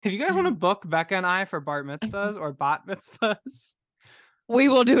If you guys want to book Becca and I for bar mitzvahs or bat mitzvahs, We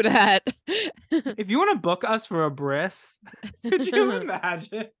will do that. if you want to book us for a bris, could you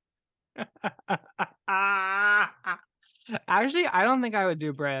imagine? Actually, I don't think I would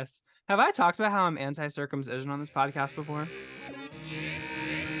do bris. Have I talked about how I'm anti-circumcision on this podcast before?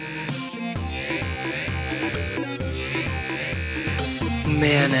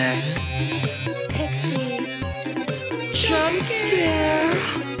 Manic. Pixie. Jump scare.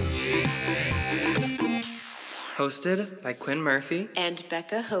 Hosted by Quinn Murphy And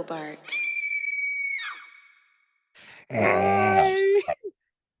Becca Hobart. Hey!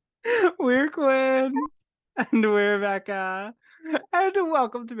 We're Quinn. And we're Becca. And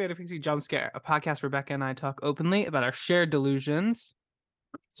welcome to Manic Pixie Jump Scare, a podcast where Becca and I talk openly about our shared delusions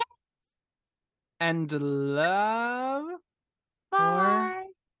and love For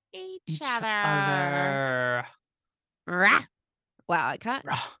each other. Rah. Wow, I kind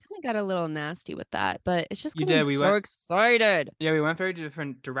of got a little nasty with that, but it's just You because did, I'm so excited. Yeah, we went very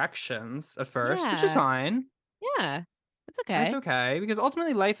different directions at first, which is Yeah. fine. Yeah, it's And okay. it's okay, because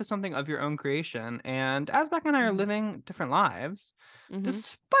ultimately life is something of your own creation. And as Becca and I are Mhm. living different lives, Mhm.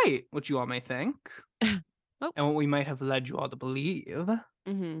 despite what you all may think, Oh. and what we might have led you all to believe,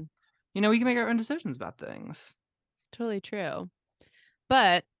 Mhm. you know, we can make our own decisions about things. It's totally true.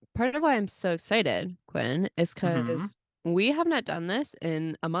 But part of why I'm so excited, Quinn, is Mhm. because we have not done this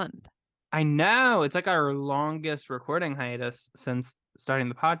in a month. I know, it's like our longest recording hiatus since starting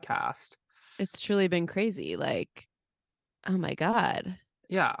the podcast. It's truly been crazy. Like, oh my God.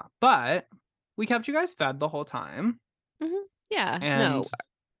 Yeah, but we kept you guys fed the whole time. Yeah. And No.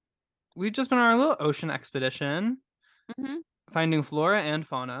 we've just been on our little ocean expedition, Mhm. finding flora and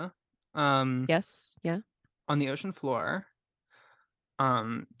fauna. Yes. Yeah. On the ocean floor.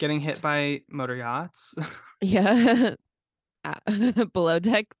 Getting hit by motor yachts. Yeah. Below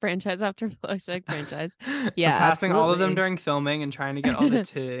Deck franchise after Below Deck franchise. Yeah, Passing all of them absolutely. during filming and trying to get all the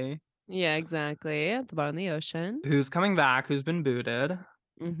tea. Yeah, exactly. At the bottom of the ocean. Who's coming back? Who's been booted?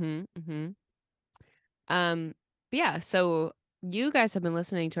 But yeah, so you guys have been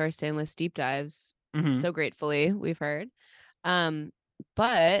listening to our Stainless deep dives Mhm. so gratefully, we've heard.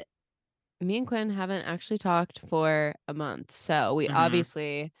 But me and Quinn haven't actually talked for a month. So we Mhm.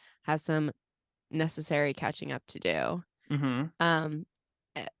 obviously have some necessary catching up to do. Mhm.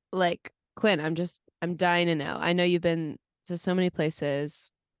 Like Quinn, I'm dying to know. I know you've been to so many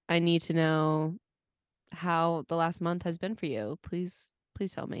places. I need to know how the last month has been for you. Please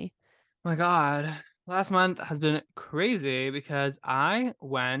tell me. My God. Last month has been crazy because I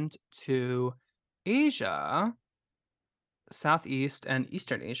went to Asia, Southeast and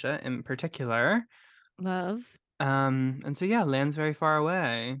Eastern Asia in particular. Love. And so yeah, land's very far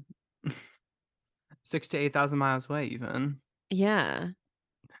away. 6,000 to 8,000 miles away even. Yeah.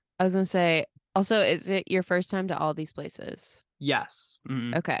 I was gonna say, also, is it your first time to all these places? Yes.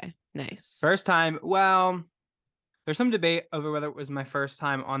 Okay, nice. First time. Well, there's some debate over whether it was my first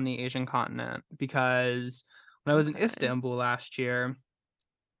time on the Asian continent, because when I was in Okay. Istanbul last year,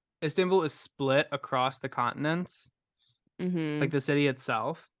 Istanbul is split across the continents, like the city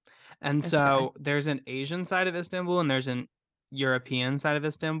itself. And so there's an Asian side of Istanbul and there's an European side of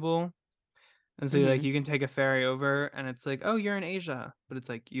Istanbul. And so like you can take a ferry over and it's like, oh, you're in Asia. But it's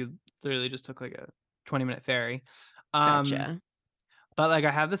like you literally just took like a 20-minute ferry. Gotcha. But like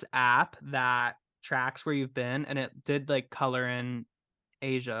I have this app that tracks where you've been, and it did like color in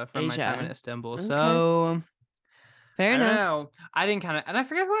Asia from my time in Asia. Istanbul. Okay. So Fair I don't enough. know. I didn't kind of, and I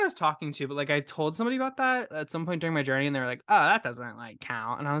forget who I was talking to, but like I told somebody about that at some point during my journey, and they were like, "Oh, that doesn't like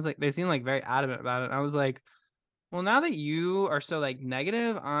count." And I was like, they seemed like very adamant about it. And I was like, well, now that you are so like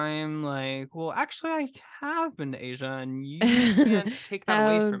negative, I'm like, well, actually, I have been to Asia, and you can't take that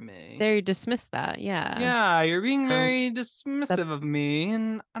away How from me. they dismiss that, yeah. Yeah, you're being How very that dismissive of me,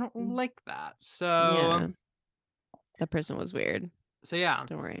 and I don't like that. yeah. That person was weird. So yeah,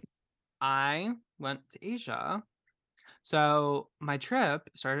 Don't worry. I went to Asia. So my trip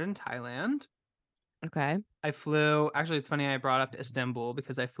started in Thailand. Okay. Actually, it's funny I brought up Istanbul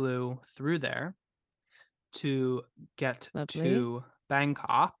because I flew through there to get Lovely. to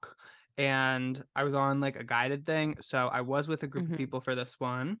Bangkok, and I was on like a guided thing. So I was with a group of people for this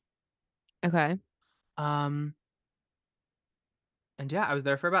one. Okay. And yeah, I was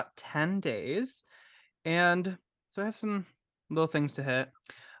there for about 10 days. And so I have some little things to hit.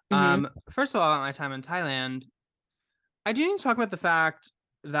 First of all, about my time in Thailand, I do need to talk about the fact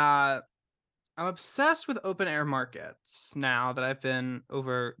that I'm obsessed with open air markets now that I've been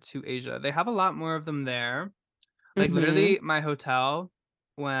over to Asia. They have a lot more of them there. Like literally my hotel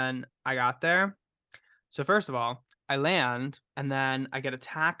when I got there. So first of all, I land and then I get a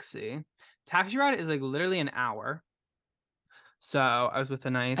taxi. Taxi ride is like literally an hour. So I was with a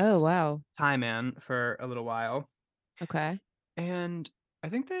Oh, nice wow. Thai man for a little while. Okay. And I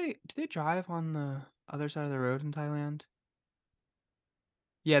think do they drive on the other side of the road in Thailand?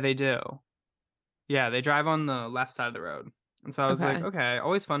 Yeah, they do. Yeah, they drive on the left side of the road. And so I was like, Okay. okay,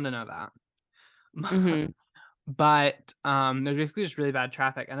 always fun to know that. Mm-hmm. But there's basically just really bad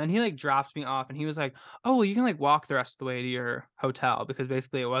traffic. And then he like drops me off and he was like, "Oh, well, you can like walk the rest of the way to your hotel," because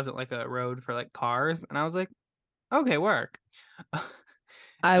basically it wasn't like a road for like cars. And I was like, "Okay, work." I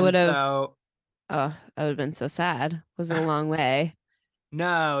And would have, so I would have been so sad. It was a long way.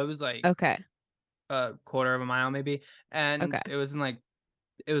 no, it was like Okay. a quarter of a mile maybe. And Okay. it was like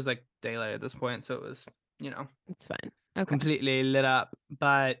daylight at this point, so it was, It's fine. Okay. completely lit up.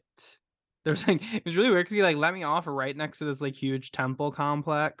 But there was like it was really weird because he like let me off right next to this like huge temple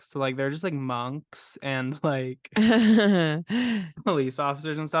complex. So like they're just like monks and like police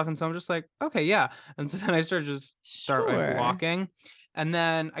officers and stuff. And so I'm just like, okay, yeah. And so then I start like Sure. walking. And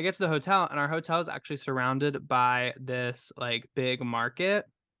then I get to the hotel, and our hotel is actually surrounded by this like big market.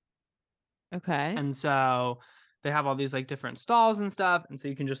 Okay. And so they have all these like different stalls and stuff. And so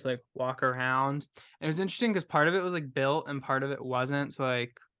you can just like walk around. And it was interesting because part of it was like built and part of it wasn't. So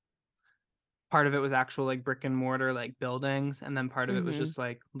like part of it was actual like brick and mortar like buildings. And then part of it was Mm-hmm. just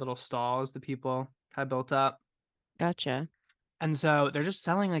like little stalls that people had built up. Gotcha. And so they're just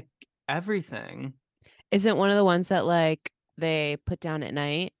selling like everything. Is it one of the ones that like they put down at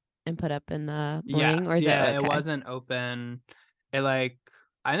night and put up in the morning, or Yes. is it Yeah. It okay? wasn't open. It like,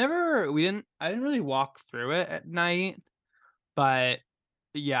 I didn't really walk through it at night, but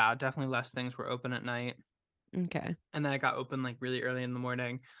yeah, definitely less things were open at night. Okay. And then it got open like really early in the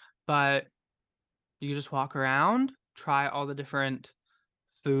morning. But you could just walk around, try all the different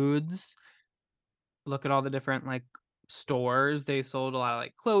foods, look at all the different like stores. They sold a lot of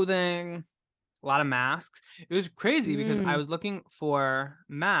like clothing, a lot of masks. It was crazy because I was looking for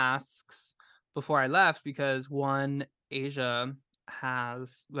masks before I left because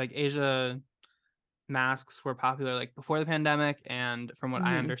Asia masks were popular like before the pandemic, and from what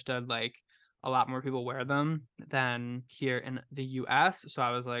I Mm-hmm. understood, like a lot more people wear them than here in the US. So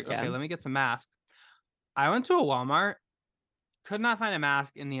I was like, Yeah. okay, let me get some masks. I went to a Walmart, could not find a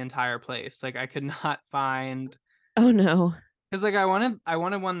mask in the entire place. Like I could not find, Oh no. because like I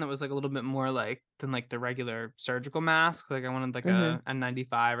wanted one that was like a little bit more like than like the regular surgical mask. Like I wanted like Mm-hmm. a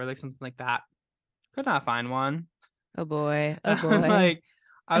N95 or like something like that. Could not find one. Oh boy. Oh I was boy. like,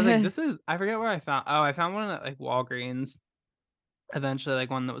 I forget where I found. Oh, I found one at like Walgreens. Eventually, like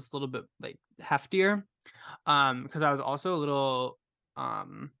one that was a little bit like heftier. Because I was also a little, I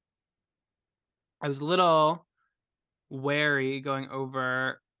was a little wary going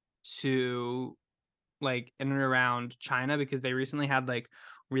over to like in and around China because they recently had like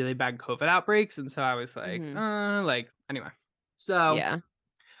really bad COVID outbreaks, and so I was like, Mm-hmm. like anyway. So Yeah.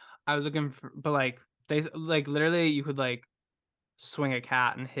 I was looking for, but like they like literally you could like swing a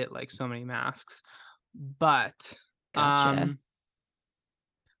cat and hit like so many masks. But Gotcha.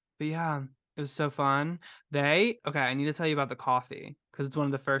 but yeah, it was so fun. I need to tell you about the coffee because it's one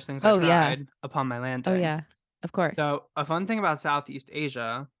of the first things I Oh yeah. tried upon my Oh landing. yeah. Of course. So a fun thing about Southeast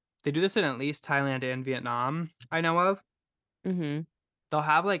Asia, they do this in at least Thailand and Vietnam, I know of. Mm-hmm. They'll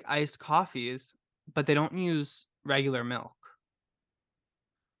have like iced coffees, but they don't use regular milk.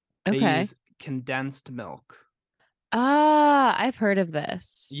 They Okay. use condensed milk. Ah, I've heard of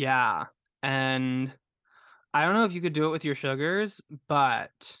this. Yeah. And I don't know if you could do it with your sugars,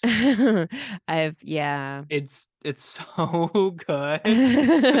 but Yeah. it's so good.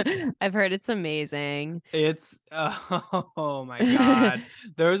 I've heard it's amazing. It's oh my god.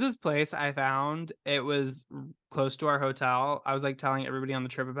 There was this place I found. It was close to our hotel. I was like telling everybody on the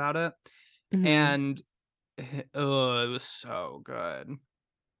trip about it. Mhm. And it was so good.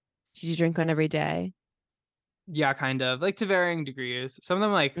 Did you drink one every day? Yeah, kind of. Like to varying degrees. Some of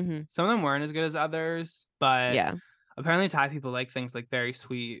them weren't as good as others, but Yeah. apparently Thai people like things like very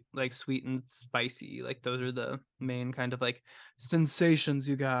sweet, like sweet and spicy. Like those are the main kind of like sensations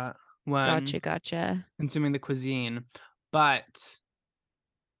you got when Gotcha. consuming the cuisine. But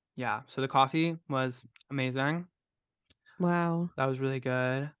yeah, so the coffee was amazing. Wow. That was really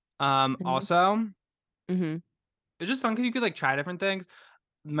good. Nice. Also, Mm-hmm. it was just fun because you could like try different things.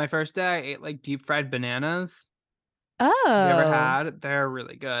 My first day, I ate like deep fried bananas. Have you ever Oh, had? They're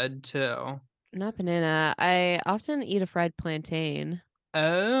really good too. not banana. I often eat a fried plantain.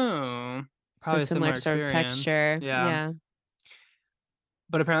 Oh, So probably a similar similar sort of experience. texture. Yeah. Yeah.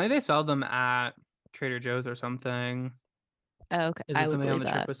 But apparently they sell them at Trader Joe's or something. Oh, okay. Is I what would somebody on believe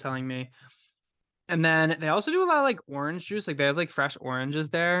the trip that. was telling me. And then they also do a lot of like orange juice. Like they have like fresh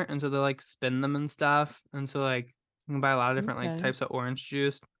oranges there. And so they like spin them and stuff. And so like you can buy a lot of different like Okay. types of orange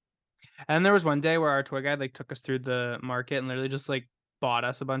juice. And there was one day where our tour guide like took us through the market and literally just like bought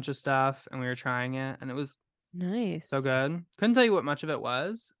us a bunch of stuff and we were trying it and it was Nice. so good. Couldn't tell you what much of it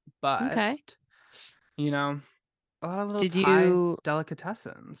was, but Okay. you know, a lot of little Did Thai you?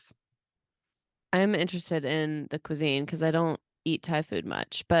 delicatessens. I'm interested in the cuisine because I don't eat Thai food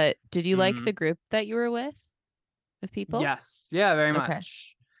much. But did you like the group that you were with of people? Yes. Yeah, very Okay.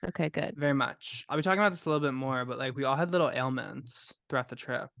 much. Okay, good. Very much. I'll be talking about this a little bit more, but like we all had little ailments throughout the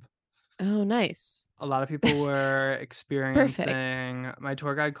trip. Oh, nice. A lot of people were experiencing, my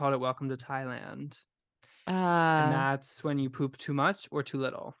tour guide called it Welcome to Thailand. And that's when you poop too much or too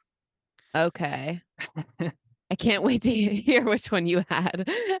little. Okay. I can't wait to hear which one you had.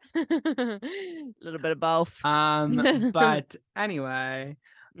 A little bit of both. But anyway,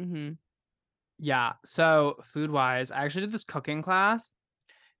 Mm-hmm. yeah. So food wise, I actually did this cooking class.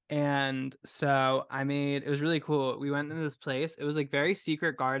 And so it was really cool. We went into this place. It was like very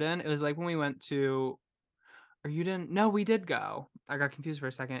secret garden. It was like when we went to, or you didn't, no, we did go. I got confused for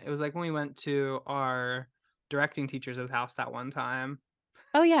a second. It was like when we went to our directing teacher's house that one time.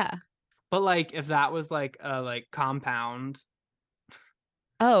 Oh, yeah. But like if that was like a like compound.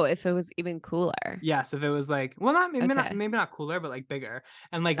 Oh, if it was even cooler. Yes, if it was like, well, maybe not cooler, but like bigger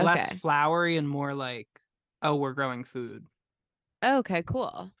and like less flowery and more like, oh, we're growing food. Okay,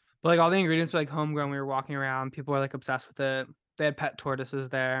 cool. But like all the ingredients were like homegrown. We were walking around. People were like obsessed with it. They had pet tortoises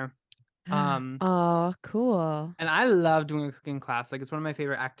there. Oh, cool. And I love doing a cooking class. Like it's one of my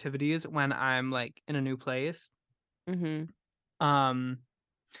favorite activities when I'm like in a new place. Mm-hmm.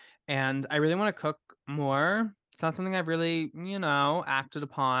 And I really want to cook more. It's not something I've really, acted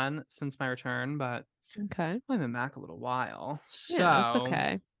upon since my return, but Okay. I've been back a little while. Yeah, that's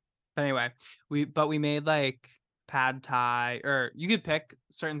okay. But anyway, we made like pad thai, or you could pick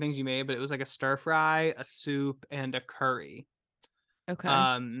certain things you made, but it was like a stir fry, a soup, and a curry. Okay.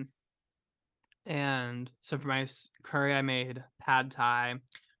 And so for my curry, I made pad thai.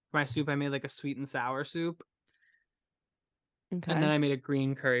 For my soup, I made like a sweet and sour soup. Okay. And then I made a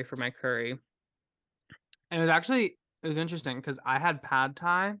green curry for my curry. And it was interesting because I had pad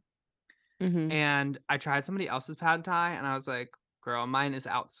thai and I tried somebody else's pad thai and I was like, girl, mine is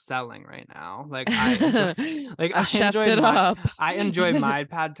outselling right now. Like I enjoyed my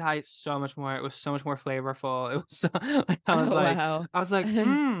pad thai so much more. It was so much more flavorful. It was so, like I was like,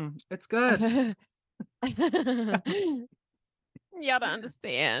 it's good. You gotta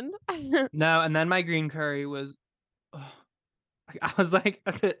understand. No, and then my green curry was I was like,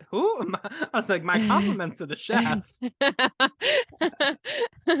 who? I was like, my compliments to the chef.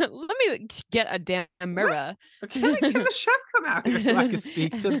 Let me get a damn mirror. Can the chef come out here so I can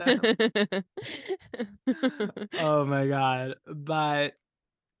speak to them? Oh my God. But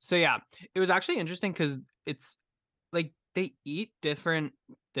so yeah, it was actually interesting because it's like they eat different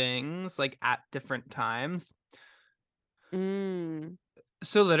things like at different times.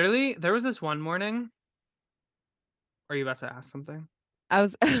 So literally, there was this one morning. Are you about to ask something? I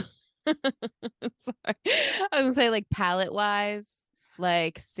was sorry. I was gonna say like palate wise,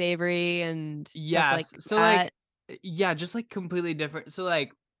 like savory and stuff like so that. like yeah, just like completely different. So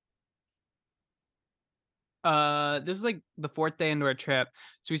like this was like the 4th day into our trip.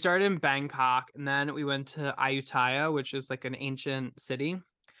 So we started in Bangkok and then we went to Ayutthaya, which is like an ancient city.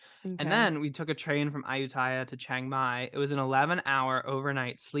 Okay. And then we took a train from Ayutthaya to Chiang Mai. It was an 11-hour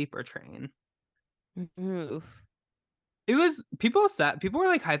overnight sleeper train. Oof. It was people were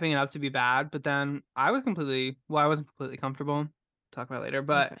like hyping it up to be bad, but then I wasn't completely comfortable. Talk about it later,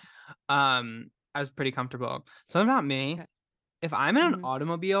 but I was pretty comfortable. Something about me, if I'm in an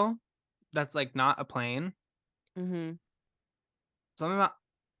automobile that's like not a plane, something about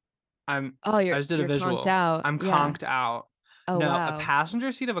I just did a visual. Conked out. I'm conked out. Oh, no, wow. a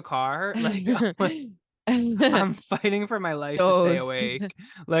passenger seat of a car, like I'm fighting for my life to stay awake.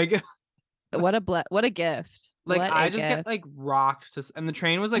 Like what a gift. Like I just get like rocked and the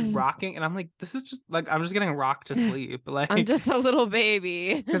train was like rocking and I'm like, this is just like I'm just getting rocked to sleep. Like I'm just a little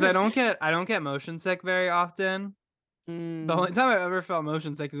baby. Because I don't get motion sick very often. The only time I ever felt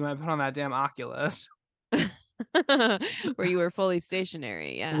motion sick is when I put on that damn Oculus. Where you were fully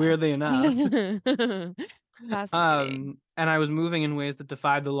stationary, yeah. Weirdly enough. Fascinating. And I was moving in ways that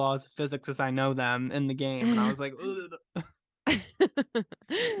defied the laws of physics as I know them in the game. And I was like, I'm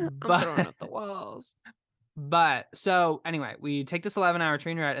throwing up the walls. But so anyway, we take this 11-hour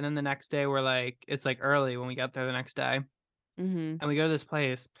train ride, and then the next day it's like early when we get there the next day, and we go to this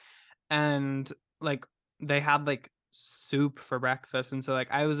place, and like they had like soup for breakfast, and so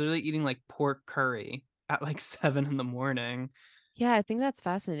like I was literally eating like pork curry at like 7 in the morning Yeah, I think that's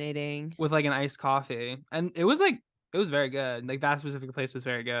fascinating. with like an iced coffee, and it was very good. Like that specific place was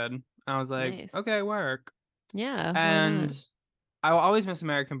very good. I was like, Nice. okay, work. Yeah, why not? And I will always miss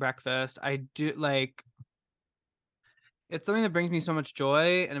American breakfast. I do like it's something that brings me so much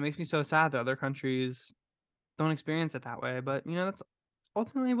joy, and it makes me so sad that other countries don't experience it that way. But that's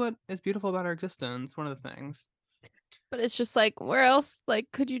ultimately what is beautiful about our existence. One of the things. But it's just like, where else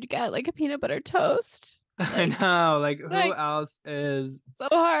like could you get like a peanut butter toast? I Like, know, like who like else is? so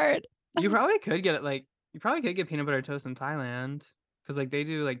hard. You probably could get it. Like you probably could get peanut butter toast in Thailand because like they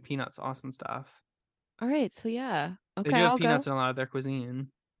do like peanut sauce and stuff. All right, so yeah. They Okay, do have I'll peanuts go. in a lot of their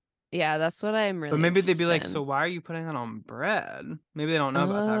cuisine. Yeah, that's what I'm But really maybe they'd be like, interested so in. why are you putting that on bread? Maybe they don't know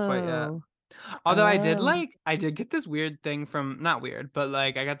about that quite yet. Oh. Although Oh. I did get this weird thing from, not weird, but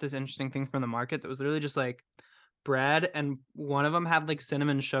like I got this interesting thing from the market that was literally just like bread, and one of them had like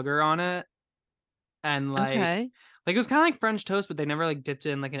cinnamon sugar on it, and Okay. like it was kind of like French toast, but they never like dipped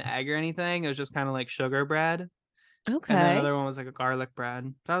it in like an egg or anything. It was just kind of like sugar bread, and then Okay. another one was like a garlic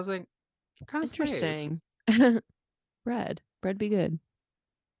bread. So I was like, kind of slays. Interesting. Bread. Bread be good.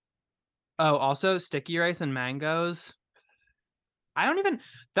 Oh, also sticky rice and mangoes. I don't even.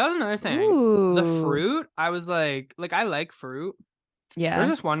 That was another thing. The Ooh. fruit, I was like I like fruit. There's Yeah.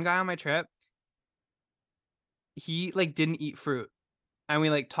 this one guy on my trip. He like didn't eat fruit, and we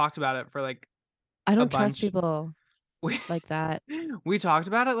like talked about it for like I a don't trust bunch. people We like that. we talked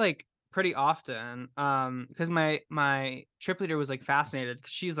about it like pretty often. Because my trip leader was like fascinated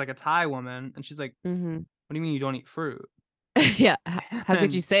because she's like a Thai woman, and she's like, Mm-hmm. "What do you mean you don't eat fruit?" Yeah. How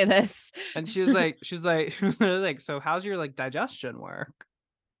could you And say this? she was like, she was literally like, "So how's your like digestion work?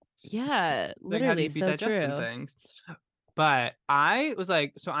 Yeah, Like how do literally you be so digesting true. things?" But I was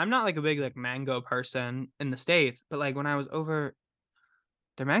like, so I'm not like a big like mango person in the States, but like when I was over,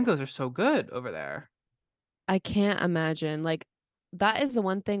 their mangoes are so good over there. I can't imagine. Like that is the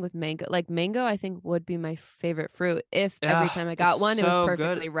one thing with mango. Like mango, I think would be my favorite fruit if every Yeah, time I it's got one, it was so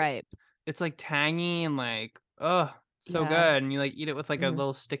good. perfectly ripe. It's like tangy and like, oh, so Yeah. good. And you like eat it with like a Mhm.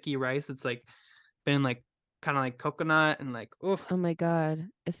 little sticky rice that's like been like kind of like coconut and like, oh, Oh my God.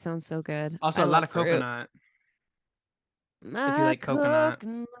 It sounds so good. also I a lot love of fruit. coconut if you My like coconut.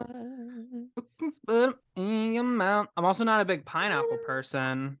 coconuts. Put 'em in your mouth. I'm also not a big pineapple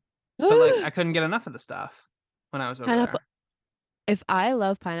person, but like I couldn't get enough of the stuff when I was over Pineapple. there. If I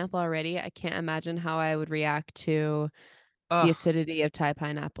love pineapple already, I can't imagine how I would react to the Oh, acidity of Thai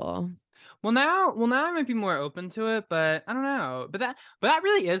pineapple. well now I might be more open to it, but I don't know. But that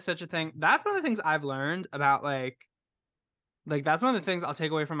really is such a thing. That's one of the things I've learned about like that's one of the things I'll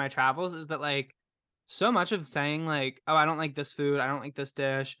take away from my travels is that like so much of saying like, oh, I don't like this food, I don't like this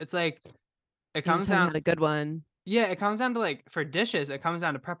dish. It's like it You just comes haven't down had a good one. yeah, it comes down to like for dishes, it comes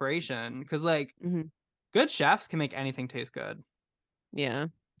down to preparation cuz like Hmm. good chefs can make anything taste good. Yeah.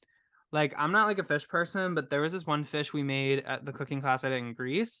 Like I'm not like a fish person, but there was this one fish we made at the cooking class I did in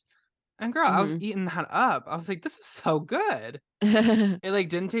Greece. And girl, I was Hmm. eating that up. I was like, this is so good. Fair It like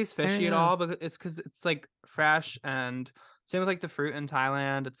didn't taste fishy at enough. all, but it's because it's like fresh and same with like the fruit in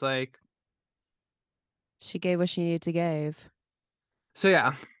Thailand. It's like She gave what she needed to give. so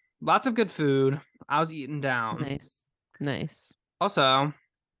yeah, lots of good food. I was eating down. Nice. Nice. Also,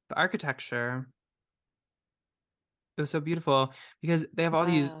 the architecture, it was so beautiful because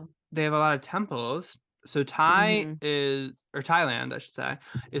Wow. they have a lot of temples. So Hmm. Thailand, I should say,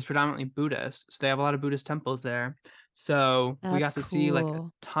 is predominantly Buddhist. So they have a lot of Buddhist temples there. So we That's got to see like a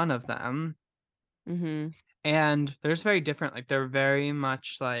cool. ton of them. Hmm. And they're just very different. Like they're very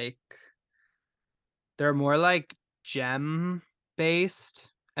much like they're more like gem based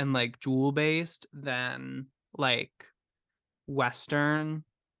and like jewel based than like Western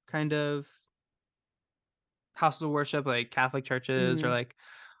kind of houses of worship, like Catholic churches or Hmm. like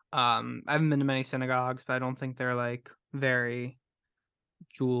I haven't been to many synagogues, but I don't think they're like very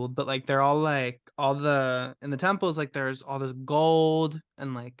jeweled. But like they're all like all the in the temples, like there's all this gold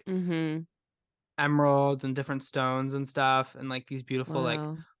and like Hmm. emeralds and different stones and stuff, and like these beautiful like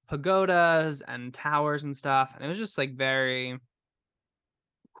Wow. pagodas and towers and stuff. And it was just like very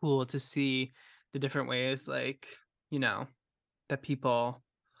cool to see the different ways like, you know, that people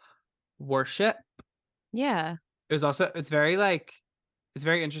worship. Yeah. It was also it's very like it's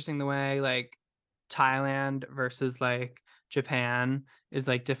very interesting the way like Thailand versus like Japan is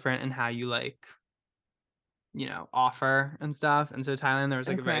like different in how you like, offer and stuff. And so Thailand, there was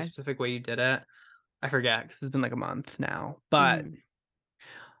like a very Okay. specific way you did it. I forget because it's been like a month now. But Hmm.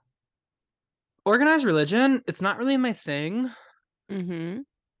 organized religion, it's not really my thing Hmm.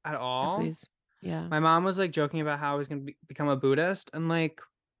 at Oh, all. please. Yeah. My mom was like joking about how I was going to become a Buddhist, and like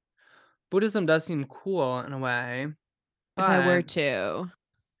Buddhism does seem cool in a way. If I were But to.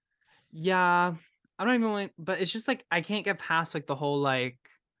 yeah, I'm not even like, but it's just like I can't get past like the whole like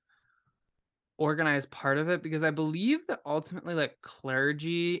organized part of it, because I believe that ultimately like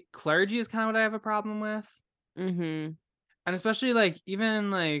clergy is kind of what I have a problem with. Mm-hmm. And especially like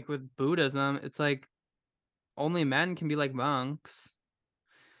even like with Buddhism, it's like only men can be like monks.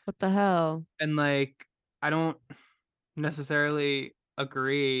 What the hell? And like I don't necessarily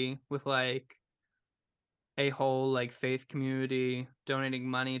agree with like a whole like faith community donating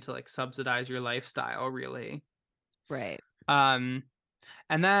money to like subsidize your lifestyle, really. Right. And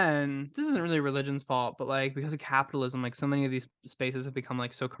then this isn't really religion's fault, but like because of capitalism, like so many of these spaces have become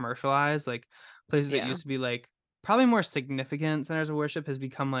like so commercialized. Like places that Yeah. used to be like probably more significant centers of worship has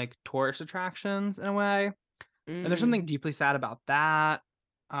become like tourist attractions in a way. And there's something deeply sad about that.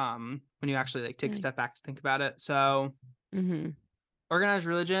 When you actually like take a step back to think about it. So organized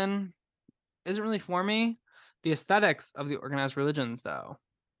religion isn't really for me. The aesthetics of the organized religions, though.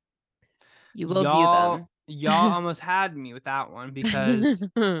 You will view them. Y'all almost had me with that one, because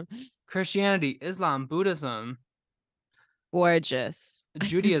Christianity, Islam, Buddhism, gorgeous.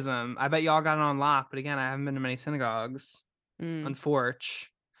 Judaism. I bet y'all got it on lock, but again, I haven't been to many synagogues. Unfortunately.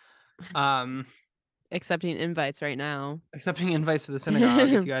 Accepting invites right now. Accepting invites to the synagogue.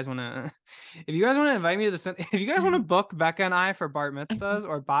 If you guys want to invite me to the if you guys want to book Becca and I for bar mitzvahs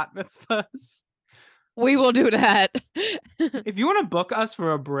or bat mitzvahs, we will do that. If you want to book us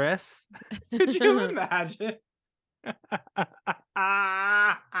for a bris, could you imagine?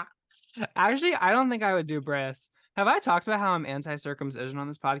 Actually, I don't think I would do bris. Have I talked about how I'm anti-circumcision on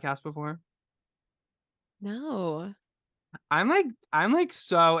this podcast before? No. I'm like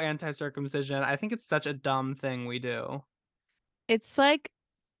so anti-circumcision. I think it's such a dumb thing we do. It's like,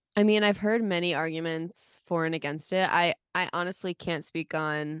 I mean, I've heard many arguments for and against it. I honestly can't speak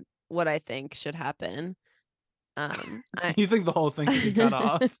on what I think should happen. You think the whole thing should be cut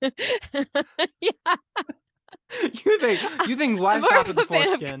off? Yeah. You think why stop at the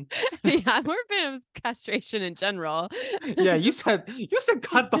foreskin? Yeah, I'm more a fan of castration in general. Yeah, you said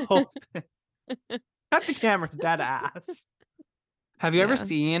cut the whole thing. Cut the camera's dead ass. Have you ever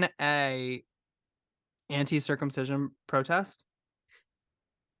seen a anti-circumcision protest?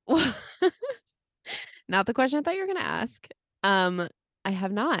 Not the question I thought you were gonna ask. I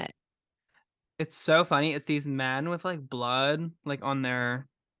have not. It's so funny. It's these men with like blood like on their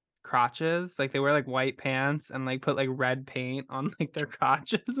crotches. Like they wear like white pants and like put like red paint on like their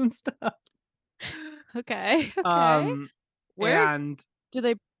crotches and stuff. Okay. Where and do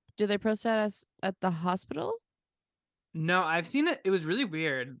they protest at the hospital? No, I've seen it. It was really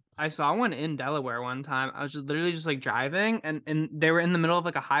weird. I saw one in Delaware one time. I was just literally just like driving, and they were in the middle of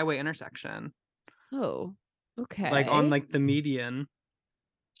like a highway intersection. Oh, okay. Like on like the median.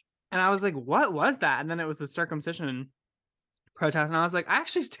 And I was like, what was that? And then it was the circumcision protest. And I was like, I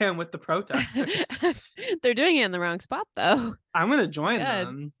actually stand with the protesters. They're doing it in the wrong spot though. I'm going to join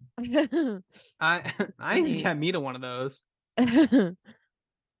them. I need to get me to one of those.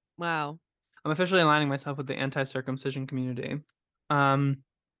 Wow. I'm officially aligning myself with the anti-circumcision community. And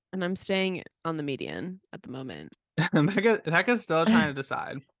I'm staying on the median at the moment. Becca's still trying to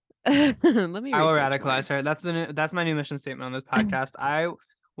decide. Let me. I will radicalize her. That's my new mission statement on this podcast. I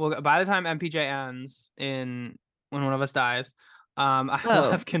will, by the time MPJ ends when one of us dies, I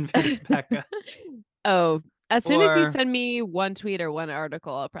will have convinced Becca. As soon as you send me one tweet or one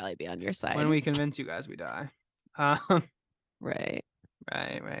article, I'll probably be on your side. When we convince you guys, we die. Right.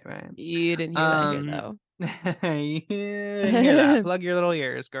 You didn't hear that here, though. You didn't hear that. Plug your little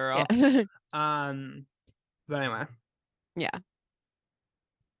ears, girl. Yeah. But anyway. Yeah.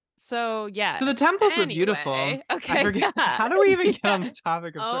 So yeah. So the temples were beautiful. Okay. I forget. How do we even get on the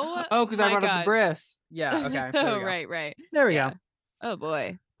topic of because I brought up the bris. Yeah. Okay. Right. There we go. Oh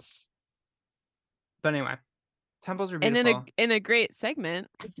boy. But anyway. Temples were beautiful. And in a great segment.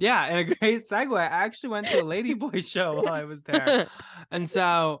 Yeah, in a great segue. I actually went to a Ladyboy show while I was there. And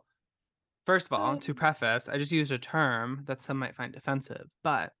so, first of all, to preface, I just used a term that some might find offensive.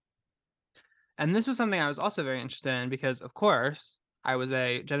 And this was something I was also very interested in because, of course, I was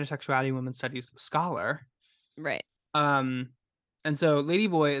a gender, sexuality, and women's studies scholar. Right. And so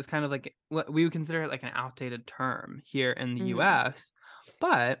Ladyboy is kind of like what we would consider like an outdated term here in the US.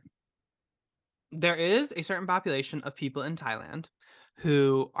 But there is a certain population of people in Thailand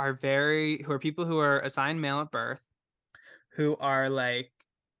who are people who are assigned male at birth, who are like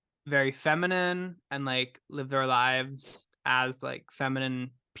very feminine and like live their lives as like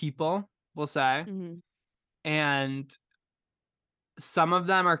feminine people, we'll say. And some of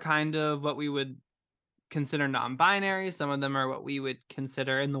them are kind of what we would consider non-binary. Some of them are what we would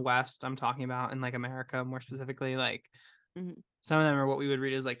consider in the West. I'm talking about in like America more specifically. Like some of them are what we would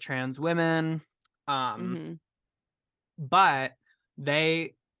read as like trans women. But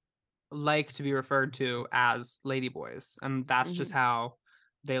they like to be referred to as ladyboys, and that's just how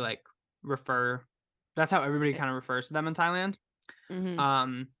they like refer. That's how everybody kind of refers to them in Thailand.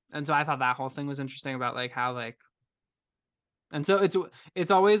 And so I thought that whole thing was interesting about like how like, and so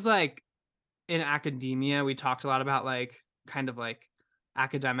it's always like in academia we talked a lot about like kind of like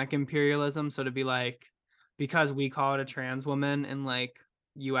academic imperialism. So to be like, because we call it a trans woman in like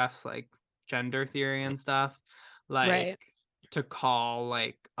US like gender theory and stuff, like to call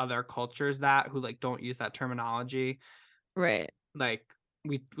like other cultures that who like don't use that terminology, like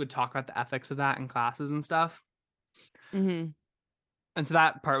we would talk about the ethics of that in classes and stuff. And so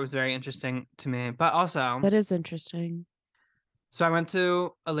that part was very interesting to me. But also, that is interesting. So I went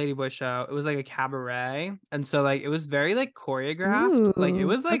to a ladyboy show. It was like a cabaret, and so like it was very like choreographed. Like it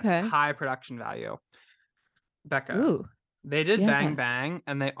was like high production value. Becca, they did Bang Bang,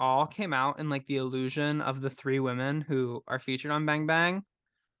 and they all came out in like the illusion of the 3 women who are featured on Bang Bang.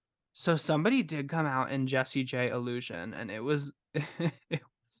 So somebody did come out in Jessie J illusion, and it was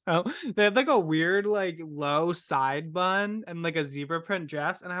so they had like a weird like low side bun and like a zebra print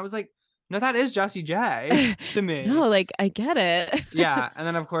dress, and I was like, no, that is Jessie J to me. No, like I get it. Yeah, and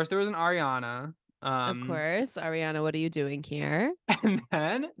then of course there was an Ariana. Of course, Ariana, what are you doing here? And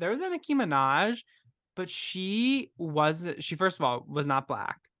then there was a Nicki Minaj, but she first of all was not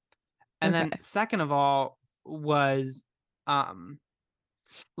Black, and then second of all was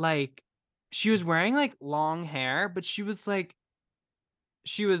like she was wearing like long hair, but she was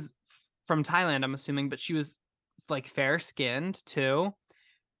from Thailand, I'm assuming, but she was like fair skinned too.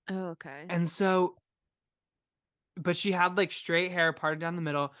 Oh, okay. And so, but she had like straight hair parted down the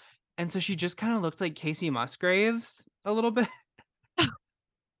middle, and so she just kind of looked like Casey Musgraves a little bit.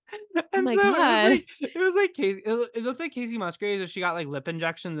 Oh my God. It was like Casey. It looked like Casey Musgraves if she got like lip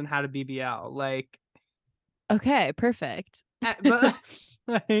injections and had a BBL. Like, okay, perfect. But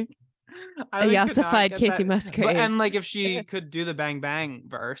like, a yassified Casey Musgraves. But, and like if she could do the Bang Bang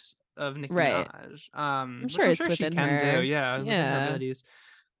verse of Nicki Minaj, I'm sure it's within she can her. do. Yeah, within her abilities.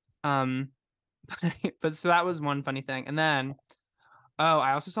 But so that was one funny thing, and then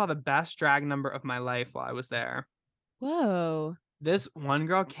I also saw the best drag number of my life while I was there. Whoa. This one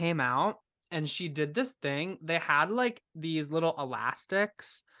girl came out and she did this thing. They had like these little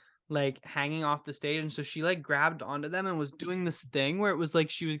elastics like hanging off the stage, and so she like grabbed onto them and was doing this thing where it was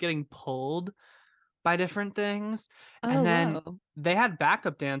like she was getting pulled by different things. And then they had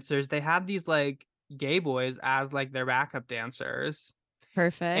backup dancers. They had these like gay boys as like their backup dancers.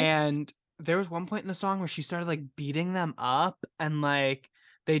 Perfect. And there was one point in the song where she started like beating them up, and like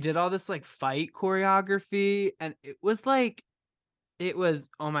they did all this like fight choreography, and it was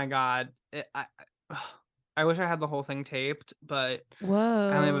oh my God. I wish I had the whole thing taped, but I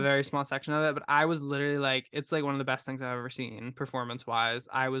only have a very small section of it. But I was literally like, it's like one of the best things I've ever seen performance wise.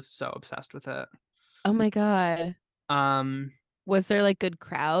 I was so obsessed with it. Oh my God. Was there like good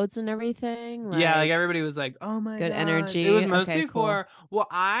crowds and everything? Like, yeah, like everybody was like, "Oh my God." Good energy. It was mostly cool.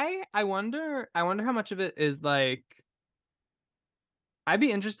 I wonder how much of it is like, I'd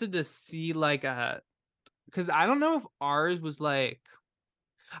be interested to see like because I don't know if ours was like,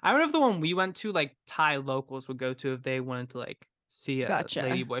 I don't know if the one we went to like Thai locals would go to if they wanted to like see a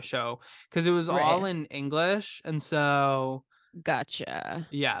ladyboy show, because it was all in English, and so gotcha.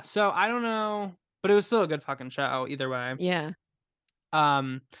 Yeah, so I don't know, but it was still a good fucking show either way. Yeah.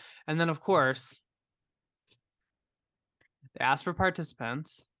 And then of course they asked for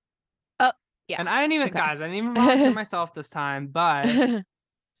participants. Oh, yeah. And I didn't even volunteer myself this time, but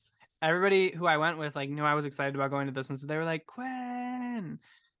everybody who I went with like knew I was excited about going to this one, so they were like, Quinn.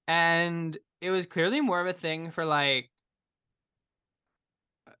 And it was clearly more of a thing for like,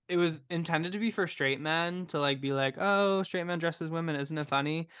 it was intended to be for straight men to like be like, oh, straight men dressed as women, isn't it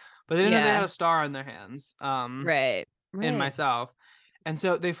funny? But they didn't know they had a star on their hands. Right. In myself. And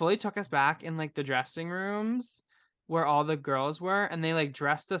so they fully took us back in like the dressing rooms where all the girls were, and they like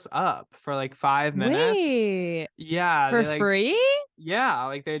dressed us up for like 5 minutes. Wait. Yeah. For free? Yeah,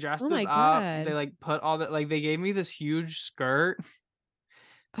 like they dressed us up. They like put all the like, they gave me this huge skirt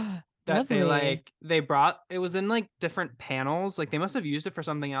that they brought. It was in like different panels. Like they must have used it for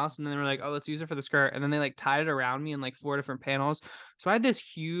something else, and then they were like, oh, let's use it for the skirt. And then they like tied it around me in like 4 different panels. So I had this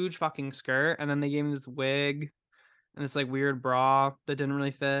huge fucking skirt, and then they gave me this wig and this like weird bra that didn't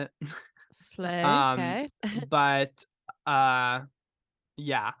really fit. Slay. Okay. But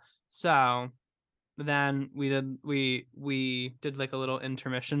yeah. So then we did like a little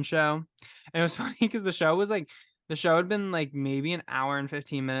intermission show, and it was funny because the show had been like maybe an hour and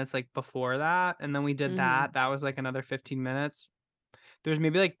 15 minutes like before that, and then we did that was like another 15 minutes. There's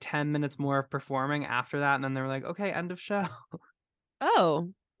maybe like 10 minutes more of performing after that, and then they were like, okay, end of show. Oh,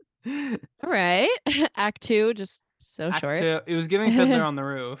 all right. Act 2, just so short. It was giving Fiddler on the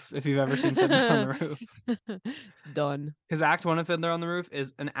Roof, if you've ever seen Fiddler on the Roof. Done. Because Act 1 of Fiddler on the Roof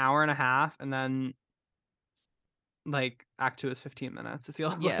is an hour and a half, and then like Act 2 is 15 minutes. It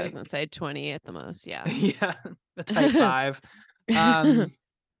feels like. I was gonna say 20 at the most. Yeah. Yeah, the type 5.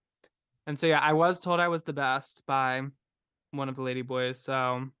 And so I was told I was the best by one of the lady boys.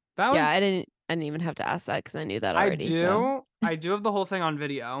 So that was. Yeah, I didn't even have to ask that because I knew that already. I do have the whole thing on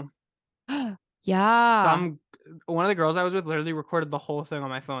video. Yeah. One of the girls I was with literally recorded the whole thing on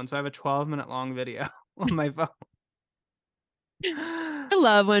my phone, so I have a 12-minute long video on my phone. I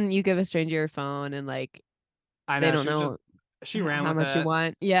love when you give a stranger your phone and like they don't know she ran how with much it. you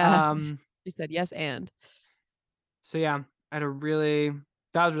want. Yeah. She said yes and. So yeah, I had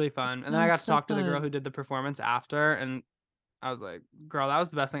that was really fun. And then I got to talk to the girl who did the performance after, and I was like, girl, that was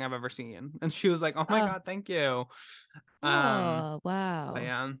the best thing I've ever seen. And she was like, oh my God, thank you. Oh, wow. But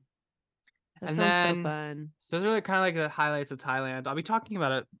yeah. That sounds so fun. So those are like kind of like the highlights of Thailand. I'll be talking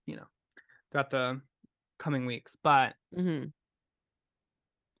about it, throughout the coming weeks. But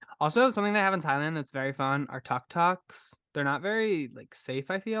also something they have in Thailand that's very fun are tuk-tuks. They're not very like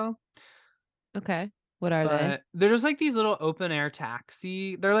safe, I feel. Okay. What are they? They're just like these little open air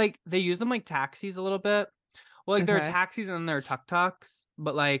taxi. They're like, they use them like taxis a little bit. Well, like there are taxis and then there are tuk-tuks,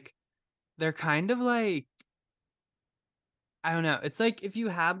 but like they're kind of like, I don't know. It's like if you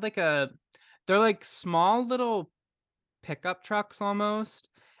had like they're like small little pickup trucks almost,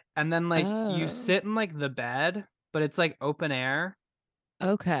 and then like you sit in like the bed, but it's like open air.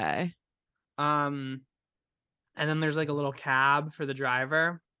 Okay. And then there's like a little cab for the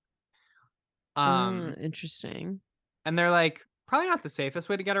driver. Interesting. And they're like probably not the safest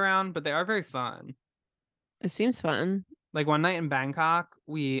way to get around, but they are very fun. It seems fun. Like one night in Bangkok,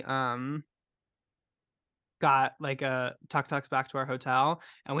 we got like a tuk-tuks back to our hotel,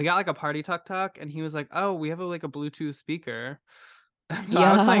 and we got like a party tuk-tuk, and he was like, oh, we have like a Bluetooth speaker. So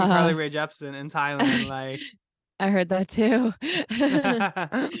I was playing Carly Rae Jepsen in Thailand, like I heard that too.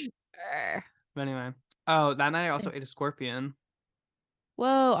 But anyway, that night I also ate a scorpion.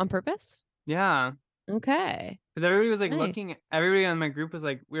 Whoa, on purpose? Yeah. Okay. Because everybody was like looking. Everybody in my group was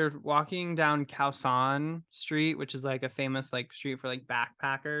like, we were walking down Khao San Street, which is like a famous like street for like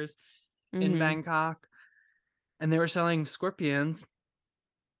backpackers in Bangkok, and they were selling scorpions.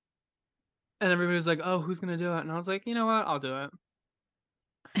 And everybody was like, "Oh, who's gonna do it?" And I was like, "You know what? I'll do it."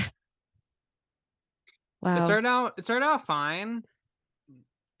 Wow. It started out fine.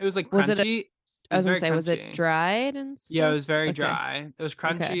 It was like crunchy. I was gonna say, was it dried and stuff? Yeah, it was very dry. It was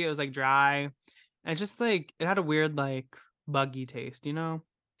crunchy. Okay. It was like dry, and just like it had a weird like buggy taste,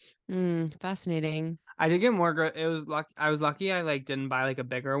 Fascinating. I did get more. It was I was lucky. I like didn't buy like a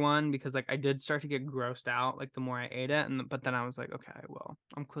bigger one because like I did start to get grossed out like the more I ate it, but then I was like, okay, well,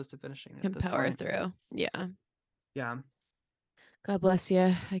 I'm close to finishing it. Can power through. Yeah. Yeah. God bless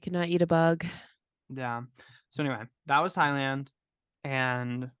you. I could not eat a bug. Yeah. So anyway, that was Thailand,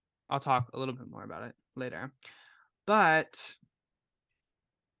 and I'll talk a little bit more about it later. But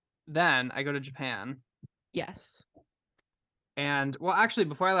then I go to Japan. Yes. And well, actually,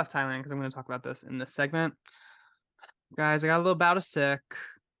 before I left Thailand, because I'm going to talk about this in this segment, guys, I got a little bout of sick.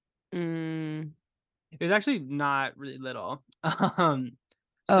 It was actually not really little.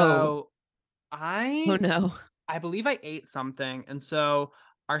 So oh no, I believe I ate something, and so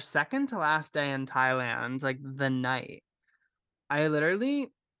our second to last day in Thailand, like the night, I literally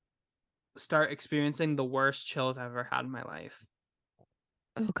start experiencing the worst chills I've ever had in my life.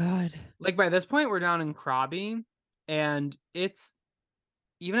 Oh God! Like by this point, we're down in Krabi. And it's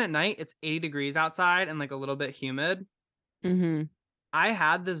even at night, it's 80 degrees outside and like a little bit humid. I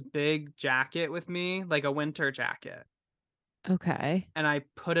had this big jacket with me, like a winter jacket. Okay. And I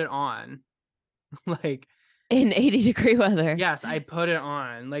put it on like in 80-degree weather. Yes, I put it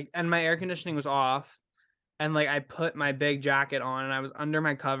on like, and my air conditioning was off. And like I put my big jacket on and I was under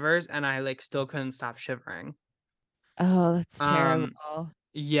my covers and I like still couldn't stop shivering. Oh, that's terrible.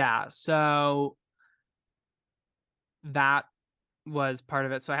 Yeah. So that was part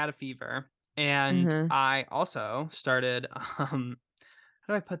of it. So I had a fever, and I also started how do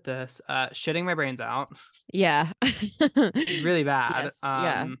I put this? Shitting my brains out. Yeah. Really bad.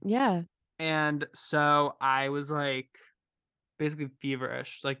 Yes. Yeah. And so I was like basically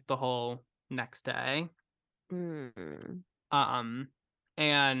feverish like the whole next day. And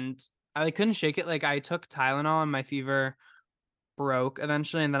I like couldn't shake it. Like I took Tylenol and my fever broke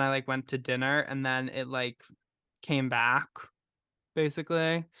eventually, and then I like went to dinner and then it like came back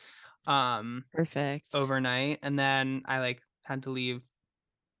basically Perfect. overnight, and then I like had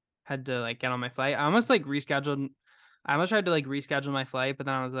to like get on my flight. I almost like rescheduled. I almost tried to like reschedule my flight, but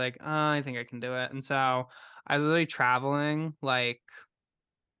then I was like, oh, I think I can do it. And so I was literally traveling like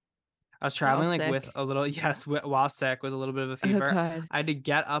I was While traveling like with sick. a little while sick with a little bit of a Oh fever. God. I had to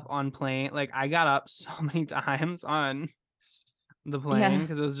get up on plane. Like I got up so many times on the plane Yeah.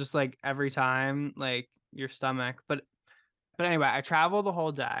 because it was just like every time like your stomach. But anyway, I traveled the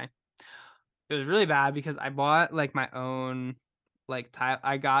whole day. It was really bad because I bought like my own like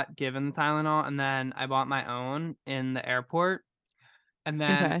I got given the Tylenol and then I bought my own in the airport. And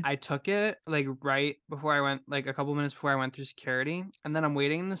then Okay. I took it like right before I went, like a couple minutes before I went through security. And then I'm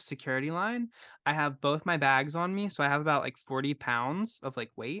waiting in the security line. I have both my bags on me. So I have about like 40 pounds of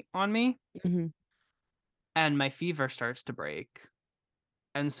like weight on me. Hmm. And my fever starts to break.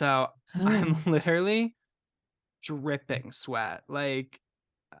 And so I'm Oh. literally dripping sweat. Like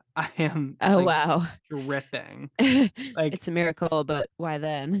I am Oh like wow. dripping. Like, It's a miracle, but why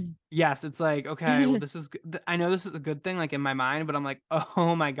then? yes, it's like, okay, well, this is, I know this is a good thing, like in my mind, but I'm like,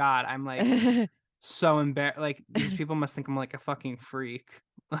 oh my God, I'm like so embarrassed. Like, these people must think I'm like a fucking freak.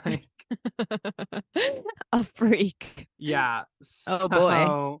 Like, A freak. yeah. Oh boy.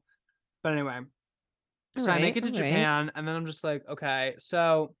 So, but anyway, All so I make right. it to All right. Japan, and then I'm just like, okay,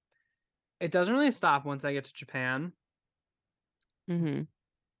 so it doesn't really stop once I get to Japan, Mm-hmm.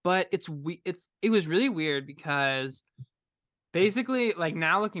 but it was really weird because basically, like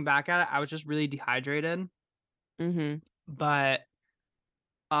now looking back at it, I was just really dehydrated, Mm-hmm. but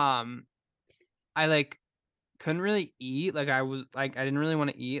um, I like couldn't really eat. Like I was like I didn't really want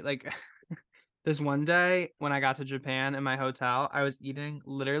to eat. Like this one day when I got to Japan in my hotel, I was eating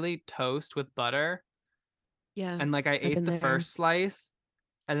literally toast with butter, Yeah. and like I I've ate been the there. first slice,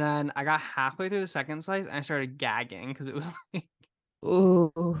 and then I got halfway through the second slice and I started gagging because it was like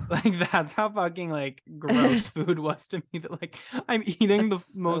Ooh. like that's how fucking like gross food was to me, that like I'm eating the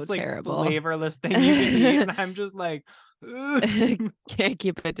That's so most like terrible. flavorless thing you can eat and I'm just like Can't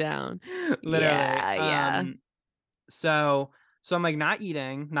keep it down. literally. Yeah, yeah. So I'm like not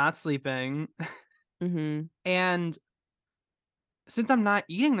eating, not sleeping, Mm-hmm. and since I'm not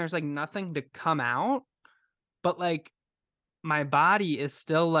eating, there's like nothing to come out, but like my body is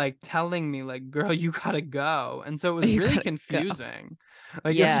still like telling me like, girl, you gotta go. And so it was You really gotta go. confusing.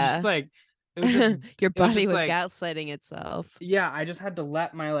 Like it was just Yeah. like it was just Your it was body just was like, gaslighting itself. yeah, I just had to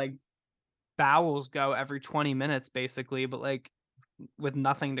let my like bowels go every 20 minutes basically, but like with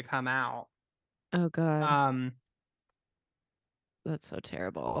nothing to come out. Oh God. Um, That's so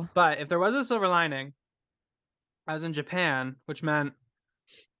terrible. but if there was a silver lining, I was in Japan, which meant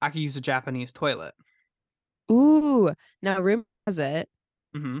I could use a Japanese toilet. Ooh. Now rumor has it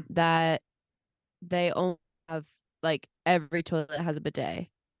Mm-hmm. that they only have like every toilet has a bidet.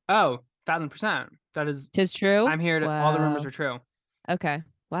 Oh, 1,000%. That is, Tis true? I'm here to, all the rumors Wow. are true. Okay.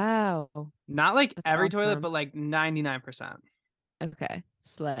 Wow. Not like That's every toilet, awesome. but like 99%. Okay.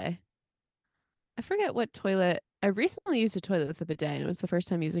 Slay. I forget what toilet. I recently used a toilet with a bidet, and it was the first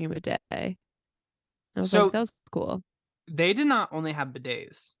time using a bidet. And I was like, So that was cool. they did not only have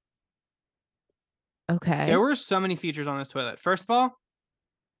bidets. Okay. There were so many features on this toilet. First of all,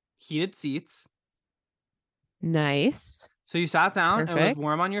 heated seats. Nice. So you sat down and it was Perfect.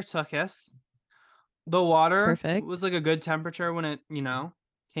 warm on your tuchus. The water Perfect. was like a good temperature when it,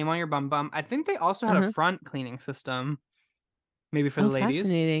 came on your bum bum. I think they also had a Uh-huh. front cleaning system, maybe for the Oh, ladies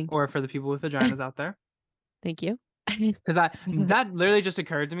fascinating. or for the people with vaginas out there. Thank you. Because that literally just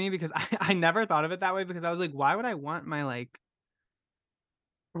occurred to me because I never thought of it that way, because I was like, why would I want my like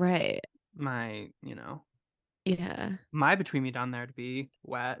Right. my Yeah. my between me down there to be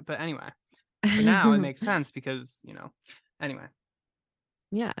wet? But anyway, but now it makes sense because anyway.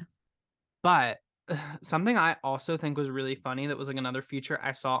 Yeah. But something I also think was really funny that was like another feature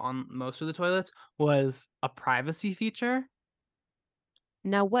I saw on most of the toilets was a privacy feature.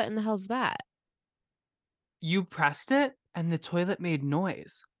 Now, what in the hell's that? You pressed it and the toilet made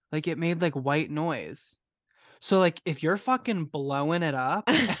noise. Like it made like white noise. So like if you're fucking blowing it up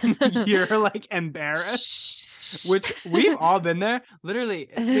and you're like embarrassed, which we've all been there, literally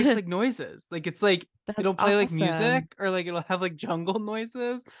it makes like noises. Like it's like That's it'll play like awesome. music, or like it'll have like jungle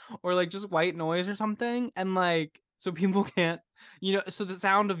noises or like just white noise or something, and like so people can't, so the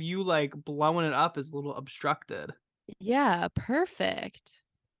sound of you like blowing it up is a little obstructed. Yeah, perfect.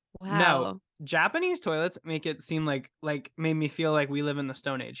 No, Wow. Japanese toilets make it seem like made me feel like we live in the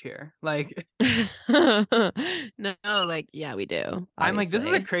Stone Age here. Like No, like, yeah, we do, I'm like, this is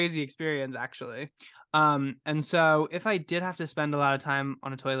a obviously. crazy experience actually. And so if I did have to spend a lot of time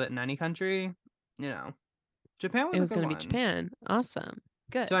on a toilet in any country, Japan was It a was good gonna be one. Japan. Awesome.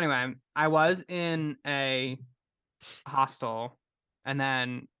 Good. So anyway, I was in a hostel, and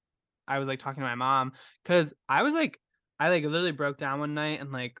then I was like talking to my mom because I literally broke down one night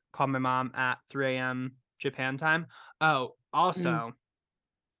and like called my mom at 3 a.m. Japan time. Oh, Mm. also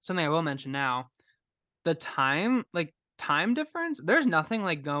something I will mention now, the time difference. There's nothing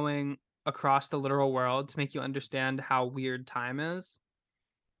like going across the literal world to make you understand how weird time is.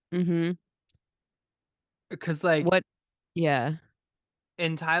 Mm-hmm. Because like What? Yeah.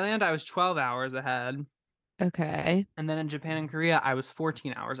 in Thailand, I was 12 hours ahead. Okay. And then in Japan and Korea, I was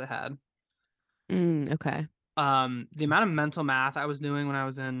 14 hours ahead. Okay. The amount of mental math I was doing when I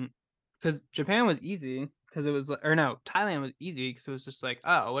was because Japan was easy because it was, or no, Thailand was easy because it was just like,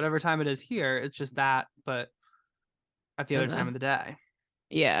 oh, whatever time it is here, it's just that, but at the other time of the day.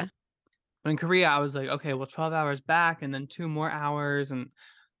 Yeah. But in Korea, I was like, okay, well, 12 hours back and then 2 more hours and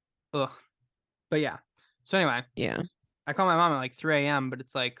ugh. But yeah. So anyway, Yeah. I call my mom at like 3 a.m., but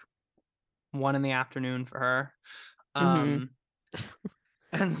it's like 1 in the afternoon for her. Mm-hmm.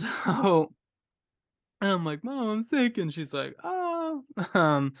 And so I'm like, Mom, I'm sick. And she's like, oh.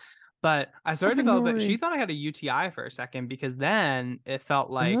 But I started to go, but she thought I had a UTI for a second because then it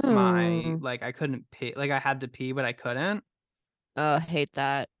felt like Oh. I couldn't pee. Like I had to pee, but I couldn't. Oh, hate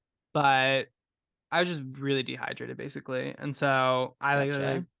that. But I was just really dehydrated basically. And so I like Gotcha.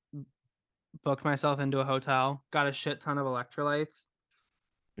 literally booked myself into a hotel, got a shit ton of electrolytes,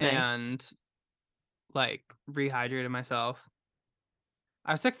 Nice. and like rehydrated myself.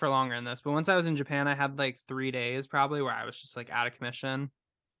 I was sick for longer in this, but once I was in Japan, I had like 3 days probably where I was just like out of commission.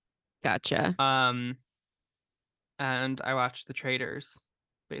 Gotcha. And I watched The Traitors,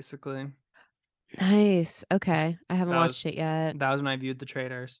 basically. Nice. Okay. I haven't That watched was it yet. that was when I viewed The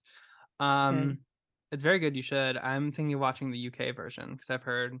Traitors. Good. It's very good. You should. I'm thinking of watching the UK version because I've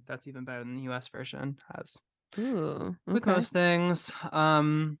heard that's even better than the US version has. Ooh. With Okay. most things.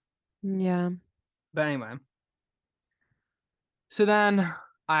 Yeah. But anyway. So then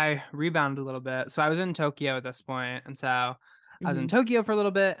I rebounded a little bit. So I was in Tokyo at this point, and so I was in Mm-hmm. Tokyo for a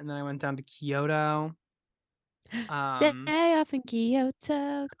little bit, and then I went down to Kyoto. Day off in Kyoto.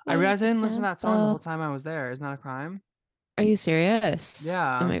 I Going realized I to didn't listen to that song the whole temple. time I was there. Isn't that a crime? Are you serious? Oh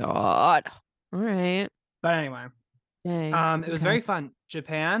Yeah. my God. All right. But anyway, Dang. it was Okay. very fun.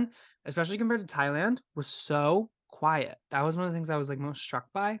 Japan, especially compared to Thailand, was so quiet. That was one of the things I was like most struck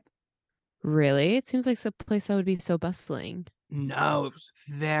by. Really? It seems like a place that would be so bustling. No, it was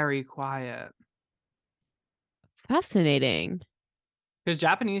very quiet. Fascinating. Because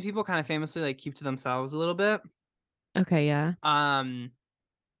Japanese people kind of famously like keep to themselves a little bit. Okay, yeah. And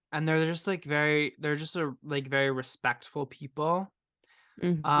they're just like they're just a like very respectful people.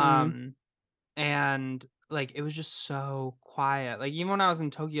 Mm-hmm. And like it was just so quiet. Like even when I was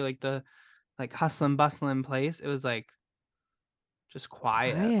in Tokyo, like the like hustling bustling place, it was like just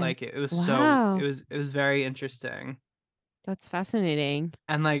quiet. Quiet. Like it was Wow. it was very interesting. That's fascinating.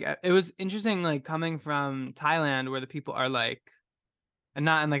 And like it was interesting like coming from Thailand where the people are like, and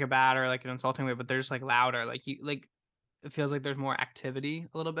not in like a bad or like an insulting way, but they're just like louder. Like you like it feels like there's more activity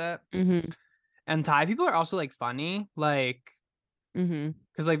a little bit. Mm-hmm. And Thai people are also like funny, like Mm-hmm.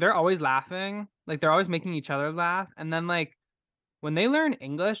 because like they're always laughing, like they're always making each other laugh. And then like when they learn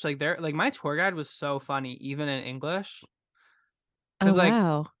English, like they're like my tour guide was so funny even in English Oh, because like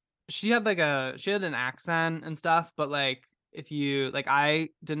wow. she had an accent and stuff, but like if you like I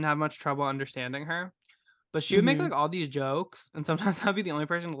didn't have much trouble understanding her. But she would make Mm-hmm. like all these jokes, and sometimes I'd be the only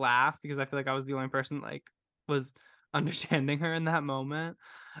person to laugh because I feel like I was the only person like was understanding her in that moment.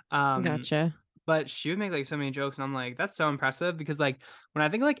 Um, Gotcha. but she would make like so many jokes, and I'm like, that's so impressive because like when I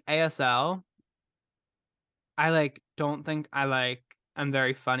think like ASL, I like don't think I'm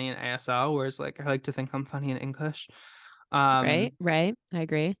very funny in ASL, whereas like I like to think I'm funny in English. Right. Right. I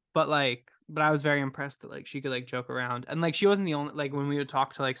agree. But I was very impressed that like she could like joke around, and like she wasn't the only like when we would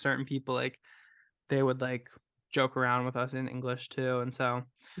talk to like certain people like they would like joke around with us in English too. And so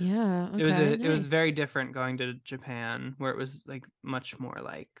Yeah. Okay. it was very Nice. different going to Japan where it was like much more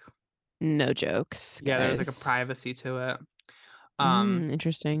like No jokes, yeah, there was like a guys. privacy to it. Um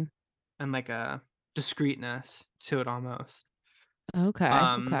Interesting. and like a discreetness to it almost. Okay.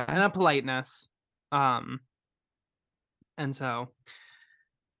 And Okay. a politeness. Um and so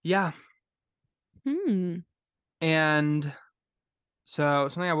yeah. Hmm. And so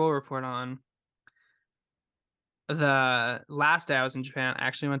something I will report on the last day I was in Japan, I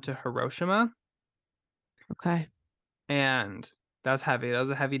actually went to Hiroshima. Okay. And that was heavy. That was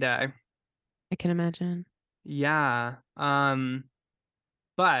a heavy day. I can imagine. Yeah.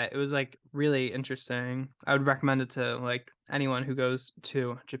 But it was like really interesting. I would recommend it to like anyone who goes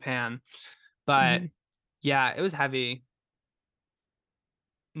to Japan. But yeah, it was heavy.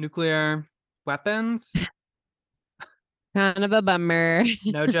 Nuclear weapons. Kind of a bummer.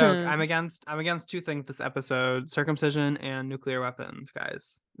 No joke. I'm against two things this episode: circumcision and nuclear weapons,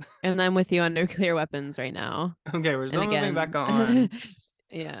 guys. And I'm with you on nuclear weapons right now. Okay, we're still moving back again. on.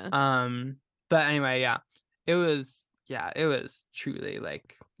 Yeah. But anyway, yeah. It was truly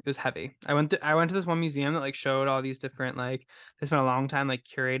like it was heavy. I went to this one museum that like showed all these different like they spent a long time like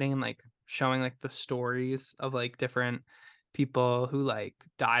curating and like showing like the stories of like different people who like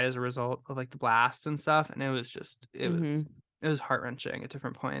died as a result of like the blast and stuff, and it was heart-wrenching at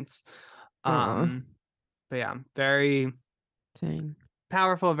different points. But yeah, very Dang.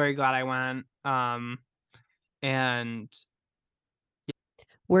 powerful, very glad I went. And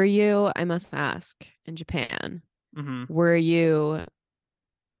were you, I must ask, in Japan, were you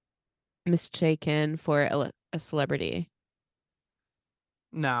mistaken for a celebrity?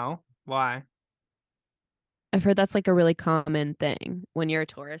 No. Why? I've heard that's like a really common thing when you're a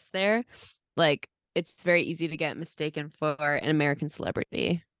tourist there. Like it's very easy to get mistaken for an American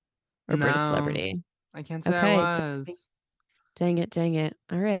celebrity or British celebrity. I can't say I was. Dang it.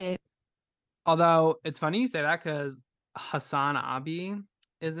 All right. Although it's funny you say that because Hassan Abi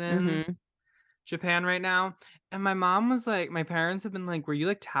is in Japan right now. And my mom was like, my parents have been like, were you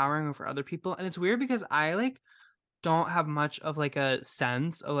like towering over other people? And it's weird because I like don't have much of like a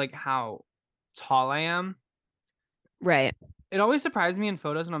sense of like how tall I am. Right. It always surprises me in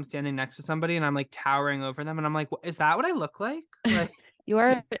photos when I'm standing next to somebody and I'm like towering over them and I'm like, is that what I look like? Like you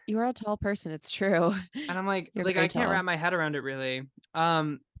are a tall person. It's true. And I'm like I can't wrap my head around it really.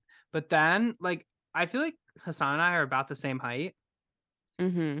 But then like I feel like Hassan and I are about the same height.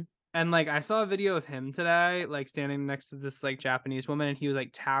 And like I saw a video of him today, like standing next to this like Japanese woman, and he was like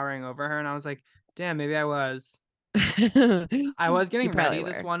towering over her, and I was like, damn, maybe I was. I was getting ready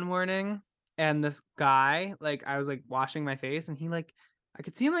this one morning, and this guy, like I was like washing my face, and he like I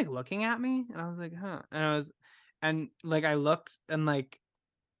could see him like looking at me, and I was like, huh. And like I looked and like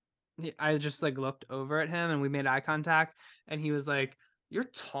I just like looked over at him and we made eye contact, and he was like, you're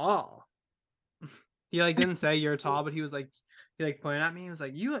tall. He like didn't say you're tall, but he like pointed at me. He was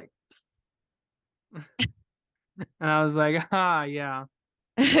like, you like and I was like, yeah.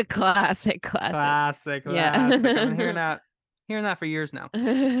 Classic. Yeah. I've been hearing that for years now.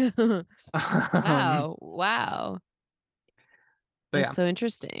 Wow. But that's so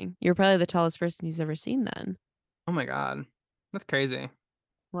interesting. You're probably the tallest person he's ever seen then. Oh my god. That's crazy.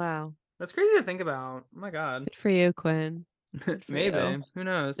 Wow. That's crazy to think about. Oh my god. Good for you, Quinn. Maybe. You. Who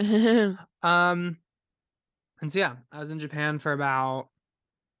knows? And so yeah, I was in Japan for about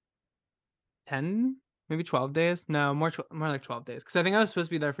 10, maybe 12 days. No, more like 12 days. Because I think I was supposed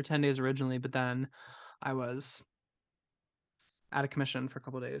to be there for 10 days originally, but then I was out of commission for a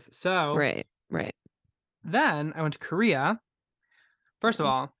couple of days. So right. Then I went to Korea. First of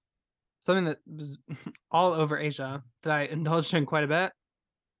all, something that was all over Asia that I indulged in quite a bit.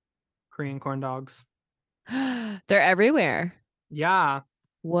 Korean corn dogs. They're everywhere. Yeah.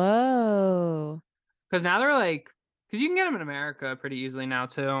 Whoa. Because now they're like, because you can get them in America pretty easily now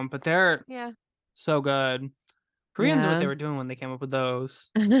too, but they're so good. Koreans are what they were doing when they came up with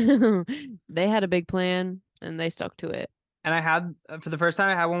those. They had a big plan and they stuck to it. And I had, for the first time,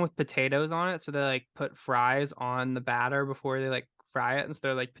 I had one with potatoes on it. So they like put fries on the batter before they like fry it. And so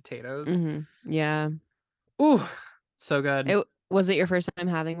they're like potatoes. Yeah. Ooh, so good. Was it your first time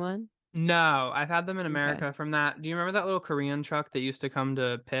having one? No, I've had them in America from that. Do you remember that little Korean truck that used to come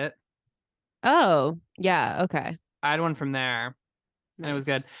to Pitt? Oh, yeah. Okay. I had one from there. And it was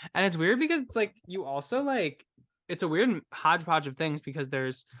good. And it's weird because it's like you also like, it's a weird hodgepodge of things because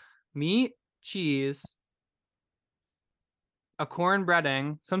there's meat, cheese, a corn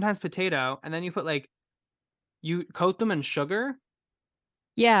breading, sometimes potato, and then you put like, you coat them in sugar.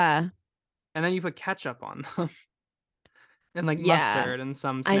 Yeah. And then you put ketchup on them. And like mustard and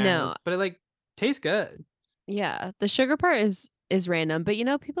some scenarios. I know. But it like tastes good. Yeah. The sugar part is random, but you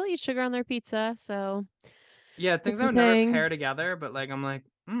know, people eat sugar on their pizza, so yeah, things I would never pair together, but like I'm like,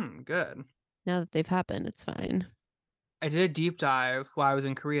 good. Now that they've happened, it's fine. I did a deep dive while I was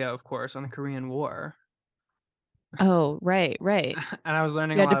in Korea, of course, on the Korean War. Oh, right. And I was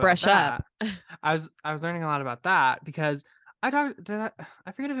learning a lot about that. I was learning a lot about that because I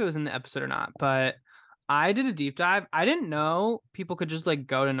forget if it was in the episode or not, but I did a deep dive. I didn't know people could just like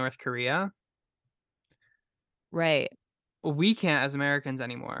go to North Korea. Right. We can't as Americans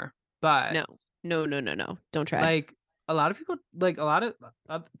anymore. But No. Don't try. like a lot of people, like a lot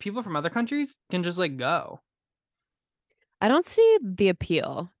of people from other countries can just like go. I don't see the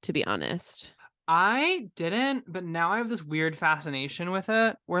appeal, to be honest. I didn't, but now I have this weird fascination with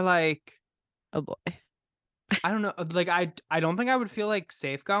it where like, Oh boy. I don't know, like I don't think I would feel like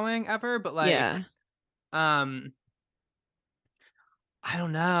safe going ever, but like Yeah. I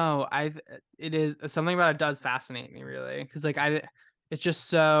don't know. It is something about it does fascinate me really because like it's just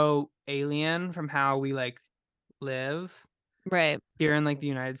so alien from how we like live Right. here in like the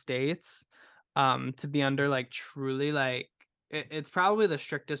United States. To be under like truly like it's probably the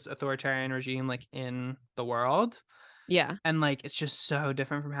strictest authoritarian regime like in the world. Yeah. And like it's just so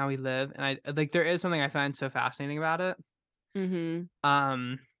different from how we live. And I like there is something I find so fascinating about it.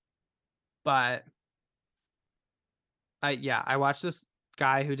 Mm-hmm. But I watched this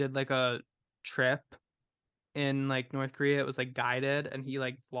guy who did like a trip in like North Korea. It was like guided and he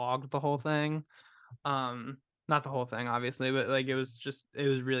like vlogged the whole thing. Not the whole thing obviously, but like it was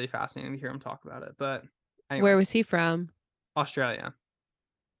really fascinating to hear him talk about it. But anyway, Where was he from? Australia.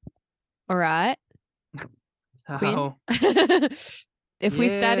 All right. Queen. So If we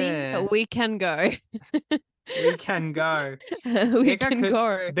study, we can go. we can go. We can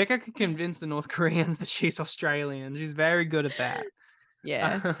go. Becca could convince the North Koreans that she's Australian. She's very good at that.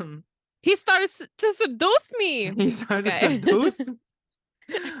 Yeah. He started to seduce me. He started to seduce me.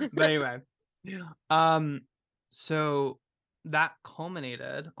 But anyway. So that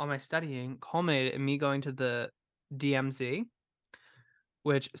culminated all my studying culminated in me going to the DMZ,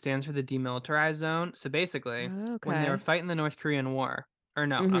 which stands for the Demilitarized Zone. So basically, when they were fighting the North Korean War, or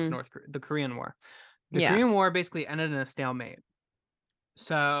no, not the Korean War. The Korean War basically ended in a stalemate.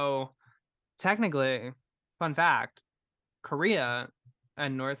 So technically, fun fact, Korea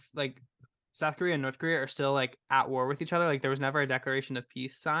and South Korea and North Korea are still like at war with each other. Like there was never a declaration of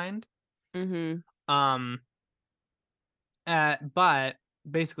peace signed. But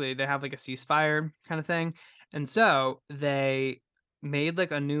basically they have like a ceasefire kind of thing. And so they made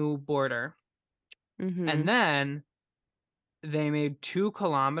like a new border. And then they made 2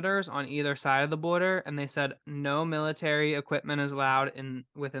 kilometers on either side of the border. And they said no military equipment is allowed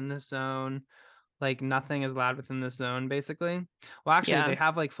within this zone. Like nothing is allowed within this zone, basically. Well, actually, they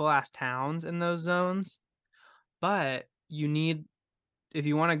have like full ass towns in those zones. But if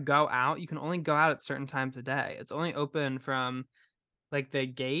you want to go out, you can only go out at certain times of day. It's only open from like the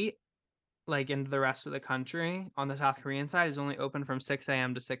gate, like into the rest of the country on the South Korean side is only open from 6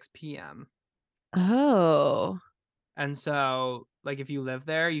 a.m. to 6 p.m. Oh. And so like if you live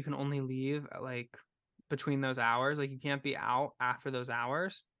there, you can only leave at like between those hours. Like you can't be out after those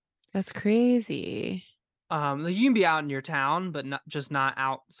hours. That's crazy. Like you can be out in your town, but not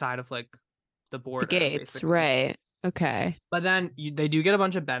outside of like the border. The gates, basically. right. Okay. But then they do get a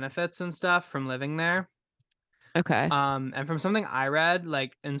bunch of benefits and stuff from living there. Okay. And from something I read,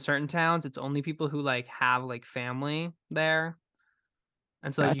 like in certain towns, it's only people who like have like family there.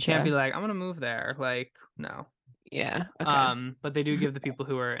 And so like, you can't be like, I'm gonna move there. Like, no. Yeah. Okay. But they do give the people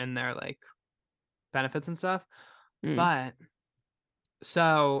who are in there like benefits and stuff. But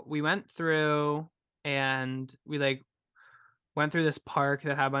so we went through and we like went through this park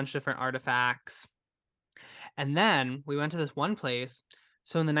that had a bunch of different artifacts. And then we went to this one place.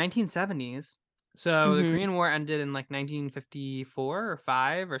 So in the 1970s, so the Korean War ended in like 1954 or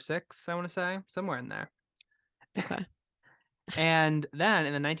 5 or 6, I want to say, somewhere in there. Okay. And then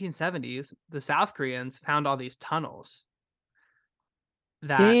in the 1970s, the South Koreans found all these tunnels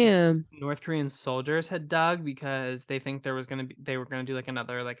that North Korean soldiers had dug because they think they were going to do like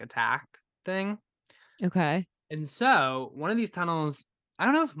another like attack thing. Okay. And so one of these tunnels, I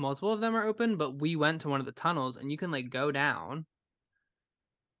don't know if multiple of them are open, but we went to one of the tunnels and you can like go down.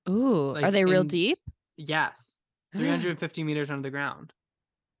 Ooh, like, are they real deep? Yes. 350 meters under the ground.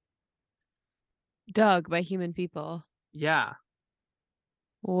 Dug by human people. Yeah.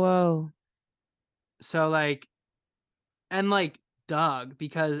 Whoa. So like, and like dug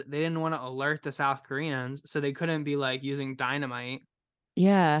because they didn't want to alert the South Koreans, so they couldn't be like using dynamite.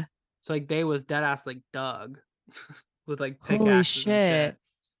 Yeah. So like they was dead ass like dug with like pickaxes. Holy shit. And shit.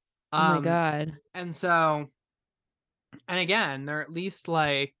 Oh my god. And so, and again, they're at least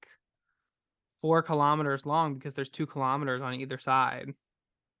like 4 kilometers long because there's 2 kilometers on either side.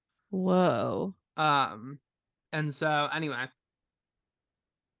 Whoa. And so anyway,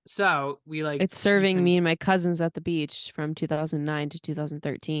 so we like it's serving me and my cousins at the beach from 2009 to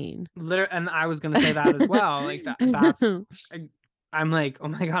 2013. Literally, and I was gonna say that as well. Like that's I'm like, oh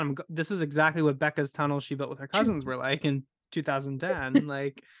my god, this is exactly what Becca's tunnel she built with her cousins were like in 2010.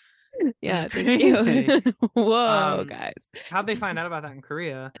 Like Yeah, It's thank you. crazy. Whoa, guys. How'd they find out about that in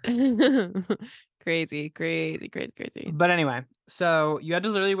Korea? Crazy, crazy, crazy, crazy. But anyway, so you had to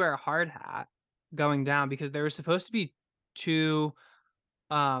literally wear a hard hat going down because there was supposed to be two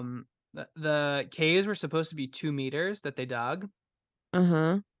the caves were supposed to be 2 meters that they dug.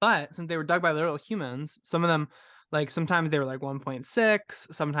 But since they were dug by little humans, some of them, like sometimes they were like 1.6,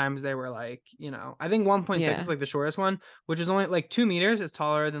 sometimes they were like, I think 1.6 Yeah. is like the shortest one, which is only like 2 meters is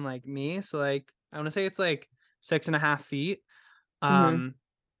taller than like me. So like I want to say it's like 6.5 feet.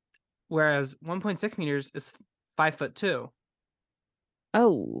 Whereas 1.6 meters is 5'2".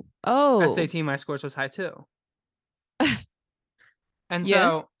 Oh. SAT, my scores was high too. And Yeah.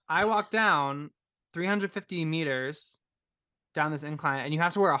 so I walked down 350 meters down this incline, and you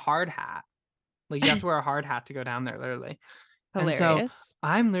have to wear a hard hat. Like you have to wear a hard hat to go down there, literally. Hilarious. And so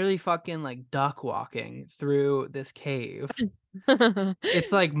I'm literally fucking like duck walking through this cave.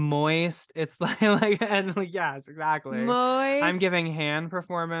 It's like moist. It's like and like yes, exactly. Moist. I'm giving hand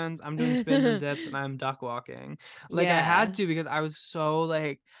performance. I'm doing spins and dips, and I'm duck walking. Like I Yeah. had to because I was so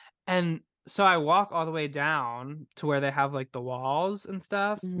like, and so I walk all the way down to where they have like the walls and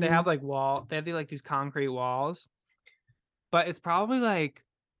stuff. They have like they have these concrete walls. But it's probably like,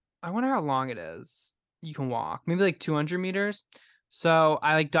 I wonder how long it is you can walk. Maybe like 200 meters. So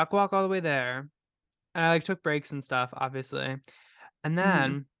I like duck walk all the way there. And I like took breaks and stuff, obviously. And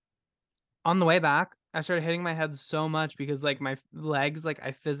then on the way back, I started hitting my head so much because like my legs, like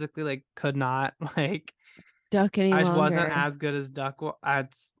I physically like could not like duck any I just longer. wasn't as good as duck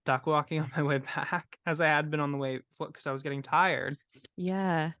walking on my way back as I had been on the way because I was getting tired.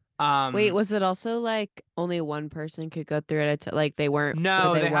 Yeah. Wait, was it also like only one person could go through it? Like they weren't.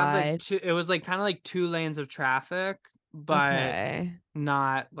 No, they had wide? like two. It was like kind of like 2 lanes of traffic, but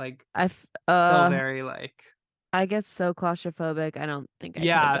not like still very like. I get so claustrophobic. I don't think I could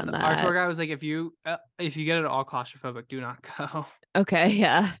have done that. Our tour guy was like, if you get it all claustrophobic, do not go. Okay,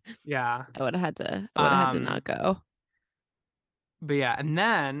 yeah. Yeah. I would have had to. I would have had to not go. But yeah, and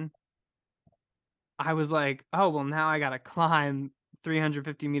then I was like, oh well, now I gotta climb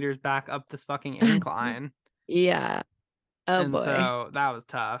 350 meters back up this fucking incline. Yeah. Oh and boy. So that was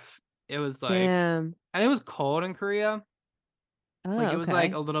tough. It was like, and it was cold in Korea. Oh, like it was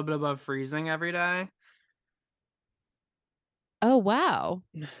like a little bit above freezing every day. Oh wow,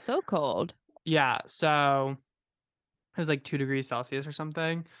 so cold. Yeah, so it was like 2 degrees Celsius or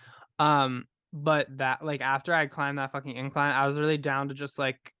something. But that like after I climbed that fucking incline, I was really down to just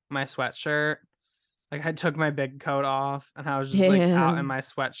like my sweatshirt. Like I took my big coat off and I was just like out in my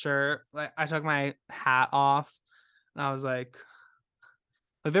sweatshirt. Like I took my hat off and I was like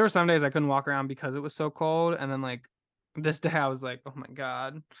there were some days I couldn't walk around because it was so cold. And then like this day I was like, oh my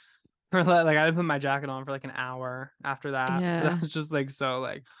God. Like I didn't put my jacket on for like an hour after that. Yeah. That was just like so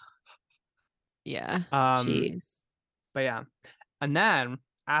like yeah. Jeez. But yeah. And then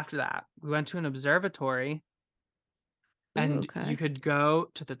after that, we went to an observatory and you could go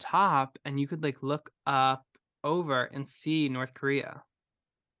to the top and you could like look up over and see North Korea.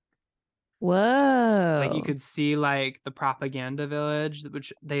 Whoa. Like you could see like the propaganda village,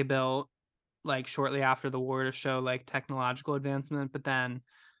 which they built like shortly after the war to show like technological advancement. But then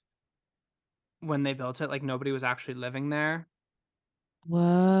when they built it, like nobody was actually living there.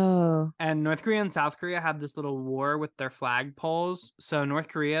 Whoa. And North Korea and South Korea had this little war with their flagpoles. So North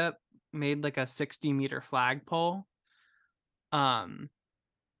Korea made like a 60-meter flagpole. And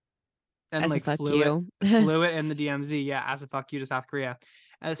as like flew it in the DMZ, yeah, as a fuck you to South Korea.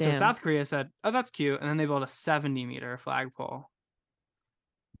 And so South Korea said, "Oh, that's cute," and then they built a 70-meter flagpole.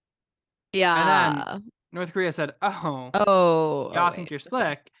 Yeah. And then North Korea said, y'all think you're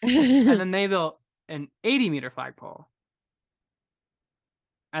slick," and then they built an 80-meter flagpole.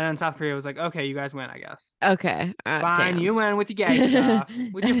 And then South Korea was like, "Okay, you guys win, I guess." Okay. Fine, you win with your gay stuff,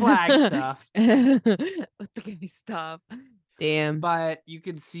 with your flag stuff. With the gay stuff. Damn. But you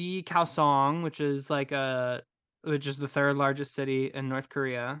could see Kaohsiung, which is the third largest city in North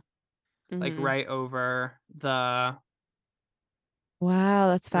Korea, like right over the. Wow,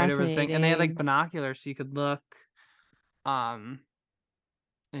 that's fascinating. Right over the thing. And they had like binoculars, so you could look. And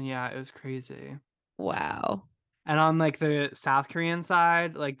yeah, it was crazy. Wow. And on like the South Korean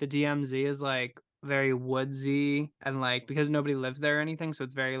side, like the DMZ is like very woodsy and like because nobody lives there or anything, so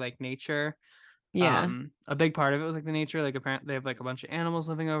it's very like nature. Yeah. A big part of it was like the nature. Like apparently they have like a bunch of animals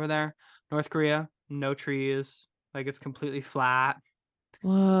living over there. North Korea, no trees. Like it's completely flat.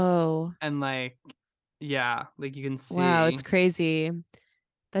 Whoa. And like, yeah, like you can see. Wow, it's crazy.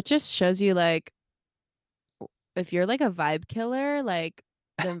 That just shows you like if you're like a vibe killer, like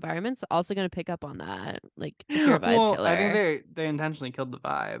the environment's also going to pick up on that. Like if you're a vibe killer. I think they intentionally killed the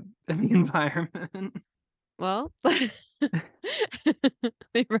vibe in the environment. Well, the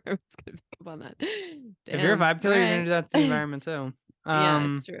environment's going to pick up on that. If you're a Damn. vibe killer, you're gonna Alright. do that to the environment too.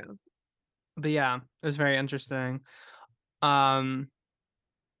 Yeah, it's true. But yeah, it was very interesting. And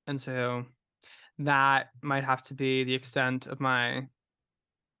so that might have to be the extent of that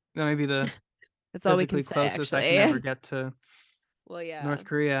might be the That's all we can physically say, closest I actually. can ever get to Well, yeah. North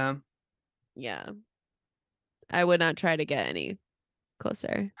Korea. Yeah. I would not try to get any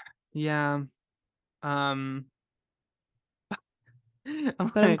closer. Yeah. But I'm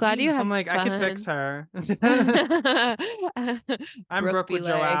glad you have I'm like, fun. I could fix her. I'm Brooke Brooke be with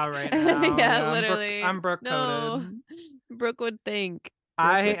like, Joelle right now. yeah, literally. I'm Brooke No, coded. Brooke would think.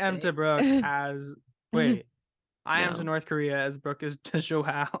 I am to Brooke as wait. I am No. to North Korea as Brooke is to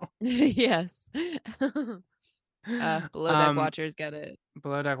Joelle. Yes. Below Deck Watchers get it.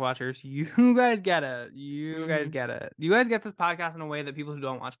 Below Deck Watchers, you guys get it. You guys get it. You guys get this podcast in a way that people who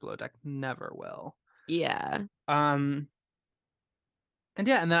don't watch Below Deck never will. Yeah. And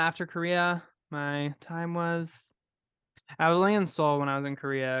yeah, and then after Korea, my time was I was only in Seoul when I was in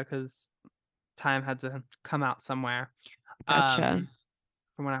Korea because time had to come out somewhere. Gotcha.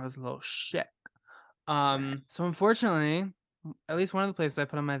 From when I was a little sick. So unfortunately, at least one of the places I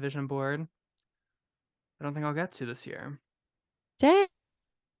put on my vision board, I don't think I'll get to this year. Dang.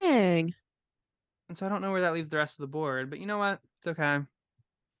 And so I don't know where that leaves the rest of the board, but you know what? It's okay.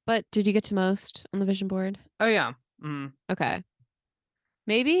 But did you get to most on the vision board? Oh yeah. Okay.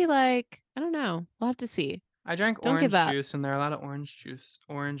 Maybe like, I don't know. We'll have to see. I drank Don't orange give up. juice and there are a lot of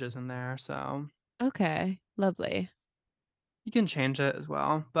oranges in there, so Okay. Lovely. you can change it as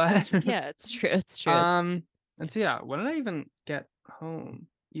well. But Yeah, it's true. It's true. and so yeah, when did I even get home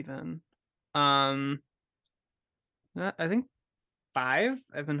even? I think 5.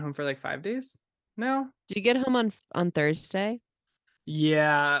 I've been home for like 5 days now. Did you get home on Thursday?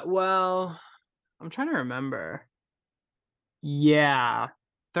 Yeah, well, I'm trying to remember. Yeah,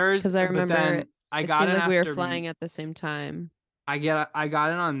 Thursday. Because I remember but then I it got seemed in like we were after flying at the same time. I got in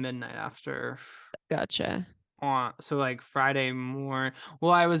on midnight after Gotcha. so like Friday morning.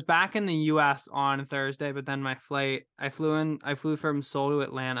 Well, I was back in the US on Thursday, but then my flight I flew from Seoul to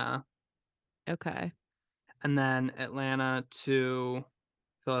Atlanta. Okay. And then Atlanta to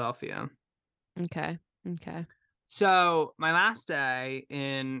Philadelphia. Okay. So my last day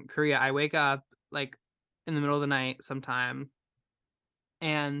in Korea, I wake up like in the middle of the night sometime,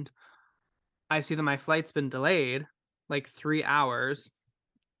 and I see that my flight's been delayed like 3 hours.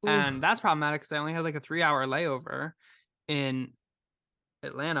 Ooh. And that's problematic because I only had like a 3-hour layover in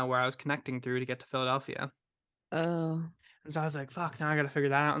Atlanta where I was connecting through to get to Philadelphia. Oh. And so I was like, fuck, now I got to figure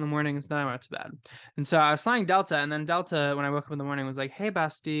that out in the morning. And so then I went to bed. And so I was flying Delta. And then Delta, when I woke up in the morning, was like, hey,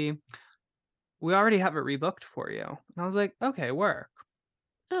 bestie, we already have it rebooked for you. And I was like, okay, work.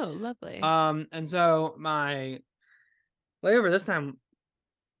 Oh, lovely. And so my layover this time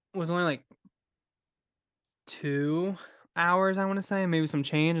was only like 2 hours, I want to say, maybe some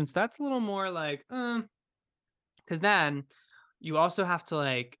change. And so that's a little more like, because then you also have to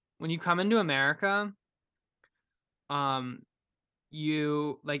like, when you come into America,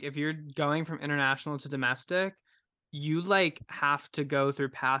 you like if you're going from international to domestic, you like have to go through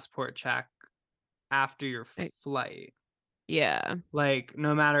passport check after your flight. Yeah. Like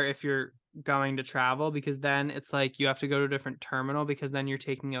no matter if you're going to travel, because then it's like you have to go to a different terminal because then you're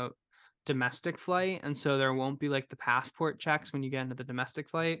taking a domestic flight, and so there won't be like the passport checks when you get into the domestic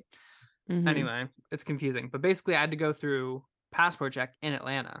flight. Anyway, it's confusing, but basically I had to go through passport check in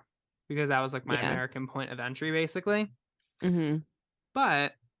Atlanta because that was like my American point of entry basically.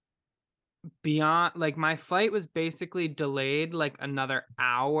 But beyond, like my flight was basically delayed like another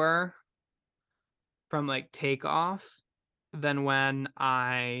hour from like takeoff than when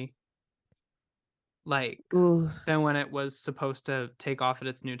it was supposed to take off at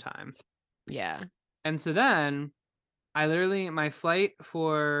its new time. Yeah. And so then my flight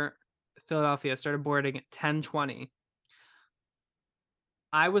for Philadelphia started boarding at 10:20.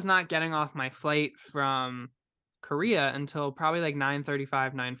 I was not getting off my flight from Korea until probably like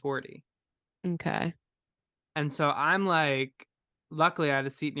 9:35, 9:40. Okay. And so I'm like, luckily I had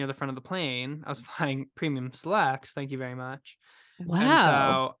a seat near the front of the plane. I was flying premium select. Thank you very much. Wow. And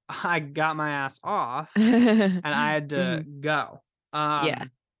so I got my ass off and I had to go. Yeah.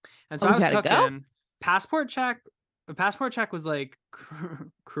 And so I was cooking. Passport check was like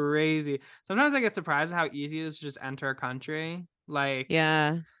crazy. Sometimes I get surprised at how easy it is to just enter a country. Like,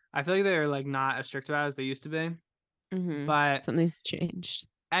 yeah, I feel like they're like not as strict about it as they used to be. But something's changed.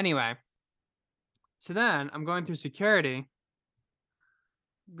 Anyway, so then I'm going through security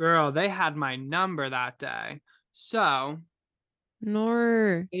girl, they had my number that day. So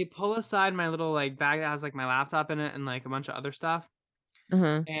Nor. they pull aside my little like bag that has like my laptop in it and like a bunch of other stuff.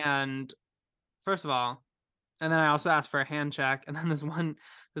 Uh-huh. And first of all, and then I also asked for a hand check. And then this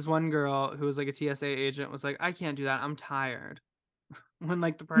one girl who was like a TSA agent was like, I can't do that. I'm tired. When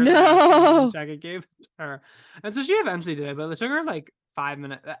like the person asked for a hand check, I gave it to her. And so she eventually did it, but it took her like 5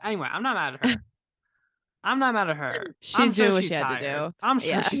 minutes. Anyway, I'm not mad at her. I'm not mad at her. She's doing what she had to do. I'm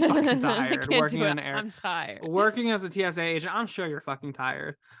sure she's fucking tired working in an air. I'm tired. Working as a TSA agent, I'm sure you're fucking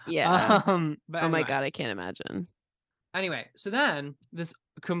tired. Yeah. But oh my anyway. God, I can't imagine. Anyway, so then this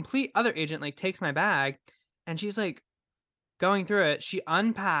complete other agent like takes my bag and she's like going through it. She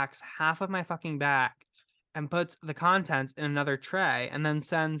unpacks half of my fucking bag and puts the contents in another tray and then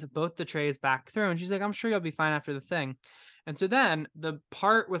sends both the trays back through. And she's like, I'm sure you'll be fine after the thing. And so then the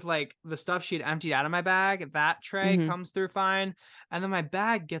part with like the stuff she'd emptied out of my bag, that tray comes through fine. And then my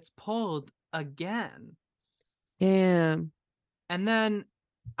bag gets pulled again. Damn. And then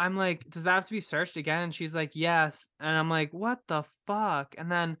I'm like, does that have to be searched again? And she's like, yes. And I'm like, what the fuck?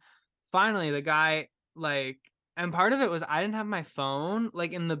 And then finally the guy like, and part of it was I didn't have my phone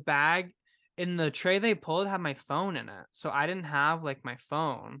like in the bag. In the tray they pulled had my phone in it. So I didn't have like my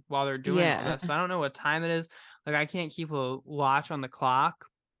phone while they're doing all this. So I don't know what time it is. Like I can't keep a watch on the clock.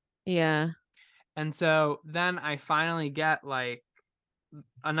 Yeah. And so then I finally get like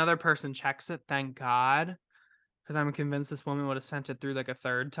another person checks it, thank God. Because I'm convinced this woman would have sent it through like a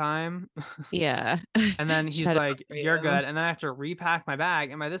third time. Yeah. And then he's like, you're good. And then I have to repack my bag.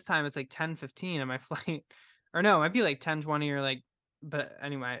 And by this time it's like 10:15 and my flight, or no, it might be like 10:20 or like, but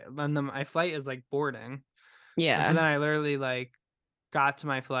anyway, then my flight is like boarding. Yeah. And so then I literally like got to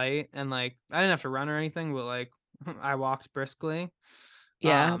my flight and like I didn't have to run or anything, but like I walked briskly.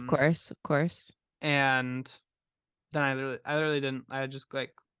 Yeah, of course. And then I literally didn't. I just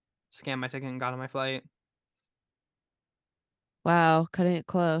like scanned my ticket and got on my flight. Wow, cutting it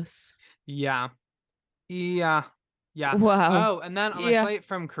close. Yeah. Wow. Oh, and then on my flight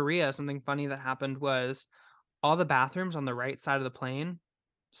from Korea, something funny that happened was all the bathrooms on the right side of the plane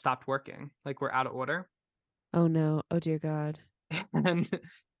stopped working. Like we're out of order. Oh no. Oh dear God. And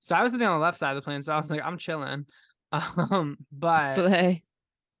so I was sitting on the left side of the plane, so I was like, I'm chilling. But Slay.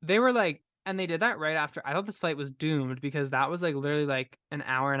 they were like, and they did that right after. I thought this flight was doomed because that was like literally like an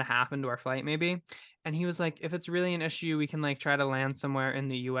hour and a half into our flight, maybe. And he was like, if it's really an issue, we can like try to land somewhere in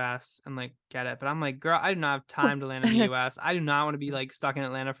the US and like get it. But I'm like, girl, I do not have time to land in the US. I do not want to be like stuck in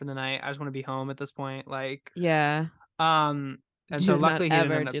Atlanta for the night. I just want to be home at this point. Like, yeah. And so luckily he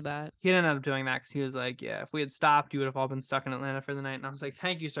didn't do that. He didn't end up doing that because he was like, yeah, if we had stopped, you would have all been stuck in Atlanta for the night. And I was like,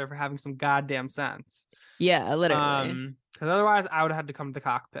 thank you, sir, for having some goddamn sense. Yeah, literally. Because otherwise I would have had to come to the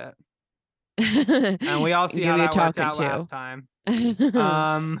cockpit. And we all see how that worked out last time.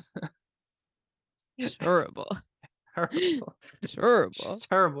 Terrible. Terrible. She's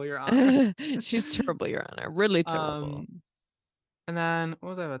terrible, Your Honor. She's terrible, Your Honor. Really terrible. And then what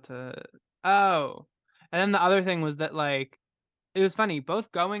was I about to? Oh, and then the other thing was that like it was funny,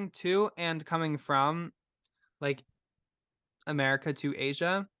 both going to and coming from like America to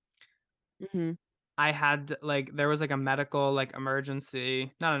Asia. I had like there was like a medical like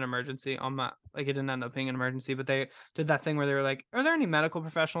emergency, not an emergency on my like it didn't end up being an emergency, but they did that thing where they were like, are there any medical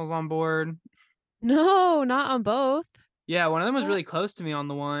professionals on board? No, not on both. Yeah, one of them was really close to me on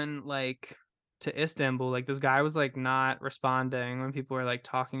the one like to Istanbul. Like this guy was like not responding when people were like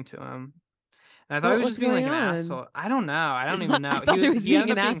talking to him. And I thought he was just being like an asshole. I don't know. I don't even know. He was being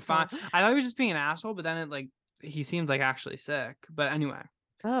an asshole. I thought he was just being an asshole, but then it like he seemed like actually sick. But anyway.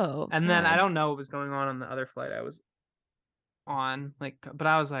 Oh. And then I don't know what was going on the other flight I was on. Like, but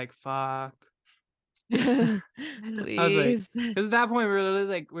I was like, fuck. Please. I was like, because at that point we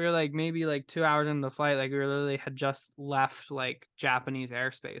were like maybe like 2 hours into the flight, like we literally had just left like Japanese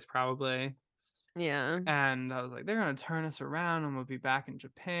airspace probably. Yeah. And I was like, they're gonna turn us around and we'll be back in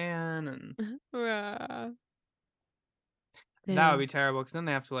Japan, and that would be terrible because then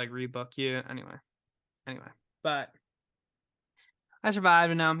they have to like rebook you anyway. But I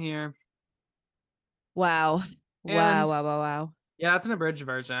survived and now I'm here. Wow. Wow. Yeah, that's an abridged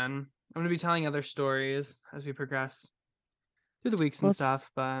version. I'm going to be telling other stories as we progress through the weeks and stuff,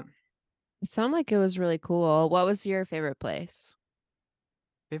 but it sounded like it was really cool. What was your favorite place?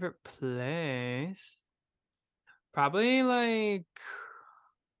 Favorite place? Probably like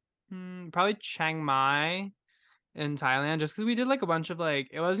probably Chiang Mai in Thailand, just because we did like a bunch of like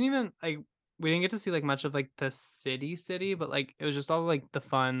it wasn't even like we didn't get to see like much of like the city, but like it was just all like the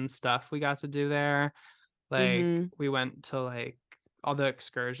fun stuff we got to do there. Like we went to like all the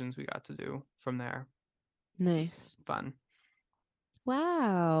excursions we got to do from there. Nice. Fun.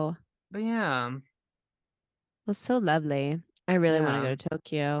 Wow. But yeah. That's so lovely. I really want to Yeah. go to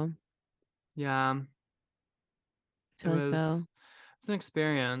Tokyo. Yeah. I feel like though. It's an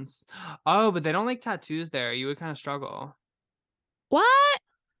experience. Oh, but they don't like tattoos there. You would kind of struggle. What?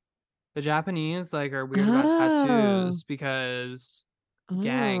 The Japanese like are weird about Oh. tattoos because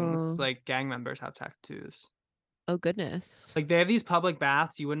gangs, Oh. like gang members have tattoos. Oh goodness. Like they have these public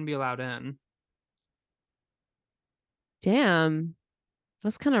baths you wouldn't be allowed in. Damn.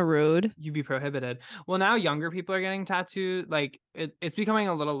 That's kind of rude. You'd be prohibited. Well, now younger people are getting tattooed. Like it's becoming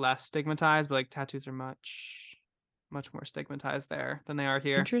a little less stigmatized, but like tattoos are much more stigmatized there than they are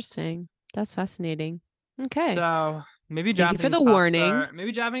here. Interesting. That's fascinating. Okay. So maybe Thank you for Japanese the pop warning. star,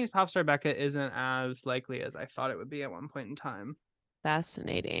 maybe Japanese pop star Becca isn't as likely as I thought it would be at one point in time.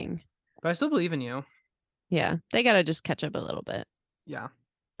 Fascinating. But I still believe in you. Yeah. They got to just catch up a little bit. Yeah.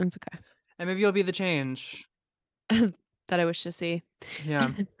 It's okay. And maybe you'll be the change. That I wish to see.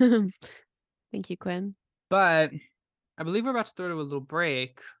 Yeah. Thank you, Quinn. But I believe we're about to throw to a little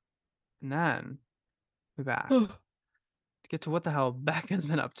break. And then we're back to get to what the hell Becca's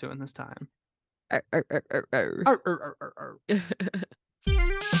been up to in this time. Arr, arr, arr, arr, arr. Arr, arr, arr, arr, arr.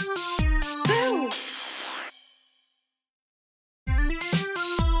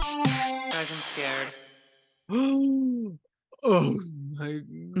 Guys, I'm scared. Oh my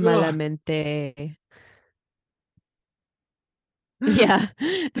god. Malamente. Yeah.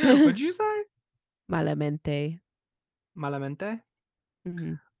 What'd you say? Malamente. Malamente?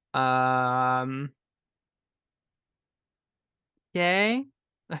 Mm-hmm. Yay?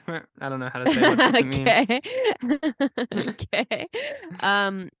 I don't know how to say what does it mean. Okay.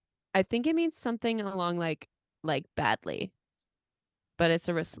 I think it means something along like badly, but it's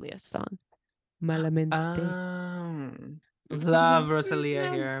a Rosalia song. Malamente. Love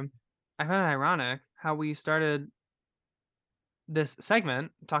Rosalia here. I find it ironic how we started this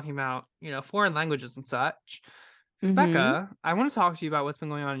segment talking about, foreign languages and such. Mhm. Becca, I want to talk to you about what's been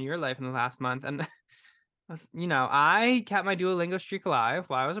going on in your life in the last month. And, I kept my Duolingo streak alive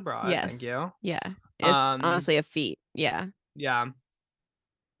while I was abroad. Yes. Thank you. Yeah. It's honestly a feat. Yeah. Yeah.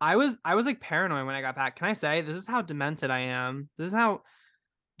 I was like paranoid when I got back. Can I say this is how demented I am? This is how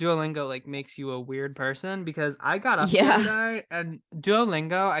Duolingo like makes you a weird person, because I got up the other day and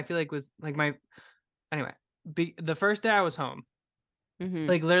Duolingo I feel like was like my the first day I was home. Mhm.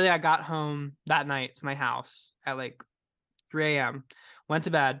 Like literally I got home that night to my house at like 3 a.m. went to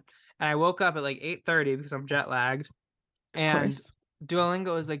bed, and I woke up at like 8:30 because I'm jet lagged. And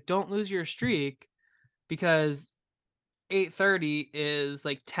Duolingo is like, don't lose your streak, because 8:30 is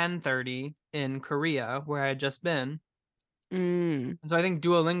like 10:30 in Korea where I had just been. And so I think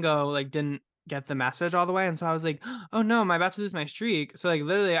Duolingo like didn't get the message all the way, and so I was like, oh no, am I about to lose my streak? So like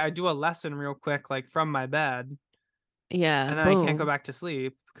literally I do a lesson real quick like from my bed. Yeah. And then I can't go back to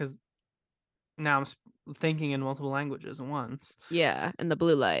sleep because now I'm thinking in multiple languages at once. Yeah, and the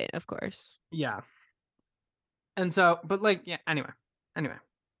blue light, of course. Yeah. And so, but like, yeah, anyway.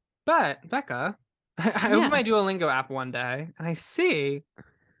 But Becca, I opened my Duolingo app one day and I see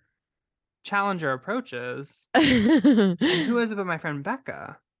Challenger approaches. And who is it but my friend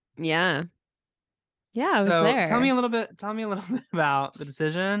Becca? Yeah. Yeah, I was there. Tell me a little bit about the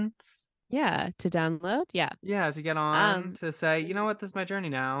decision. Yeah, to download. Yeah. Yeah, to get on, to say, you know what, this is my journey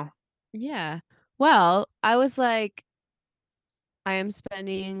now. Yeah. Well, I was like, I am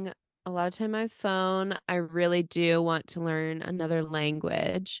spending a lot of time on my phone. I really do want to learn another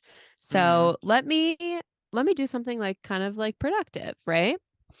language. So let me do something like kind of like productive, right?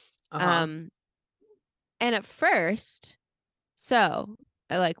 And at first, so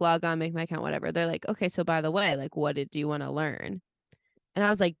I like log on, make my account, whatever. They're like, okay, so by the way, like, what did you want to learn? And I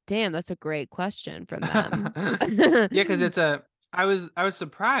was like, damn, that's a great question from them. Yeah, because I was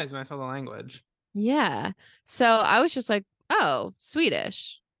surprised when I saw the language. Yeah. So I was just like, oh,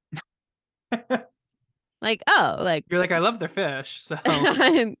 Swedish. Like, oh, like you're like, I love their fish, so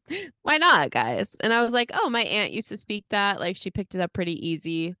why not, guys? And I was like, oh, my aunt used to speak that. Like, she picked it up pretty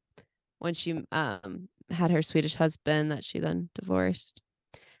easy when she had her Swedish husband that she then divorced.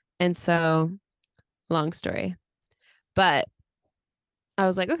 And so, long story. But I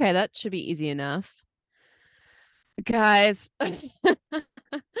was like, okay, that should be easy enough. Guys, it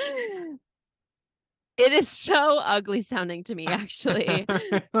is so ugly sounding to me, actually.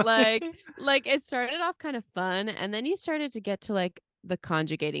 like it started off kind of fun, and then you started to get to like the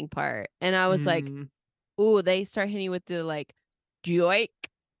conjugating part, and I was like, ooh, they start hitting you with the like joik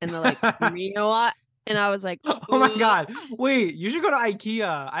and the like what? And I was like, oh my god, wait, you should go to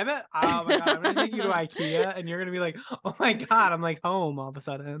IKEA. I bet. Oh my god, I'm gonna take you to IKEA and you're gonna be like, oh my god, I'm like home all of a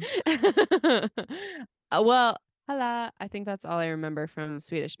sudden. Well, Hala. I think that's all I remember from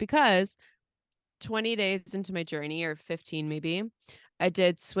Swedish because 20 days into my journey, or 15 maybe, I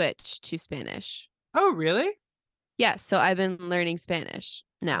did switch to Spanish. Oh, really? Yeah, so I've been learning Spanish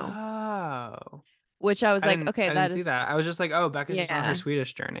now. Oh. Which I was like, okay, I that didn't see is that. I was just like, oh, Becca's just on her yeah.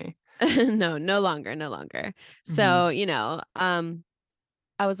 Swedish journey. No, no longer. So,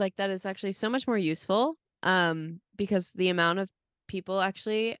 I was like, that is actually so much more useful. Because the amount of people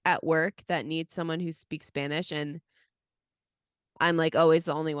actually at work that need someone who speaks Spanish, and I'm like always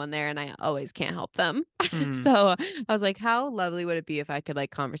the only one there and I always can't help them. So I was like, how lovely would it be if I could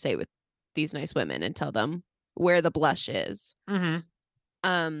like conversate with these nice women and tell them where the blush is.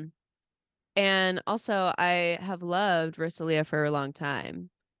 And also I have loved Rosalia for a long time.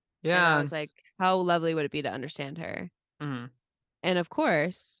 And I Yeah. was like, how lovely would it be to understand her? And of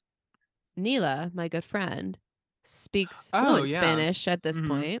course, Nila, my good friend, speaks fluent Spanish at this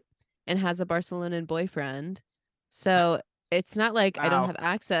point and has a Barcelonan boyfriend. So it's not like I don't have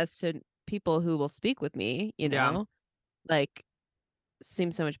access to people who will speak with me, like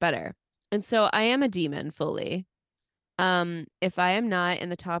seems so much better. And so I am a demon fully. If I am not in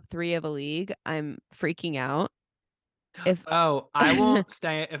the top 3 of a league, I'm freaking out. I won't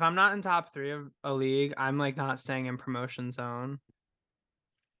stay if I'm not in top 3 of a league. I'm like not staying in promotion zone.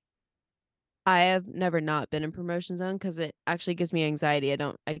 I have never not been in promotion zone because it actually gives me anxiety.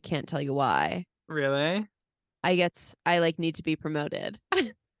 I can't tell you why. Really? I like need to be promoted.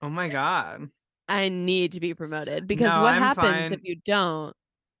 Oh my God. I need to be promoted because what happens if you don't?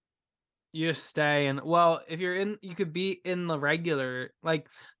 You just stay in. Well, if you're in, you could be in the regular, like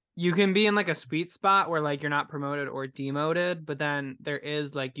you can be in like a sweet spot where like you're not promoted or demoted, but then there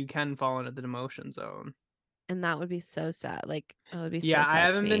is like you can fall into the demotion zone. And that would be so sad. Like that would be Yeah, so sad. I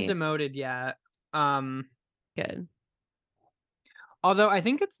haven't been demoted yet. Good. Although I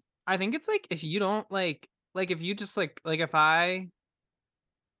think it's like if you don't like if you just like if I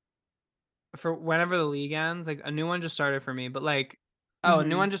for whenever the league ends, like a new one just started for me, but like a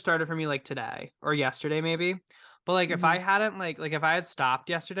new one just started for me like today or yesterday maybe. But like if I hadn't like if I had stopped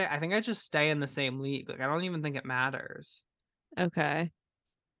yesterday, I think I'd just stay in the same league. Like I don't even think it matters. Okay.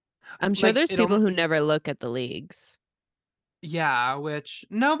 I'm sure there's people who never look at the leagues. Yeah, but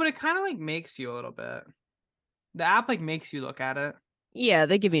it kind of like makes you a little bit. The app like makes you look at it. Yeah,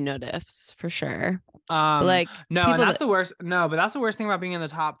 they give you notifs for sure. But like no, and that's the worst. No, but that's the worst thing about being in the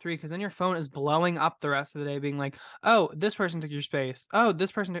top 3 because then your phone is blowing up the rest of the day, being like, "Oh, this person took your space. Oh,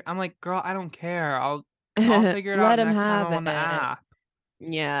 this person." I'm like, "Girl, I don't care. I'll figure it out next time I'm on the app."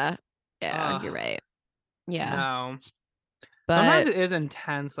 Yeah, you're right. Yeah, no. But sometimes it is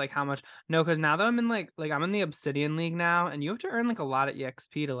intense, like how much. No, because now that I'm in like I'm in the Obsidian League now, and you have to earn like a lot of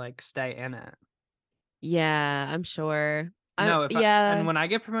EXP to like stay in it. Yeah, I'm sure. And when I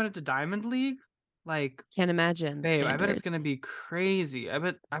get promoted to Diamond League, like can't imagine. Babe, I bet it's gonna be crazy. I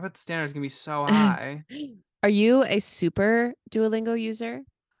bet the standard's gonna be so high. Are you a super Duolingo user?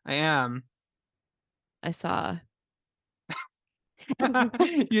 I am. I saw.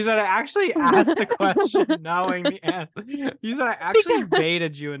 You said I actually asked the question knowing the answer. You said I actually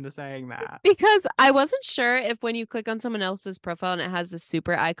baited you into saying that. Because I wasn't sure if when you click on someone else's profile and it has the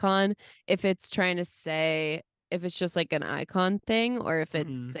super icon, if it's trying to say if it's just like an icon thing or if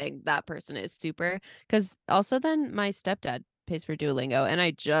it's saying that person is super. Because also then my stepdad pays for Duolingo and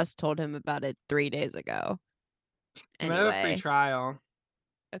I just told him about it 3 days ago. Anyway. I have a free trial.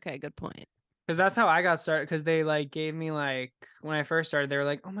 Okay, good point. Because that's how I got started. Because they like gave me like when I first started, they were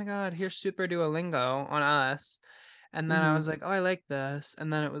like, "Oh my God, here's Super Duolingo on us," and then I was like, "Oh, I like this,"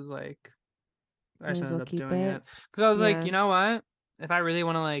 and then it was like, I just ended up doing it because I was like, you know what? If I really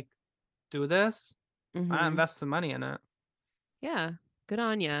want to like do this, why not invest some money in it? Yeah, good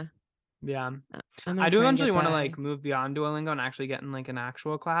on ya. Yeah, I do eventually want to like move beyond Duolingo and actually get in like an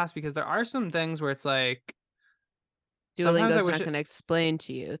actual class because there are some things where it's like. Duolingo's not going to explain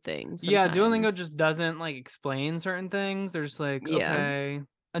to you things. Yeah, Duolingo just doesn't like explain certain things. They're just like, okay,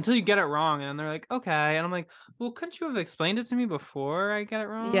 until you get it wrong, and they're like, okay, and I'm like, well, couldn't you have explained it to me before I get it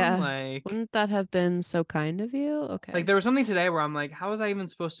wrong? Yeah, like, wouldn't that have been so kind of you? Okay, like there was something today where I'm like, how was I even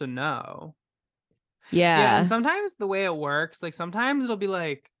supposed to know? Yeah, and sometimes the way it works, like sometimes it'll be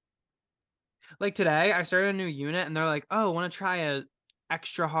like today I started a new unit, and they're like, oh, want to try a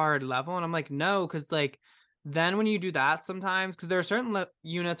extra hard level, and I'm like, no, because like. Then when you do that sometimes, because there are certain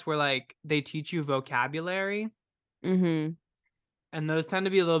units where like they teach you vocabulary. And those tend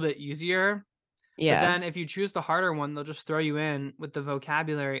to be a little bit easier. Yeah. But then if you choose the harder one, they'll just throw you in with the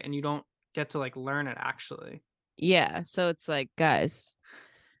vocabulary and you don't get to like learn it actually. Yeah. So it's like, guys,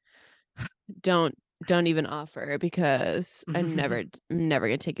 don't even Mm-hmm. offer because I'm never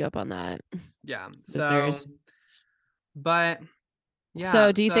gonna take you up on that. Yeah. So But yeah,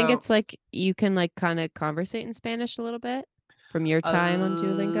 So do you think it's like you can like kind of conversate in Spanish a little bit from your time on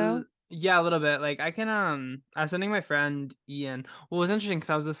Duolingo? Yeah, a little bit. Like I can I was sending my friend Ian. Well, it was interesting because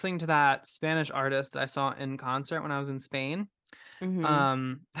I was listening to that Spanish artist that I saw in concert when I was in Spain.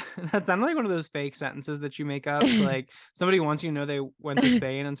 That sounded like one of those fake sentences that you make up. So like somebody wants you to know they went to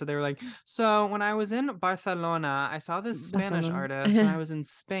Spain, and so they were like, so when I was in Barcelona, I saw this Spanish artist when I was in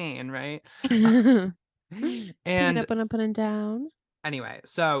Spain, right? And up and down. anyway,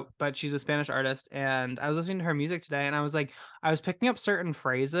 but she's a Spanish artist, and I was listening to her music today, and I was picking up certain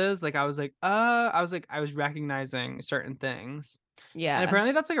phrases. Like I was recognizing certain things. Yeah. And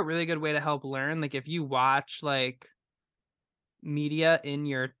apparently that's like a really good way to help learn. Like if you watch like media in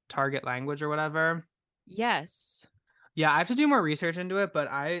your target language or whatever. Yes. Yeah, I have to do more research into it, but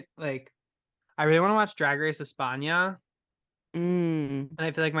I really want to watch Drag Race España. And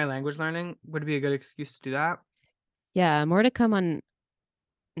I feel like my language learning would be a good excuse to do that. Yeah, more to come on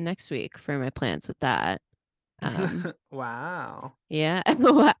next week for my plans with that. Wow. Yeah.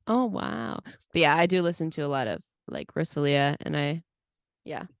 Oh wow. But yeah, I do listen to a lot of like Rosalia, and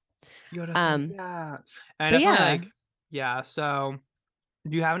yeah. Yeah. And I definitely yeah. So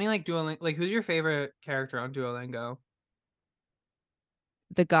do you have any like Duolingo, like who's your favorite character on Duolingo?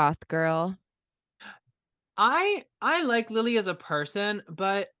 The goth girl. I like Lily as a person,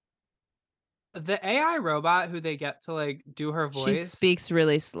 but the AI robot who they get to like do her voice, she speaks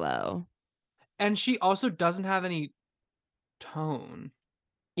really slow. And she also doesn't have any tone.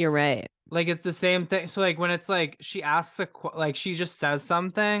 You're right. Like it's the same thing. So like when it's like she asks like she just says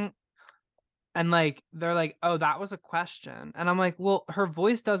something, and like they're like, "Oh, that was a question," and I'm like, "Well, her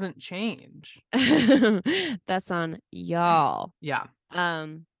voice doesn't change." That's on y'all. Yeah.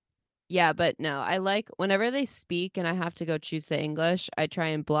 Yeah, but no, I like whenever they speak and I have to go choose the English, I try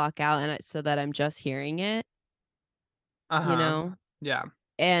and block out so that I'm just hearing it. You know? Yeah.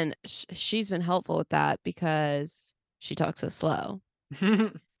 And she's been helpful with that because she talks so slow.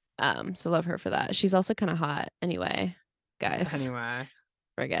 So love her for that. She's also kind of hot anyway, guys. Anyway.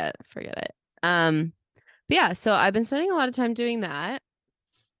 Forget it. But yeah, so I've been spending a lot of time doing that.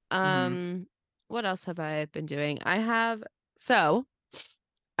 What else have I been doing? I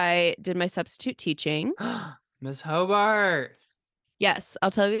did my substitute teaching. Miss Hobart. Yes,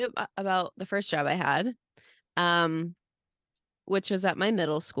 I'll tell you about the first job I had, which was at my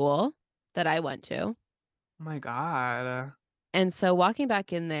middle school that I went to. Oh my God. And so walking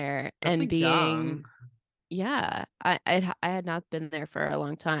back in there That's and like being, young. yeah, I had not been there for a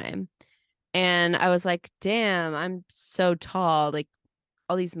long time. And I was like, damn, I'm so tall. Like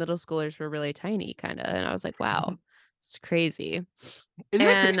all these middle schoolers were really tiny kind of. And I was like, wow, it's crazy. Isn't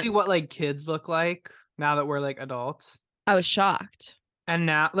it crazy what like kids look like now that we're like adults? I was shocked. And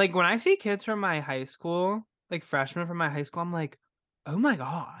now like when I see kids from my high school, like freshmen from my high school, I'm like, oh my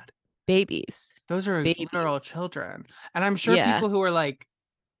God. Babies. Those are literal children. And I'm sure people who are like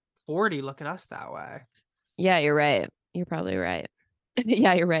 40 look at us that way. Yeah, you're right. You're probably right.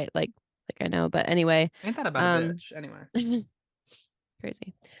 Yeah, you're right. Like I know. But anyway. Ain't that about a bitch? Anyway.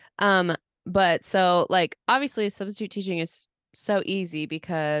 Crazy. But so like obviously substitute teaching is so easy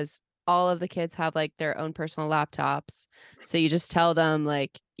because all of the kids have like their own personal laptops. So you just tell them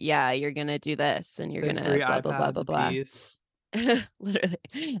like, yeah, you're gonna do this and you're gonna blah blah blah blah blah. Literally.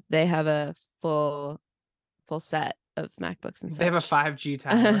 They have a full set of MacBooks and such. They have a 5G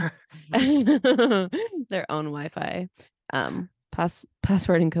tower. Their own Wi-Fi.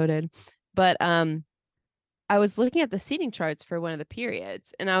 Password encoded. But I was looking at the seating charts for one of the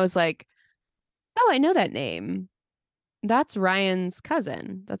periods and I was like, oh, I know that name. That's Ryan's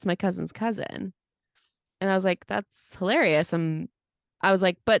cousin. That's my cousin's cousin. And I was like, that's hilarious. I was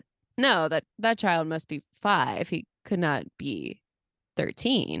like, but no, that child must be 5. He could not be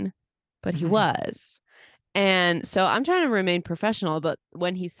 13, but he was. And so I'm trying to remain professional, but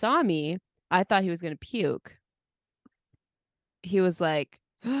when he saw me, I thought he was going to puke. He was like,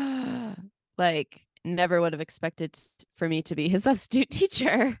 like never would have expected for me to be his substitute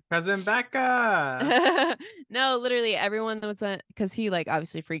teacher. Cousin Becca. No, literally everyone was because he like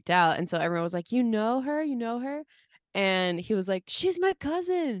obviously freaked out. And so everyone was like, you know her? And he was like, she's my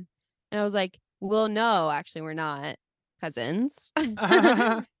cousin. And I was like, well, no, actually we're not cousins.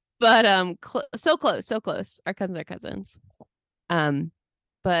 But so close. Our cousins are cousins.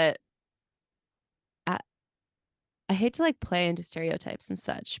 But I hate to like play into stereotypes and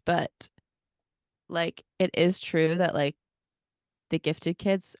such, but like it is true that like the gifted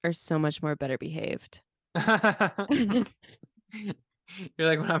kids are so much more better behaved. You're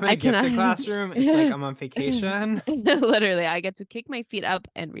like, when I'm in a gifted classroom, it's like I'm on vacation. Literally, I get to kick my feet up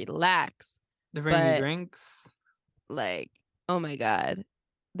and relax. They bring me drinks. like, oh my God,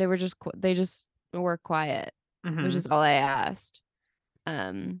 they just were quiet, which is Mm-hmm. all I asked.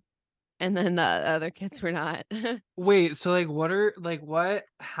 And then the other kids were not. Wait, so like what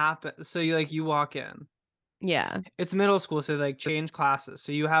happened? So you walk in. Yeah. It's middle school, so like change classes.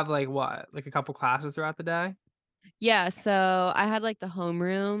 So you have like what? Like a couple classes throughout the day? Yeah, so I had like the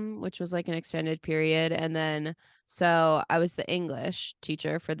homeroom, which was like an extended period, and then so I was the English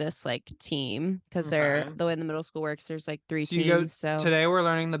teacher for this like team because they're Okay. the way the middle school works, there's like 3 So you go teams. So today we're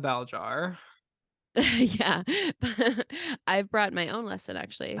learning the bell jar. yeah. I've brought my own lesson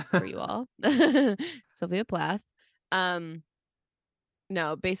actually for you all. Sylvia Plath. Um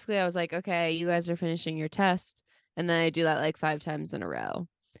no, basically I was like, okay, you guys are finishing your test, and then I do that like 5 times in a row.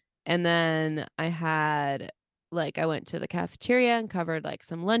 And then I went to the cafeteria and covered like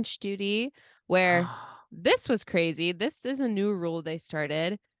some lunch duty where this was crazy. This is a new rule they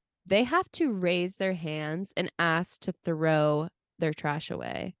started. They have to raise their hands and ask to throw their trash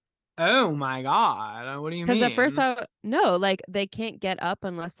away. Oh my God. What do you Because at first mean? no, like they can't get up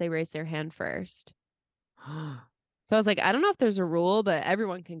unless they raise their hand first. So I was like, I don't know if there's a rule, but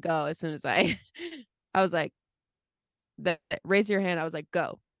everyone can go as soon as I was like, raise your hand. I was like,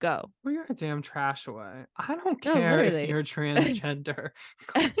 go. Well, your damn trash away. I don't No, care if literally. you're transgender.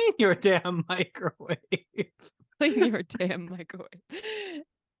 Clean your damn microwave. Clean your damn microwave.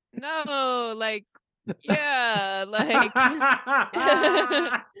 No, like, yeah, like. But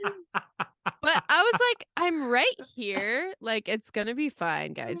I was like, I'm right here. Like, it's gonna be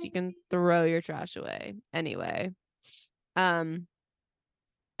fine, guys. You can throw your trash away. Anyway. And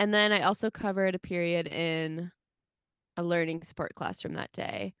then I also covered a period in a learning support classroom that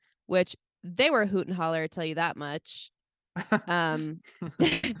day, which they were hoot and holler, I tell you that much. Because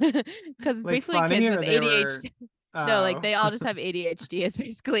it's Like basically funny, kids or with they ADHD. were No, like they all just have ADHD is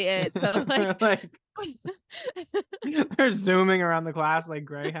basically it. So like they're zooming around the class like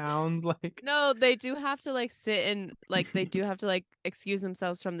greyhounds. Like no, they do have to like sit and like they do have to like excuse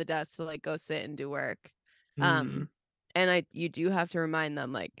themselves from the desk to like go sit and do work. And you do have to remind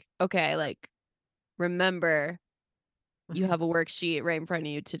them like, okay, like remember you have a worksheet right in front of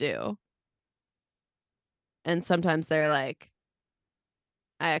you to do. And sometimes they're like,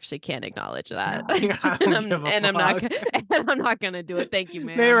 I actually can't acknowledge that. and I'm not gonna do it. Thank you,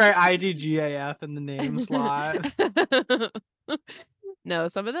 ma'am. They write IDGAF in the name slot. No,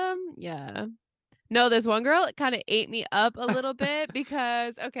 some of them, yeah. No, there's one girl that kind of ate me up a little bit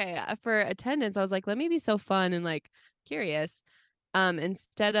because for attendance, I was like, let me be so fun and like curious.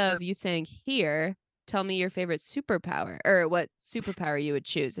 Instead of you saying here, tell me your favorite superpower or what superpower you would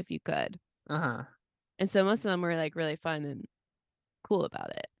choose if you could. Uh-huh. And so most of them were like really fun and cool about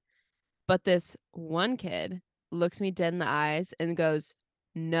it. But this one kid looks me dead in the eyes and goes,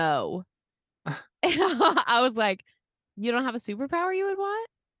 no. And I was like, you don't have a superpower you would want?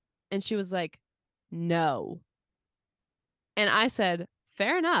 And she was like, no. And I said,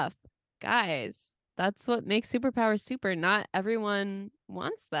 fair enough. Guys, that's what makes superpowers super. Not everyone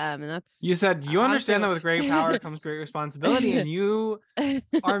wants them. And that's You said you understand that with great power comes great responsibility, and you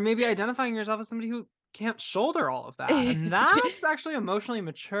are maybe identifying yourself as somebody who can't shoulder all of that. And that's actually emotionally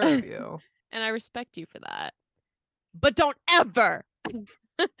mature of you. And I respect you for that. But don't ever.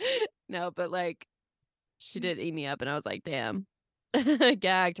 No, but like she did eat me up and I was like, damn.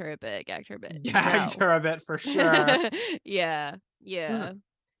 Gagged her a bit. Gagged her a bit for sure. Yeah.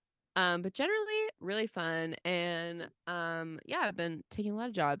 But generally really fun. And yeah, I've been taking a lot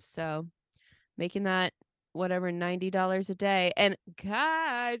of jobs. So making that whatever $90 a day. And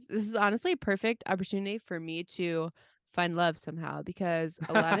guys, this is honestly a perfect opportunity for me to find love somehow because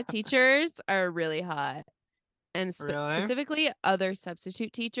a lot of teachers are really hot. And specifically other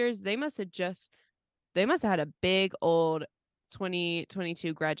substitute teachers, they must have had a big old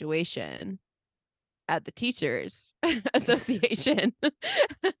 2022 graduation at the Teachers Association.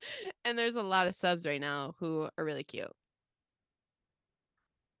 And there's a lot of subs right now who are really cute.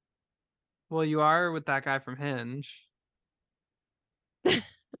 Well, you are with that guy from Hinge.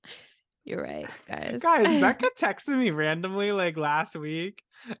 You're right, guys. Guys, Becca texted me randomly like last week.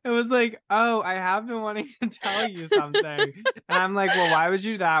 It was like, oh, I have been wanting to tell you something. And I'm like, well, why would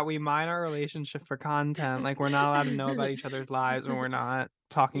you do that? We mine our relationship for content. Like, we're not allowed to know about each other's lives when we're not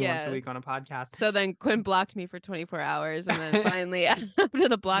talking once a week on a podcast. So then Quinn blocked me for 24 hours, and then finally after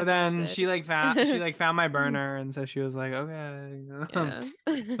the block, but then she found my burner, and so she was like, okay.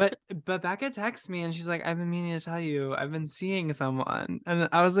 Yeah. But Becca texts me and she's like, I've been meaning to tell you, I've been seeing someone. And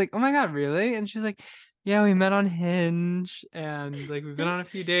I was like, oh my God, really? And she's like, yeah, we met on Hinge and like we've been on a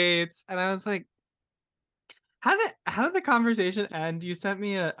few dates. And I was like, how did the conversation end? You sent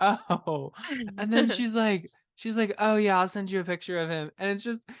me and then she's like, she's like, oh yeah, I'll send you a picture of him. And it's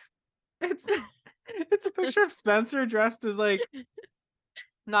just, it's it's a picture of Spencer dressed as like,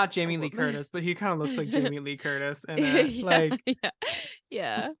 not Jamie Lee Curtis, but he kind of looks like Jamie Lee Curtis in it. Yeah, Like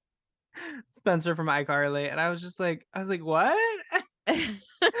yeah. Spencer from iCarly. And I was like, what? And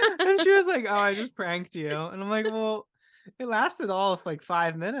she was like, oh, I just pranked you. And I'm like, well, it lasted all of like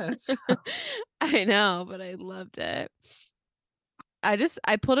 5 minutes. I know, but I loved it. I did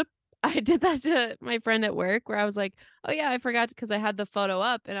that to my friend at work where I was like, oh yeah, I forgot because I had the photo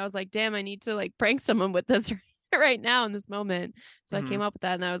up and I was like, damn, I need to like prank someone with this right now in this moment. So I came up with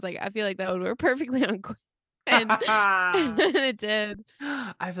that and I was like, I feel like that would work perfectly on Quinn. And it did.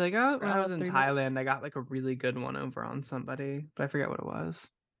 I feel like when I was in Thailand, I got like a really good one over on somebody, but I forget what it was.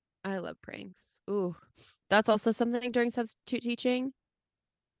 I love pranks. Ooh, that's also something during substitute teaching.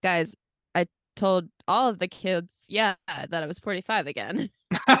 Guys, I told all of the kids, that I was 45 again.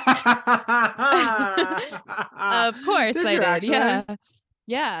 Of course I did. Actually?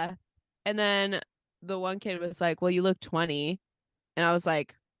 Yeah. And then the one kid was like, well, you look 20. And I was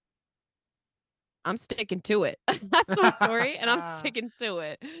like, I'm sticking to it. That's my story, and I'm sticking to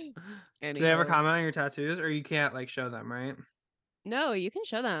it. Anywho. Do they ever comment on your tattoos, or you can't like show them, right? No, you can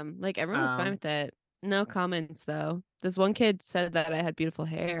show them. Like everyone was fine with it. No comments though. This one kid said that I had beautiful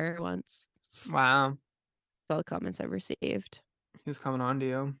hair once. Wow. All the comments I've received. He was coming on to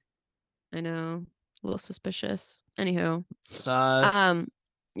you. I know. A little suspicious. Anywho. Sus.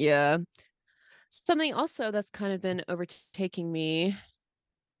 Yeah. Something also that's kind of been overtaking me,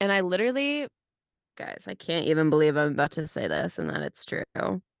 and I literally, guys, I can't even believe I'm about to say this and that it's true.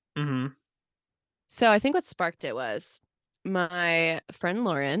 Mm-hmm. So I think what sparked it was my friend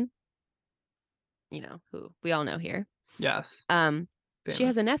Lauren, who we all know here. Yes. She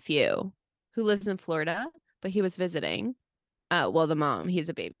has a nephew who lives in Florida, but he was visiting. Well, the mom, he's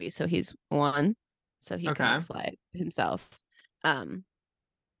a baby, so he's 1, so he cannot fly himself.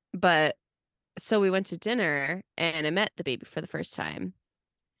 But so we went to dinner and I met the baby for the first time.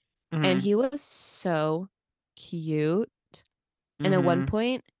 And he was so cute. And at one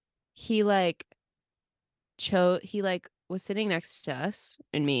point, he like was sitting next to us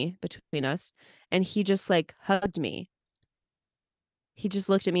and me, between us, and he just like hugged me. He just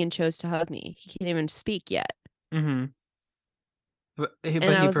looked at me and chose to hug me. He can't even speak yet. But he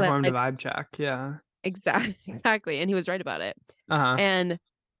performed a vibe check. Yeah. Exactly. And he was right about it. And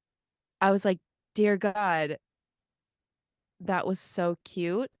I was like, dear God, that was so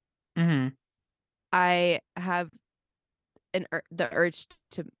cute. I have the urge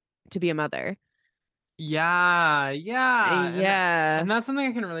to be a mother. Yeah. And that's something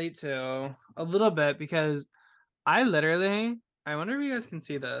I can relate to a little bit, because I wonder if you guys can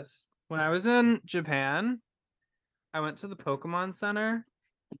see this. When I was in Japan, I went to the Pokemon Center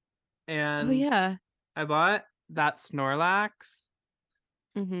and I bought that Snorlax.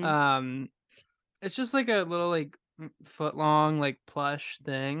 It's just like a little like foot long like plush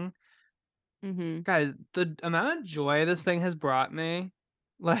thing. Guys, the amount of joy this thing has brought me,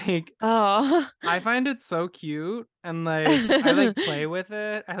 like, I find it so cute, and like I like play with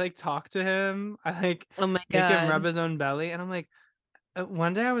it. I like talk to him. I like make him rub his own belly, and I'm like,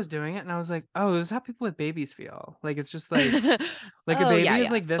 one day I was doing it and I was like, oh, this is how people with babies feel. Like it's just like a baby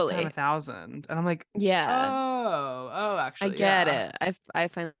is like this time 1,000, and I'm like, oh, actually, I get it. I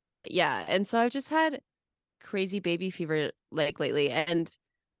find and so I've just had crazy baby fever like lately, and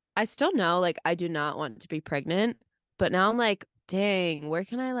I still know like I do not want to be pregnant, but now I'm like, dang, where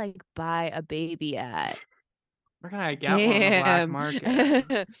can I like buy a baby at? Where can I get one on the black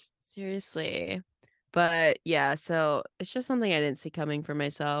market? Seriously. But yeah, so it's just something I didn't see coming for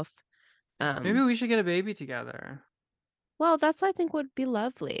myself. Maybe we should get a baby together. Well, that's I think would be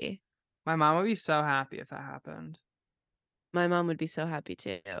lovely. My mom would be so happy if that happened. My mom would be so happy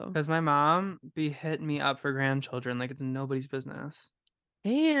too. Because my mom be hitting me up for grandchildren like it's nobody's business.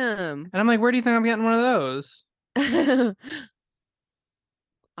 Damn. And I'm like, where do you think I'm getting one of those?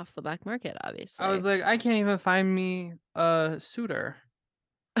 Off the black market, obviously. I was like, I can't even find me a suitor.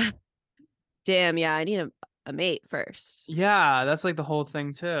 Damn, yeah, I need a mate first. Yeah, that's like the whole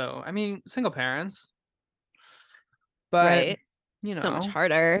thing too. I mean, single parents. But right. So much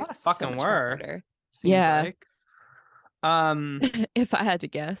harder. A lot of fucking work. Yeah. Like. If I had to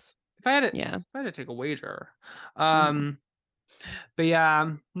guess. If I had to take a wager. But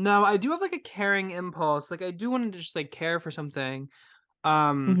yeah, no, I do have like a caring impulse. Like I do want to just like care for something.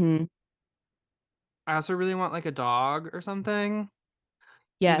 I also really want like a dog or something.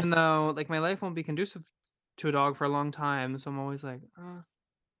 Yes. Even though like my life won't be conducive to a dog for a long time, so I'm always like,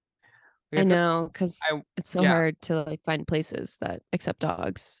 I know, because it's so hard to like find places that accept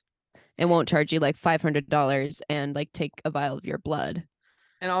dogs. and won't charge you like $500 and like take a vial of your blood.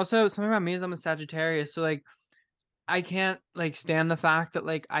 And also something about me is I'm a Sagittarius, so like I can't like stand the fact that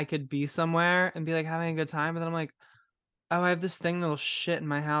like I could be somewhere and be like having a good time, but then I'm like, oh, I have this thing that'll shit in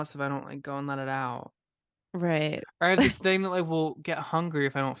my house if I don't like go and let it out. Right. Or I have this thing that like will get hungry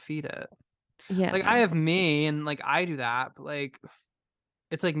if I don't feed it. Yeah. Like I have me and like I do that, but like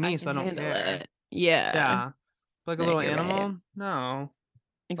it's like me, so I don't care. It. Yeah. Yeah. But, like a No, little you're animal? right. No.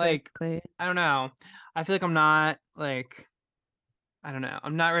 Exactly. Like, I don't know. I feel like I'm not like I don't know.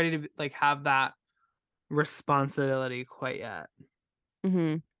 I'm not ready to like have that responsibility quite yet.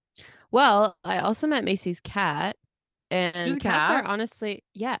 Mm-hmm. Well, I also met Macy's cat, She's and a cats are cat? honestly,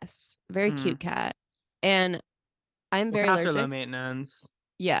 yes, very cute Mm. cat. And I'm Well, very cats are low allergic. maintenance.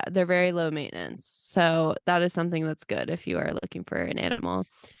 Yeah, they're very low maintenance. So that is something that's good if you are looking for an animal.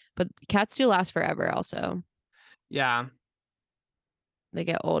 But cats do last forever also. Yeah. They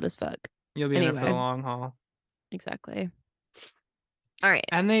get old as fuck. You'll be in it for the Anyway. long haul. Exactly. All right.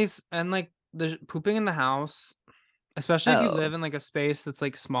 And like the pooping in the house, especially if you live in like a space that's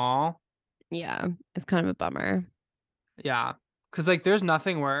like small. Yeah, it's kind of a bummer. Yeah. Cause like there's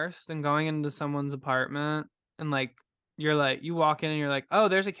nothing worse than going into someone's apartment and like you're like you walk in and you're like, oh,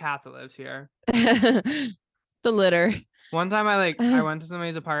 there's a cat that lives here. The litter. One time I went to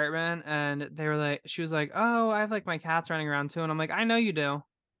somebody's apartment and they were like, she was like, oh, I have like my cats running around too. And I'm like, I know you do.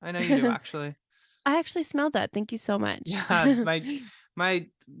 I know you do actually. I actually smelled that. Thank you so much. Yeah,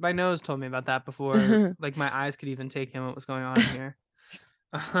 my nose told me about that before like my eyes could even take in what was going on in here.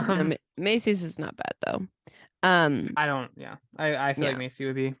 Macy's is not bad though. I don't, yeah. I feel like Macy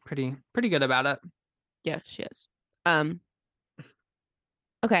would be pretty good about it. Yeah, she is.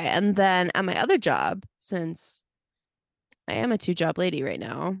 Okay, and then at my other job, since I am a 2-job lady right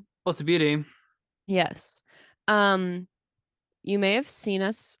now. Well, it's a beauty. Yes. You may have seen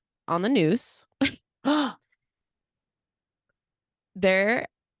us on the news. There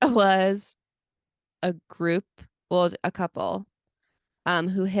was a group, well, a couple,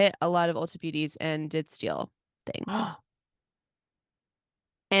 who hit a lot of Ulta Beauties and did steal things.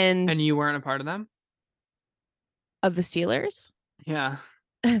 And you weren't a part of them? Of the stealers? Yeah.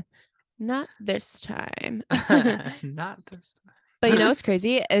 Not this time. Not this time. But you know what's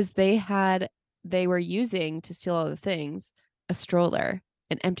crazy is they were using to steal all the things a stroller,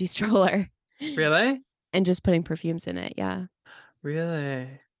 an empty stroller. Really? And just putting perfumes in it. Yeah. Really?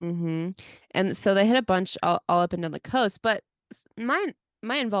 Mm-hmm. And so they hit a bunch all up and down the coast, but my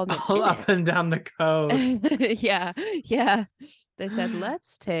involvement all up and down the coast. Yeah. They said,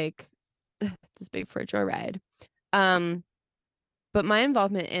 let's take this big for a joyride. But my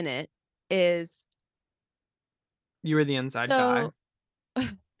involvement in it is you were the inside guy.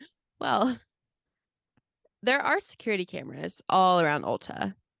 Well, there are security cameras all around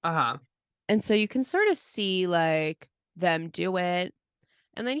Ulta. Uh-huh. And so you can sort of see like them do it.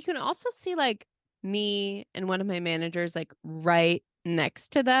 And then you can also see like me and one of my managers like right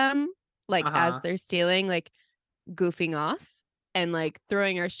next to them, like as they're stealing, like goofing off and like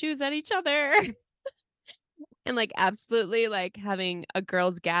throwing our shoes at each other. And like absolutely like having a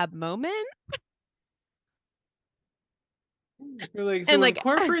girls gab moment. You're like, so and like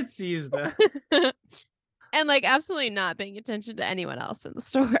corporate sees this. And like absolutely not paying attention to anyone else in the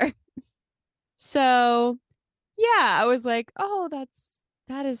store. So yeah, I was like, oh,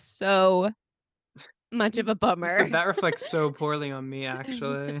 that is so much of a bummer. So that reflects so poorly on me,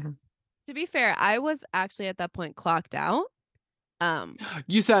 actually. To be fair, I was actually at that point clocked out.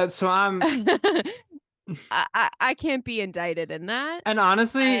 You said so. I'm. I can't be indicted in that. And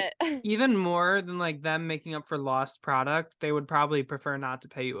honestly, even more than like them making up for lost product, they would probably prefer not to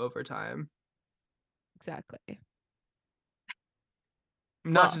pay you overtime. Exactly.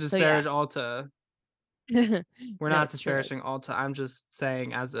 Not to disparage Ulta. We're not disparaging Ulta. I'm just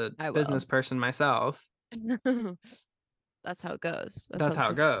saying as a business person myself. That's how it goes. That's how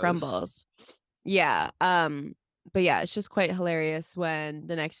it goes. Crumbles. Yeah. But yeah, it's just quite hilarious when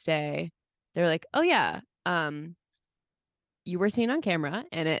the next day they're like, "Oh yeah, you were seen on camera,"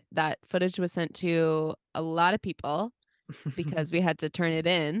 and that footage was sent to a lot of people because we had to turn it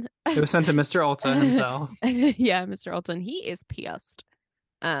in. It was sent to Mr. Ulta himself. Yeah, Mr. Ulta, and he is pissed.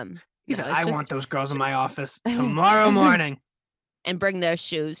 He said, I want those girls in my office tomorrow morning. And bring their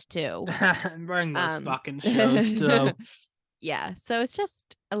shoes too. Bring those fucking shoes too. Yeah, so it's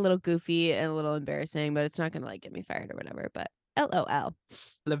just a little goofy and a little embarrassing, but it's not gonna like get me fired or whatever. But LOL.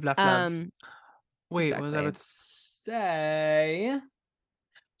 Live, laugh, love. Wait, exactly. What was I about to say?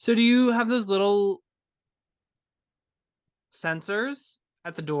 So do you have those little sensors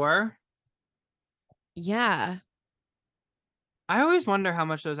at the door? Yeah. I always wonder how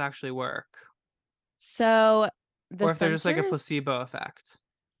much those actually work. So the Or if they're just like a sensors- placebo effect.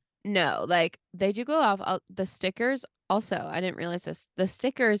 No, like they do go off. The stickers also, I didn't realize this. The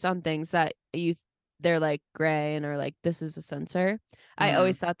stickers on things that they're like gray and are like, this is a sensor. I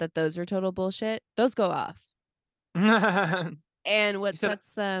always thought that those were total bullshit. Those go off. And what You said-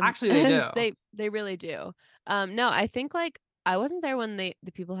 sets them actually, they do. they really do. No, I think like I wasn't there when the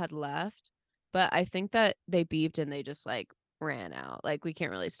people had left, but I think that they beeped and they just like ran out. Like, we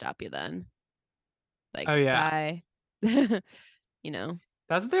can't really stop you then. Like, Oh, yeah. bye. You know.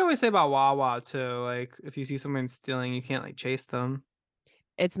 That's what they always say about Wawa too. Like, if you see someone stealing, you can't like chase them.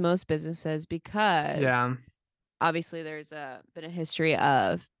 It's most businesses because Yeah. obviously there's been a history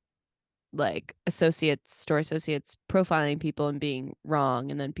of like store associates profiling people and being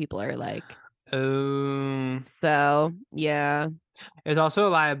wrong, and then people are like, Oh. so yeah. It's also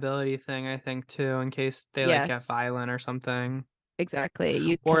a liability thing, I think, too, in case they like get Yes. violent or something. Exactly.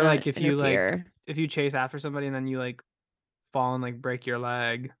 You Or cannot like if you interfere. if you chase after somebody and then you like fall and like break your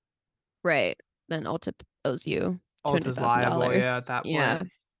leg. Right. Then Ulta owes you Ulta's liable, $200,000. yeah, at that point. Yeah.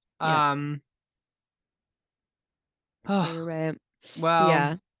 So you're right. Well,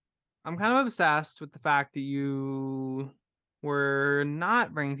 Yeah. I'm kind of obsessed with the fact that you were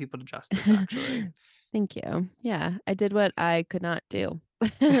not bringing people to justice, actually. Thank you. Yeah, I did what I could not do.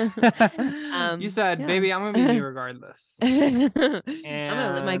 You said, yeah. baby, I'm gonna be me regardless. I'm gonna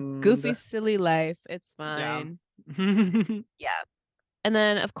live my goofy, And- silly life. It's Yeah. fine. Yeah. And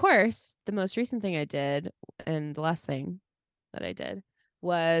then, of course, the most recent thing I did, and the last thing that I did,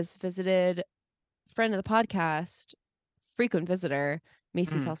 was visited friend of the podcast, frequent visitor,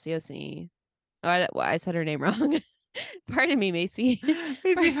 Macy Falciosini. Oh, I said her name wrong. Pardon me, Macy.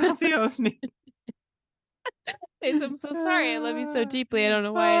 Macy Falciosini. Macy, I'm so sorry. I love you so deeply. I don't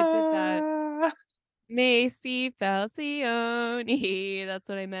know why I did that. Macy Falcioni. That's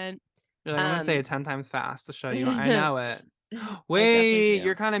what I meant. You're like, I'm gonna say it 10 times fast to show you. I know it. Wait,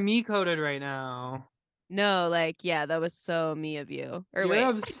 you're kind of me coded right now. No, like, yeah, that was so me of you. Or You're wait.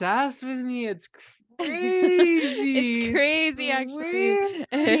 obsessed with me. It's crazy. It's crazy, actually.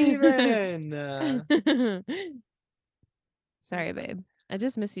 Even. Sorry, babe. I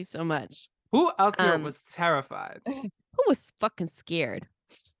just miss you so much. Who else here was terrified? Who was fucking scared?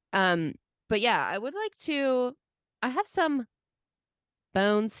 But yeah, I would like to. I have some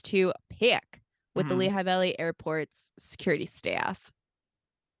bones to pick with the Lehigh Valley Airport's security staff.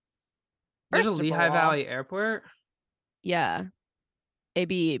 There's a First of Lehigh all- Valley Airport? Yeah.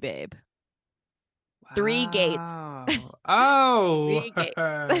 ABE, babe. 3 gates. Wow. Oh. 3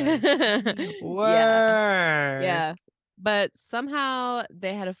 gates. Word. Yeah. But somehow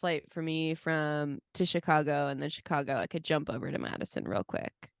they had a flight for me to Chicago, and then Chicago I could jump over to Madison real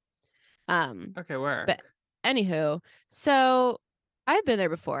quick. Okay, work. But anywho, so I've been there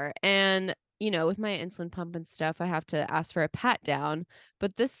before, and with my insulin pump and stuff, I have to ask for a pat down.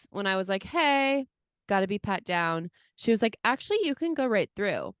 But when I was like, hey, gotta be pat down, she was like, actually, you can go right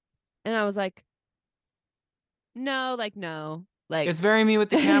through. And I was like, no. It's very me with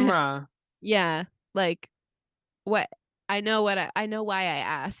the camera. Yeah. Like, what? I know why I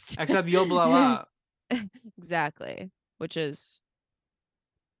asked. Except you'll blow up. Exactly. Which is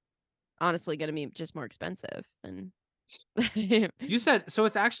honestly going to be just more expensive than. You said, so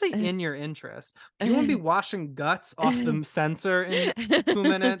it's actually in your interest. Do you want to be washing guts off the sensor in 2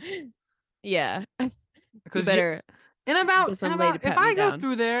 minutes? Yeah. Because better. if I go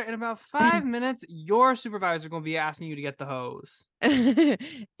through there in about 5 minutes, your supervisor going to be asking you to get the hose.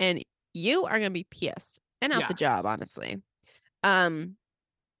 And you are going to be pissed and out the job, honestly.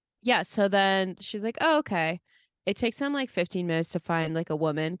 Yeah. So then she's like, oh, okay. It takes them like 15 minutes to find like a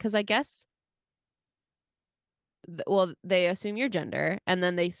woman. Cause I guess, they assume your gender and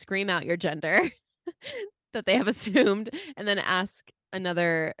then they scream out your gender that they have assumed and then ask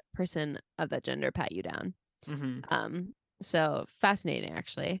another person of that gender pat you down. So fascinating,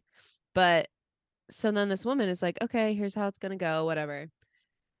 actually. But so then this woman is like, okay, here's how it's gonna go, whatever.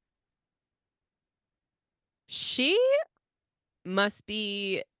 She must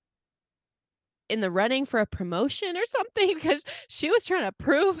be in the running for a promotion or something, because she was trying to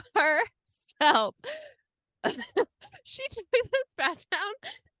prove herself. She took this pat down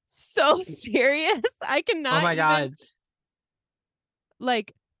so serious. I cannot. Oh my God.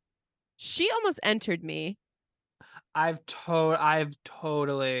 Like, she almost entered me. I've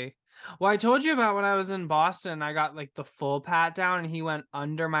totally. Well, I told you about when I was in Boston, I got like the full pat down and he went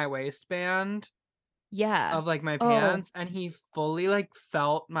under my waistband. Yeah. Of like my pants, and he fully like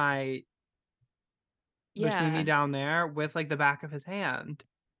felt between me down there with like the back of his hand.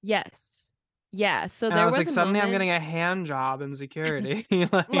 Yes. Yeah, so And there I was was like, a suddenly I'm moment, getting a hand job in security.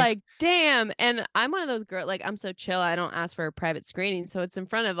 like, damn. And I'm one of those girls, like, I'm so chill. I don't ask for a private screening, so it's in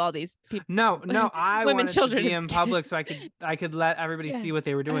front of all these people, no, I women, wanted to children. be It's in scary. public so I could let everybody Yeah. see what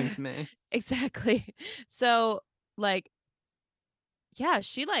they were doing to me. Exactly. So, like, yeah,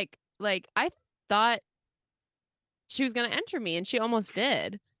 she like I thought she was gonna enter me, and she almost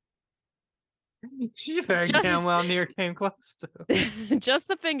did. She very Just damn well near came close to. just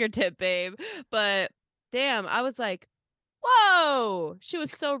the fingertip, babe. But damn, I was like, whoa, she was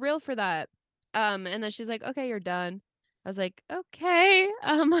so real for that. And then she's like, okay, you're done. I was like, okay,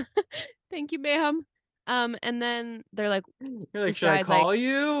 thank you, ma'am. And then they're like, You're like, this should I guy's like, call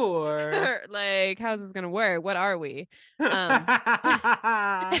you or? like, how's this gonna work? What are we? And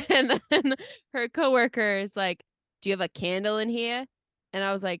then her coworker is like, do you have a candle in here? And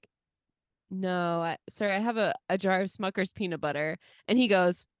I was like, no, sorry, I have a jar of Smucker's peanut butter. And he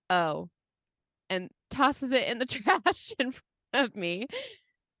goes, oh, and tosses it in the trash in front of me.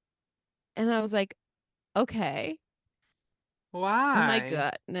 And I was like, okay. Why? Oh my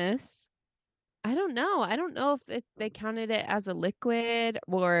goodness. I don't know. I don't know if they counted it as a liquid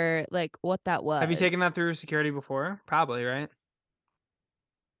or like what that was. Have you taken that through security before? Probably, right?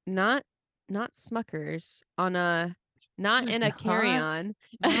 Not Smucker's on a not in a carry-on.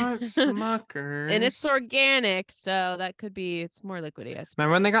 Not Smuckers. And it's organic, so that could be, it's more liquidy, I suppose.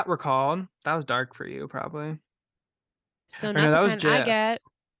 Remember when they got recalled? That was dark for you, probably. So Or not no, the that was kind I Jif. get.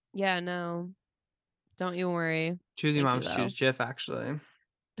 Yeah, no. Don't you worry. Choosy Thank moms you, choose Jif, actually.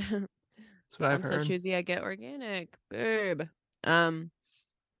 That's what I've I'm so heard. choosy, I get organic, babe. But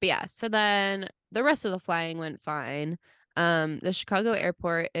yeah, so then the rest of the flying went fine. The Chicago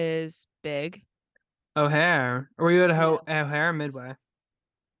airport is big. O'Hare. Or were you at O'Hare or Midway?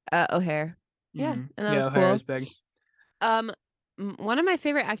 O'Hare. Yeah, and that was O'Hare cool. is big. One of my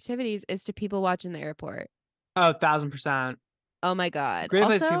favorite activities is to people watch in the airport. Oh, 1,000%. Oh my God. Great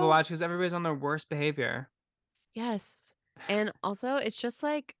place Also, people watch because everybody's on their worst behavior. yes. And also it's just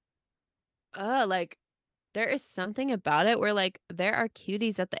like there is something about it where like there are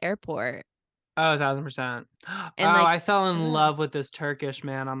cuties at the airport. Oh, 1,000%. And like, I fell in love with this Turkish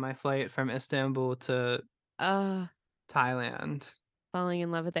man on my flight from Istanbul to Thailand. Falling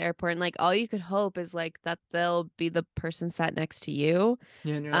in love at the airport, and like all you could hope is like that they'll be the person sat next to you.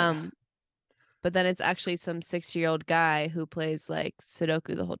 Yeah, and you're like, but then it's actually some 60-year-old guy who plays like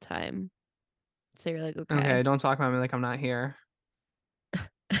Sudoku the whole time. So you're like, okay, don't talk about me like I'm not here.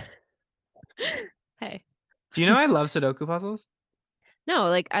 Hey. Do you know I love Sudoku puzzles? No,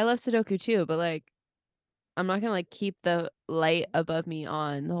 like I love Sudoku too, but like I'm not gonna like keep the light above me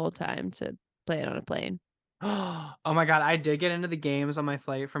on the whole time to play it on a plane. Oh my God, I did get into the games on my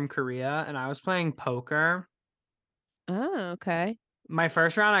flight from Korea and I was playing poker. Oh, okay. My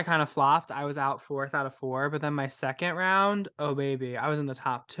first round, I kind of flopped. I was out 4th out of 4, but then my second round, oh baby, I was in the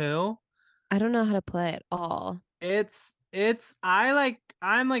top 2. I don't know how to play at all. I'm like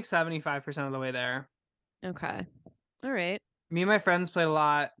 75% of the way there. Okay. All right. Me and my friends played a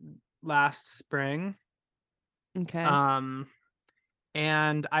lot last spring. Okay.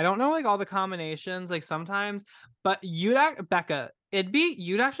 And I don't know like all the combinations like sometimes, but you'd actually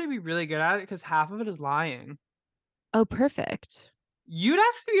be really good at it because half of it is lying. Oh, perfect. You'd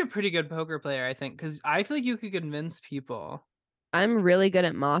actually be a pretty good poker player, I think, because I feel like you could convince people. I'm really good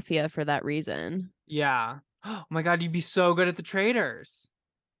at Mafia for that reason. Yeah. Oh my God, you'd be so good at the traders.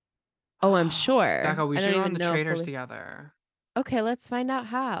 Oh, I'm sure. Becca, we should go on the traders together. Okay, let's find out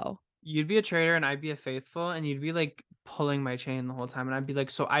how. You'd be a trader and I'd be a faithful, and you'd be like pulling my chain the whole time, and I'd be like,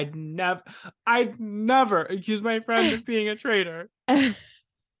 so I'd never accuse my friend of being a traitor. And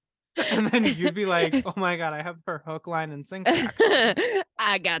then you'd be like, oh my God, I have her hook, line, and sinker.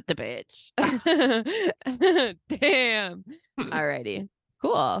 I got the bitch. Damn. Alrighty.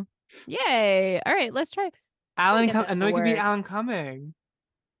 Cool. Yay. All right, let's try. Alan, I know you could be Alan Cumming.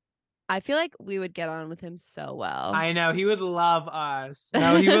 I feel like we would get on with him so well. I know. He would love us.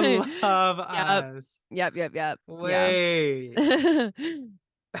 No, he would love us. Yep. Wait. Yeah.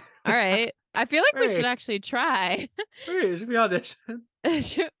 All right. I feel like we should actually try. Wait, should we audition?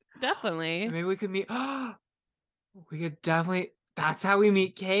 Definitely. Maybe we could meet. We could definitely. That's how we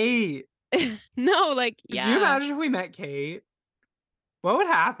meet Kate. No, like, yeah. Could you imagine if we met Kate? What would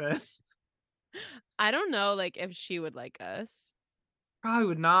happen? I don't know, like, if she would like us. Probably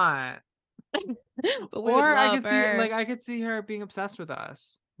would not. But we would love her. I could see her being obsessed with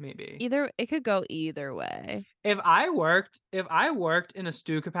us. Maybe. It could go either way. If I worked in a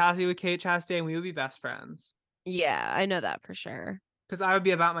stew capacity with Kate Chastain, we would be best friends. Yeah, I know that for sure. Because I would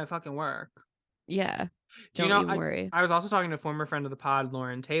be about my fucking work. Yeah. Don't even worry. I was also talking to a former friend of the pod,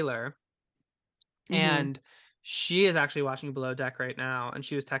 Lauren Taylor. And she is actually watching Below Deck right now, and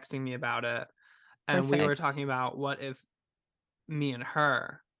she was texting me about it. And we were talking about what if me and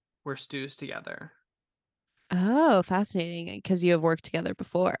her were stews together. Oh, fascinating. Because you have worked together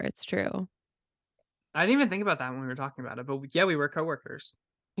before. It's true. I didn't even think about that when we were talking about it, but yeah, we were coworkers.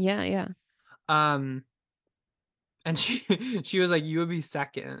 Yeah. And she was like, you would be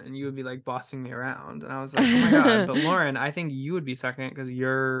second and you would be like bossing me around. And I was like, oh my God, but Lauren, I think you would be second because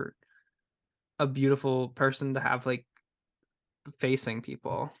you're a beautiful person to have like facing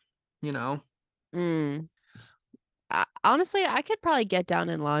people, you know? Honestly, I could probably get down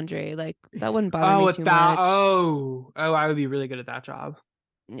in laundry. Like that wouldn't bother me too much. I would be really good at that job.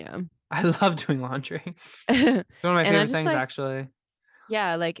 Yeah. I love doing laundry. It's one of my favorite things, like, actually.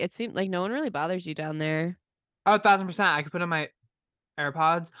 Yeah, like it seemed like no one really bothers you down there. Oh, 1,000%. I could put on my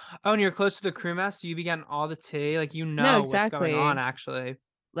AirPods. Oh, and you're close to the crew mess, so you be getting all the tea. Like, you know what's going on, actually.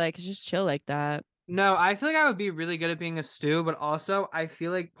 Like, it's just chill like that. No, I feel like I would be really good at being a stew, but also I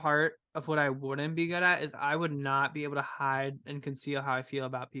feel like part of what I wouldn't be good at is I would not be able to hide and conceal how I feel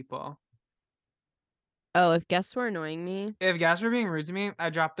about people. Oh, if guests were annoying me? If guests were being rude to me,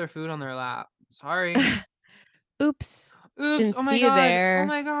 I'd drop their food on their lap. Sorry. Oops. Oops. Oh my God. There. Oh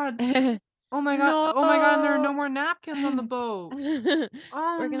my God. Oh my God. No. Oh my God. And there are no more napkins on the boat.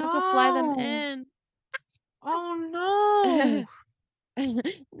 Oh, we're gonna have to fly them in. Oh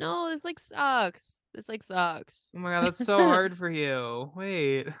no. No, this like sucks. Oh my God, that's so hard for you.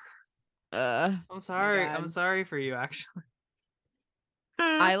 Wait. I'm sorry. I'm sorry for you, actually.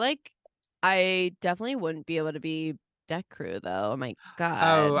 I definitely wouldn't be able to be deck crew though. Oh my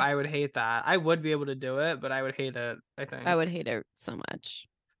God. Oh, I would hate that. I would be able to do it, but I would hate it, I think. I would hate it so much.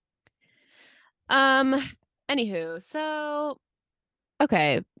 Anywho, so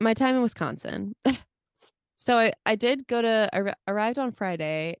okay, my time in Wisconsin. So I did arrived on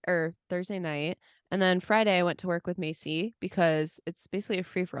Friday or Thursday night, and then Friday I went to work with Macy because it's basically a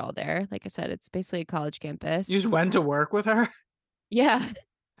free for all there. Like I said, it's basically a college campus. You just went to work with her? Yeah.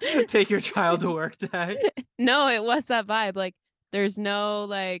 Take your child to work day. No, it was that vibe. Like there's no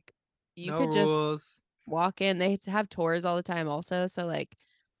like you could rules. Just walk in. They have tours all the time also, so like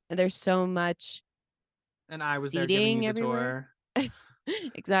there's so much. And I was there giving you the tour.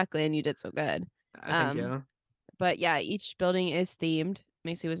 Exactly, and you did so good. Thank you. But yeah, each building is themed.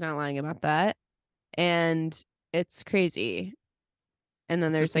 Macy was not lying about that. And it's crazy. And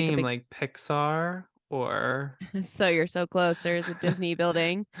then there's like a big like Pixar or So you're so close. There is a Disney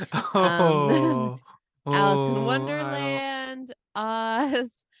building. Alice in Wonderland,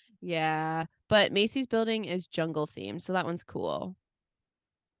 Oz. Yeah. But Macy's building is jungle themed, so that one's cool.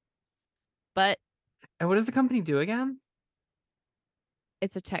 But and what does the company do again?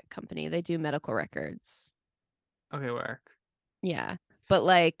 It's a tech company. They do medical records. Okay, work. Yeah. But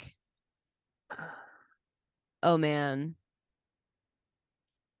like, oh man.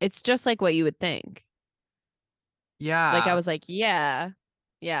 It's just like what you would think. Yeah. Like I was like, yeah,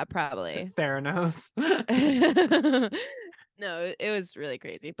 probably. Theranos. No, it was really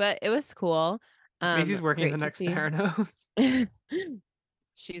crazy, but it was cool. Macy's working the next Theranos.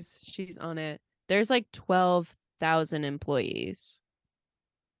 She's on it. There's like 12,000 employees.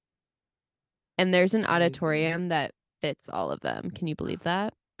 And there's an auditorium that fits all of them. Can you believe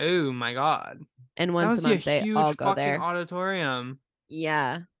that? Oh my God. And once a month they all go there. Auditorium.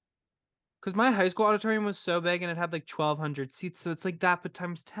 Yeah. Because my high school auditorium was so big and it had like 1,200 seats. So it's like that, but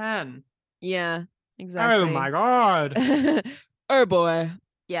times 10. Yeah, exactly. Oh my God. Oh boy.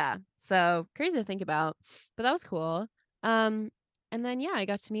 Yeah. So crazy to think about. But that was cool. And then yeah, I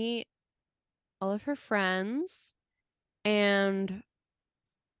got to meet all of her friends. And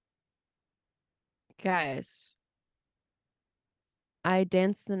guys, I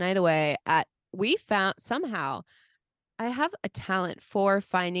danced the night away we found somehow I have a talent for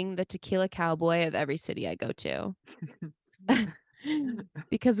finding the tequila cowboy of every city I go to.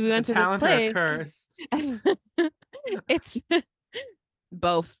 Because we went to this place. Curse? It's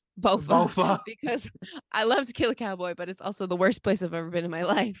both. Because I love Tequila Cowboy, but it's also the worst place I've ever been in my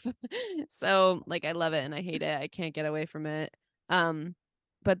life. So like I love it and I hate it. I can't get away from it.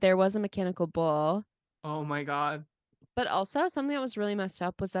 But there was a mechanical bull. Oh my God. But also something that was really messed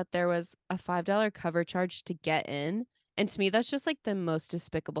up was that there was a $5 cover charge to get in. And to me, that's just like the most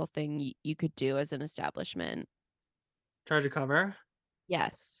despicable thing you could do as an establishment. Charge a cover?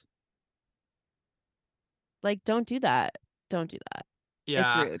 Yes. Like, don't do that. Don't do that.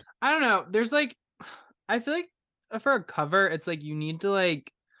 Yeah. It's rude. I don't know. There's like, I feel like for a cover, it's like you need to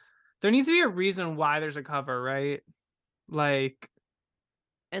like, there needs to be a reason why there's a cover, right? Like.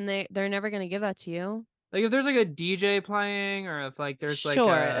 And they're never going to give that to you. Like if there's like a DJ playing, or if like there's like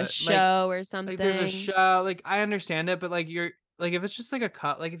Sure, a a show or like there's a something. show, like I understand it, but like you're like if it's just like a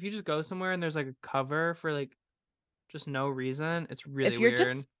cut, like if you just go somewhere and there's like a cover for like just no reason, it's really If you're weird.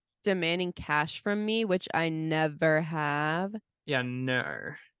 just demanding cash from me, which I never have, Yeah, no.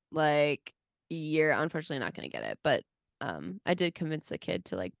 like you're unfortunately not gonna get it. But I did convince the kid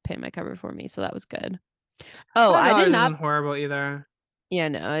to like pay my cover for me, so that was good. Oh, I did $5 not. isn't horrible either. Yeah,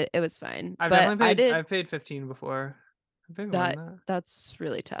 no, it was fine. I've But definitely I paid. did I've paid 15 before. I've paid more than that. that's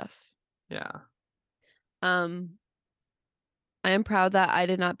really tough. Yeah. I am proud that I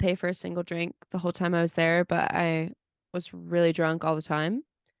did not pay for a single drink the whole time I was there, but I was really drunk all the time.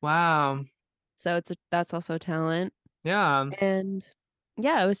 Wow. So that's also a talent. Yeah. And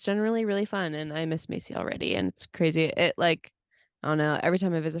yeah, it was generally really fun, and I miss Macy already, and it's crazy. It like, I don't know, every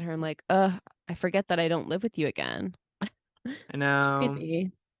time I visit her, I'm like, I forget that I don't live with you again. I know. It's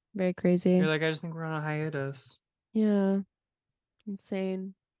crazy. Very crazy. You're like, I just think we're on a hiatus. Yeah.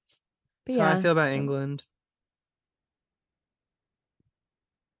 Insane. But That's how I feel about England.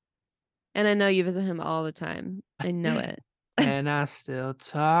 And I know you visit him all the time. I know it. And I still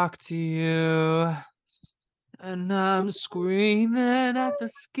talk to you. And I'm screaming at the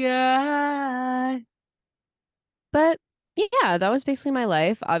sky. But yeah, that was basically my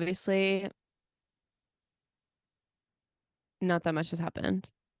life. Obviously, not that much has happened.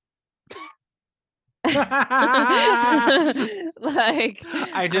 Like,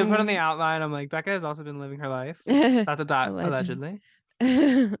 I did put on the outline. I'm like, Becca has also been living her life. Allegedly.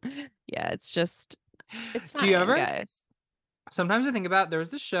 Yeah, it's just, it's fine, Do you ever, guys. Sometimes I think about, there was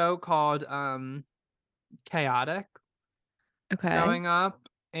this show called Chaotic growing up,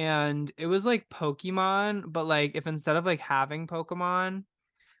 and it was like Pokemon, but like if instead of like having Pokemon,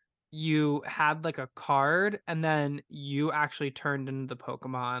 you had like a card, and then you actually turned into the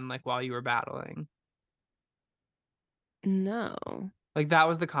Pokemon like while you were battling. No. Like that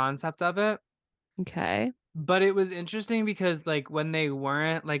was the concept of it. Okay. But it was interesting because like when they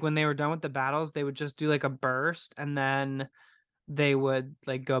weren't, like when they were done with the battles, they would just do like a burst, and then they would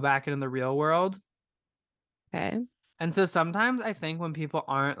like go back into the real world. Okay. And so sometimes I think when people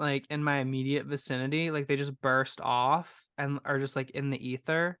aren't like in my immediate vicinity, like they just burst off and are just like in the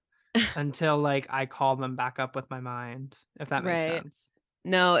ether until like I call them back up with my mind, if that makes sense.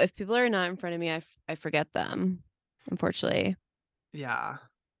 No, if people are not in front of me, I forget them, unfortunately. Yeah.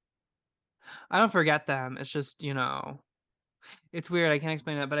 I don't forget them. It's just, you know, it's weird. I can't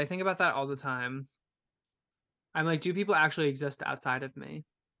explain it, but I think about that all the time. I'm like, do people actually exist outside of me?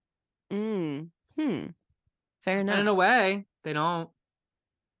 Fair enough. And in a way, they don't.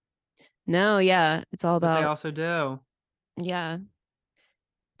 No, yeah. It's all about. But they also do. Yeah.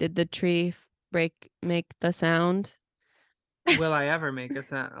 Did the tree make the sound? Will I ever make a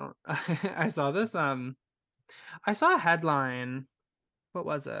sound? I saw this. I saw a headline. What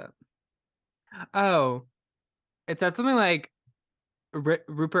was it? Oh, it said something like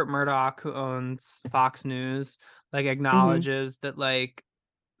Rupert Murdoch, who owns Fox News, like acknowledges that like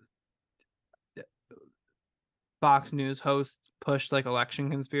Fox News hosts push like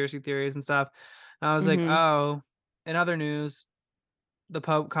election conspiracy theories and stuff. And I was like, oh, in other news, the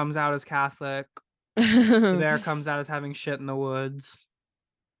Pope comes out as Catholic. The bear comes out as having shit in the woods.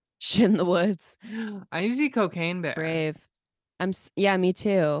 Shit in the woods. I need to see Cocaine Bear. Brave. Yeah, me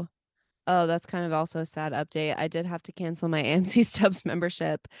too. Oh, that's kind of also a sad update. I did have to cancel my AMC Stubs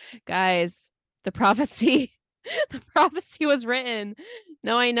membership. Guys, the prophecy was written.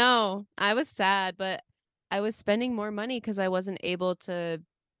 No, I know. I was sad, but I was spending more money because I wasn't able to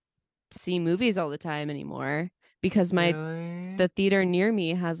see movies all the time anymore because the theater near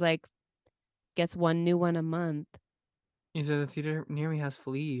me has gets one new one a month. You said the theater near me has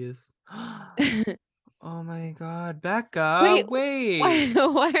fleas. Oh my God, Becca! Wait.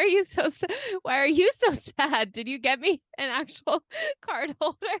 Why are you so sad? Did you get me an actual card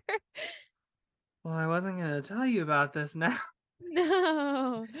holder? Well, I wasn't gonna tell you about this now.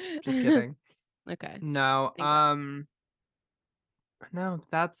 No. Just kidding. Okay. No. No,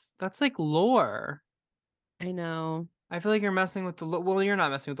 that's like lore. I know. I feel like you're messing with the well, you're not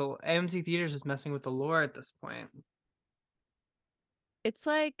messing with the AMC Theaters, just messing with the lore at this point. It's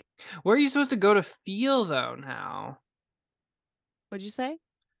like, where are you supposed to go to feel though now? What'd you say?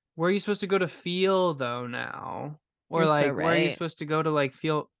 Where are you supposed to go to feel though now? Or You're like so where are you right. supposed to go to like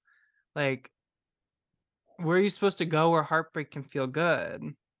feel like where are you supposed to go where heartbreak can feel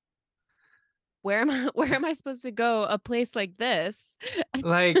good? Where am I supposed to go? A place like this?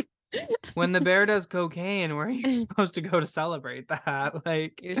 Like when the bear does cocaine, where are you supposed to go to celebrate that?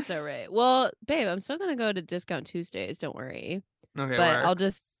 Like You're so right. Well, babe, I'm still gonna go to Discount Tuesdays, don't worry. Okay, but work. I'll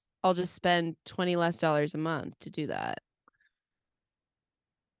just I'll just spend $20 less a month to do that.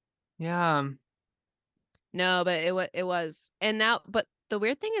 Yeah. No, but it was. And now, but the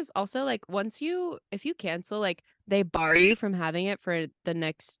weird thing is also like if you cancel, like they bar you from having it for the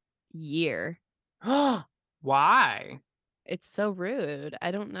next year. Why? It's so rude.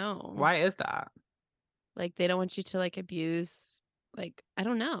 I don't know. Why is that? Like they don't want you to like abuse. Like I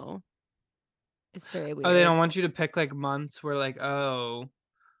don't know. It's very weird. Oh, they don't want you to pick like months where like,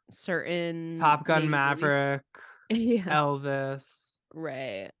 certain Top Gun maybe movies. Maverick, Yeah. Elvis.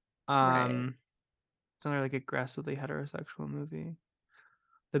 Right. Right. It's another like aggressively heterosexual movie.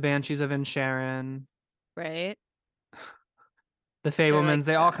 The Banshees of Inisherin. Right. The Fablemans, like,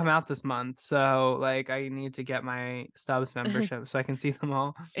 they all come out this month. So like I need to get my Stubs membership so I can see them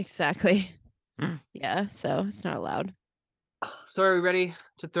all. Exactly. Yeah, so it's not allowed. So are we ready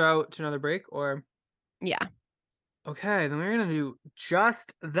to throw to another break or? Yeah. Okay, then we're gonna do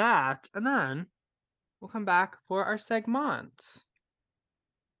just that, and then we'll come back for our segments.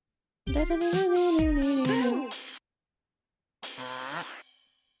 Guys,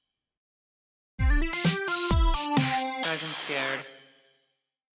 I'm scared.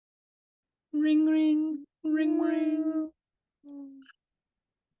 Ring, ring, ring, ring.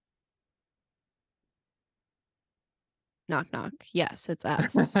 Knock, knock. Yes, it's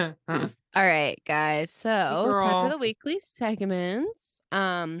us. All right, guys. So time for the weekly segments.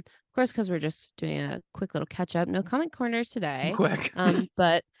 Of course, because we're just doing a quick little catch up. No comment corner today. Quick.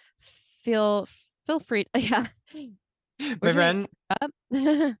 But feel free. Yeah. My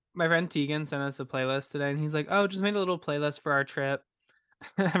friend Tegan sent us a playlist today, and he's like, "Oh, just made a little playlist for our trip."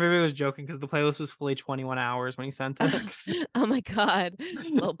 Everybody was joking because the playlist was fully 21 hours when he sent it. Oh my god,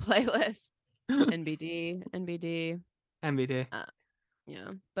 little playlist. NBD.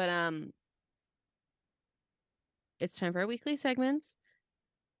 Yeah, but it's time for our weekly segments.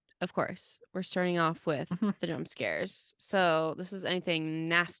 Of course, we're starting off with the jump scares. So this is anything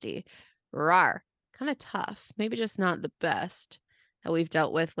nasty, rawr, kind of tough, maybe just not the best that we've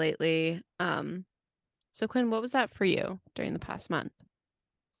dealt with lately. So Quinn, what was that for you during the past month?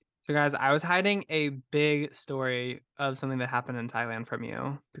 So guys, I was hiding a big story of something that happened in Thailand from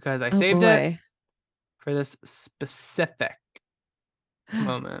you because I saved it for this specific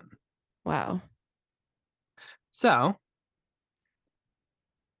moment. Wow. So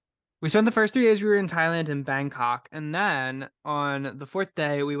we spent the first 3 days we were in Thailand in Bangkok, and then on the 4th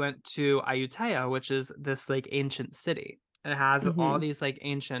day we went to Ayutthaya, which is this like ancient city. And it has all these like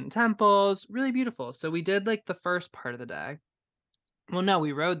ancient temples, really beautiful. So we did like the first part of the day. Well, no,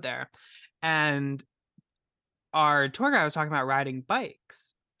 we rode there, and our tour guide was talking about riding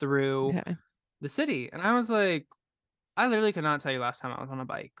bikes through the city, and I was like, I literally could not tell you last time I was on a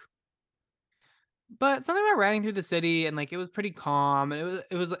bike. But something about riding through the city, and like it was pretty calm, and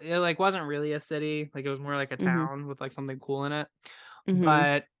it like wasn't really a city, like it was more like a town with like something cool in it.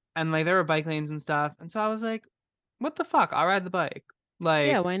 But and like there were bike lanes and stuff, and so I was like, what the fuck, I'll ride the bike, like,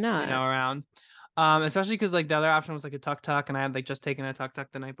 yeah, why not, around. Especially because like the other option was like a tuk-tuk, and I had like just taken a tuk-tuk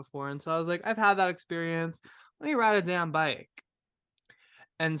the night before, and so I was like, I've had that experience, let me ride a damn bike.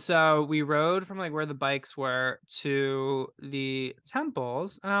 And so we rode from like where the bikes were to the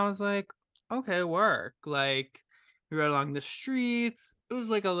temples, and I was like, okay, work. Like we rode along the streets. It was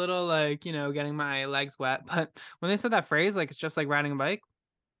like a little like, getting my legs wet. But when they said that phrase, like it's just like riding a bike,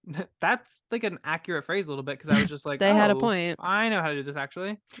 that's like an accurate phrase a little bit, because I was just like, they had a point. I know how to do this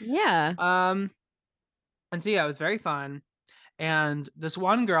actually. Yeah. And so yeah, it was very fun. And this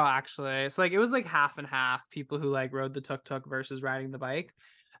one girl actually, so like it was like half and half, people who like rode the tuk-tuk versus riding the bike.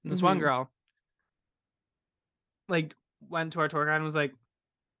 And this one girl like went to our tour guide and was like,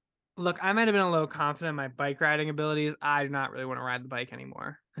 look, I might have been a little confident in my bike riding abilities. I do not really want to ride the bike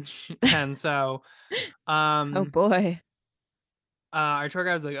anymore. And so oh boy. Our tour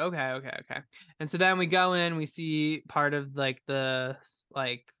guide was like, okay. And so then we go in, we see part of like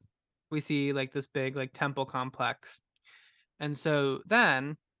we see like this big like temple complex. And so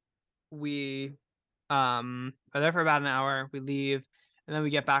then we are there for about an hour, we leave, and then we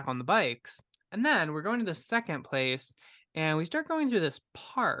get back on the bikes. And then we're going to the second place, and we start going through this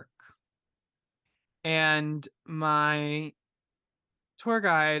park. And my tour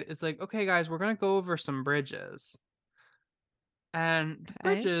guide is like, okay, guys, we're going to go over some bridges. And the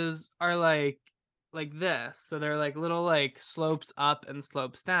bridges are like this. So they're like little like slopes up and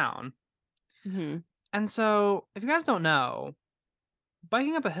slopes down. And so if you guys don't know,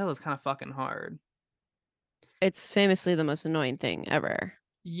 biking up a hill is kind of fucking hard. It's famously the most annoying thing ever.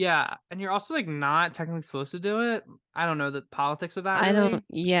 Yeah, and you're also like not technically supposed to do it. I don't know the politics of that. Really. I don't.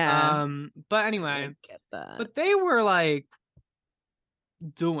 Yeah. But anyway, I get that. But they were like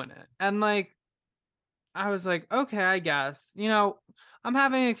doing it. And like I was like, okay, I guess. I'm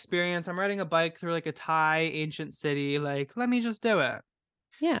having an experience. I'm riding a bike through like a Thai ancient city. Like, let me just do it.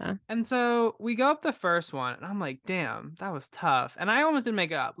 Yeah. And so we go up the first one, and I'm like, damn, that was tough. And I almost didn't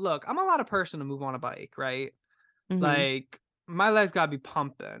make it up. Look, I'm a lot of person to move on a bike, right? Mm-hmm. Like, my legs gotta be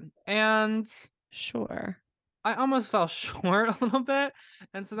pumping. And Sure. I almost fell short a little bit.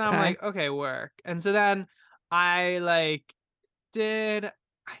 And so then I'm Okay. like, okay, work. And so then I like did,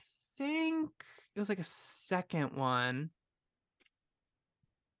 I think it was like a second one.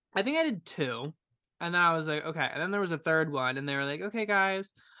 I think I did 2. And then I was like, okay. And then there was a third one, and they were like, okay,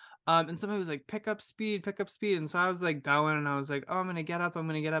 guys. And somebody was like, pick up speed, pick up speed. And so I was like going, and I was like, oh, I'm gonna get up, I'm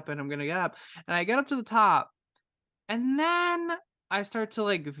gonna get up, and I'm gonna get up. And I get up to the top, and then I start to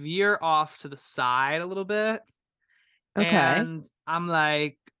like veer off to the side a little bit. Okay. And I'm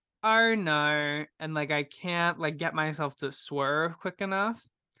like, oh no. And like I can't like get myself to swerve quick enough.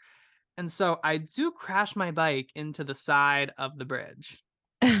 And so I do crash my bike into the side of the bridge.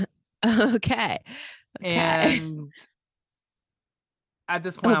 Okay. And at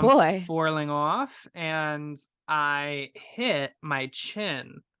this point, Oh I'm boy. foiling off, and I hit my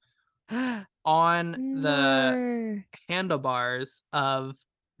chin on the No. handlebars of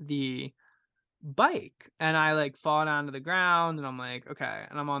the bike, and I like fall down to the ground, and I'm like, okay,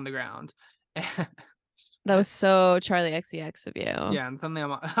 and I'm on the ground. That was so Charlie XCX of you. Yeah, and suddenly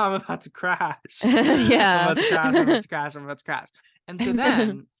I'm about to crash. Yeah. I'm about to crash. I'm about to crash. I'm about to crash. And so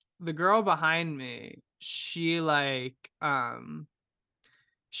then the girl behind me, she like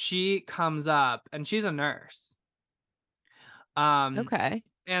she comes up, and she's a nurse. Okay.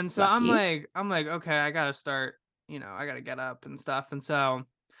 And so I'm Lucky. like, okay, I gotta start, I gotta get up and stuff. And so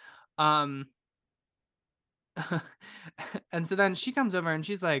um and so then she comes over, and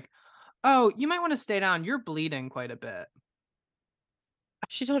she's like, oh, you might want to stay down. You're bleeding quite a bit.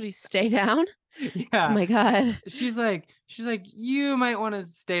 She told you stay down? Oh Yeah. my God. She's like, you might want to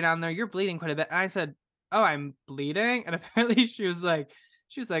stay down there. You're bleeding quite a bit. And I said, oh, I'm bleeding. And apparently she was like,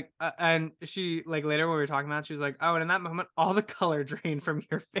 and she like later when we were talking about it, she was like, oh, and in that moment, all the color drained from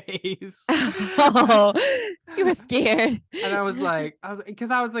your face. Oh, you were scared. And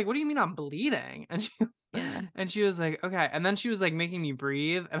because I was like, what do you mean I'm bleeding? Yeah. And she was like, okay. And then she was like making me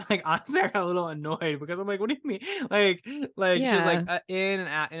breathe. And like, honestly, I got a little annoyed because I'm like, what do you mean? Like she was like Yeah. in and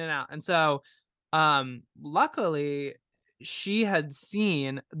out, in and out. And so, luckily she had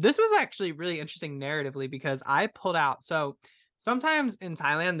seen, this was actually really interesting narratively because I pulled out. So sometimes in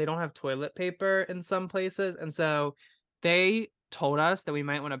Thailand, they don't have toilet paper in some places. And so they told us that we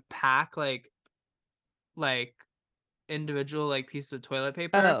might want to pack like individual like pieces of toilet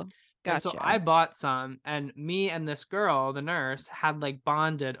paper. Oh, And so I gotcha. bought some, and me and this girl, the nurse, had like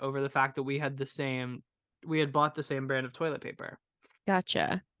bonded over the fact that we had bought the same brand of toilet paper.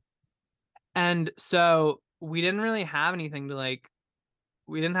 Gotcha. And so we didn't really have anything to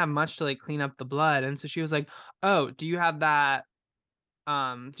we didn't have much to like clean up the blood. And so she was like, oh, do you have that?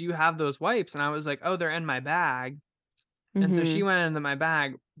 Do you have those wipes? And I was like, oh, they're in my bag. And so she went into my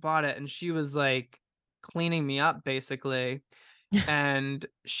bag, bought it, and she was like cleaning me up basically. And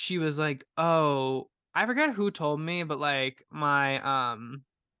she was like, oh, I forget who told me, but like my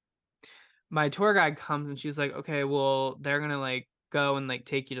tour guide comes, and she's like, okay, well, they're gonna like go and like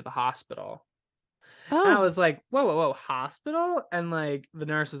take you to the hospital. And I Oh. was like, whoa, whoa, whoa, hospital? And like the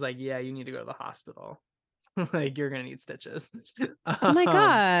nurse was like, yeah, you need to go to the hospital. Like you're gonna need stitches. Oh my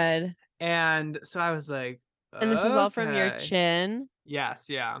God. And so I was like, And this is all from your okay. chin? Yes,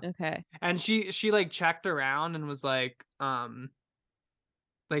 yeah. Okay. And she like checked around and was like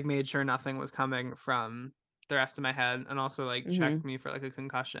made sure nothing was coming from the rest of my head, and also like checked me for like a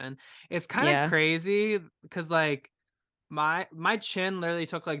concussion. It's kind of Yeah. crazy because like my chin literally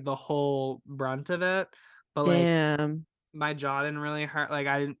took like the whole brunt of it, but like Damn. my jaw didn't really hurt. Like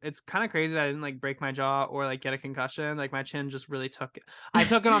I didn't, it's kind of crazy that I didn't like break my jaw or like get a concussion. Like my chin just really took it. I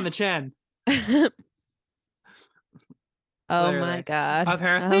took it on the chin. Oh my Literally. God.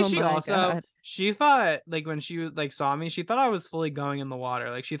 Apparently Oh my God. she thought like when she like saw me, she thought I was fully going in the water.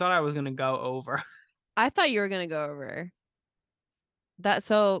 Like she thought I was gonna go over. I thought you were gonna go over.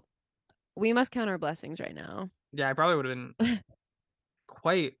 So we must count our blessings right now. Yeah, I probably would have been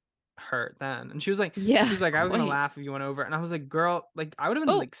quite hurt then. And she was like, Yeah, I was gonna quite. laugh if you went over. And I was like, girl, like I would have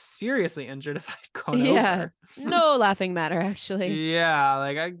been Oh, like seriously injured if I'd gone yeah. over. No laughing matter, actually. Yeah,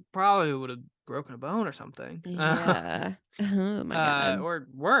 like I probably would have broken a bone or something. Yeah. Oh my God. Or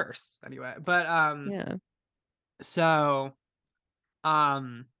worse anyway. But Yeah. so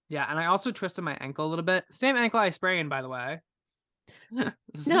yeah, and I also twisted my ankle a little bit. Same ankle I sprained, by the way.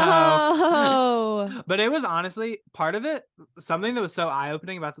 So, No. but it was honestly part of it. Something that was so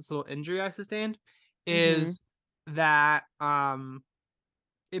eye-opening about this little injury I sustained is that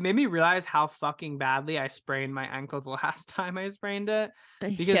it made me realize how fucking badly I sprained my ankle the last time I sprained it.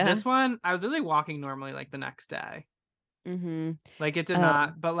 Because this one, I was literally walking normally like the next day. Like it did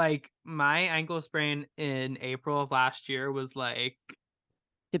not, but like my ankle sprain in April of last year was like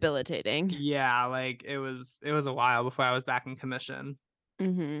debilitating. Yeah, like it was a while before I was back in commission.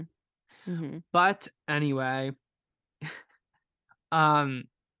 But anyway, so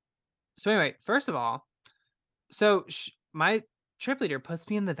anyway, first of all, so my trip leader puts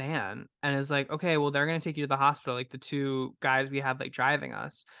me in the van and is like, okay, well, they're going to take you to the hospital. Like the two guys we had like driving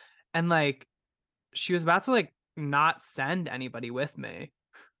us. And like, she was about to like not send anybody with me.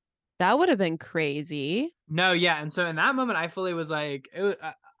 That would have been crazy. No, yeah. And so in that moment, I fully was like,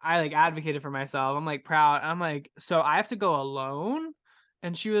 I like advocated for myself. I'm like proud. I'm like, so I have to go alone?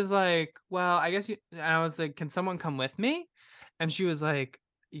 And she was like, well, I guess you, and I was like, can someone come with me? And she was like,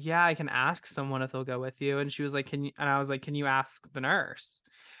 yeah, I can ask someone if they'll go with you. And she was like, can you, and I was like, can you ask the nurse?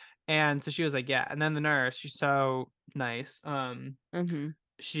 And so she was like, yeah. And then the nurse, she's so nice.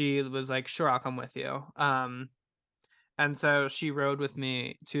 She was like, sure, I'll come with you. And so she rode with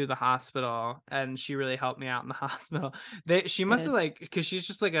me to the hospital and she really helped me out in the hospital. She must have like, cause she's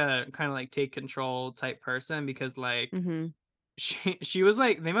just like a kind of like take control type person because like she was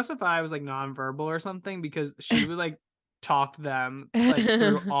like, they must have thought I was like nonverbal or something because she would like talk them like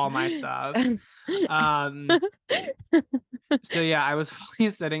through all my stuff. So yeah, I was fully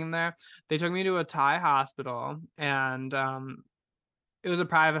sitting there. They took me to a Thai hospital and it was a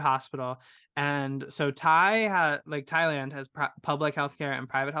private hospital. And so Thailand has public healthcare and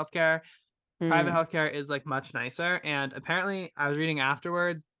private healthcare. Private healthcare is like much nicer. And apparently I was reading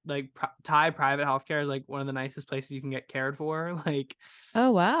afterwards, like Thai private healthcare is like one of the nicest places you can get cared for, like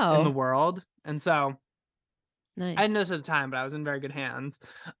oh wow, in the world. And so nice. I didn't know this at the time, but I was in very good hands.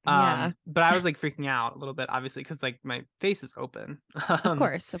 Yeah. But I was like freaking out a little bit, obviously, because like my face is open. Of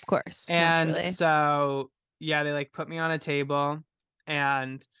course. And naturally. so yeah, they like put me on a table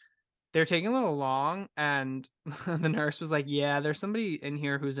and they're taking a little long, and the nurse was like, yeah, there's somebody in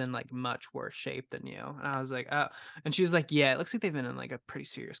here who's in like much worse shape than you. And I was like, oh, and she was like, yeah, it looks like they've been in like a pretty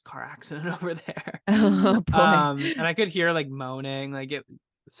serious car accident over there. Oh boy. And I could hear like moaning, like it.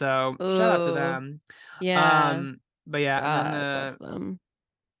 So shout out to them. Yeah. But yeah, God, and bless them.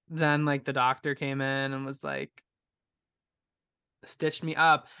 then like the doctor came in and was like, stitched me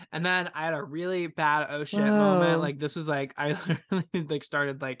up, and then I had a really bad oh shit moment. Like this was like I literally like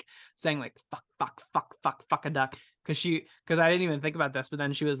started like saying like fuck a duck because I didn't even think about this, but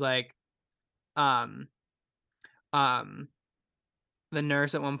then she was like the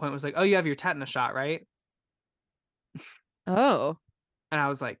nurse at one point was like, oh, you have your tetanus shot, right? Oh. And I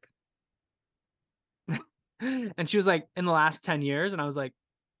was like and she was like, in the last 10 years, and I was like,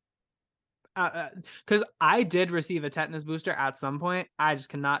 because I did receive a tetanus booster at some point. I just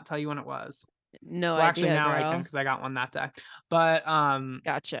cannot tell you when it was. No well, actually, idea, now girl. I can because I got one that day. But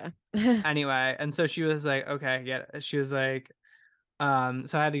gotcha. Anyway, and so she was like, okay, yeah. She was like, so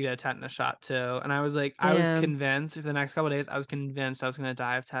I had to get a tetanus shot too, and I was like, I was convinced for the next couple of days, I was convinced I was gonna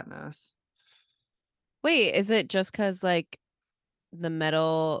die of tetanus. Wait, is it just because like the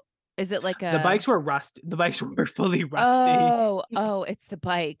metal? Is it like the bikes were rusty? The bikes were fully rusty. Oh, it's the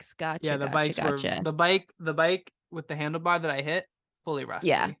bikes. Gotcha. Yeah, the bikes were the bike with the handlebar that I hit, fully rusty.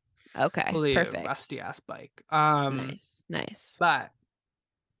 Yeah. Okay. Fully perfect. Rusty ass bike. Nice. But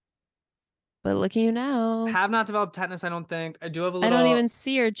look at you now. Have not developed tetanus, I don't think. I do have a little. I don't even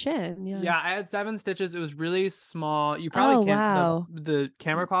see your chin. Yeah, I had 7 stitches. It was really small. You probably can't. Wow. The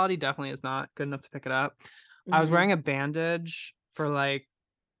camera quality definitely is not good enough to pick it up. I was wearing a bandage for like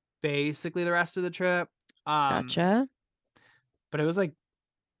basically the rest of the trip. Gotcha. But it was like,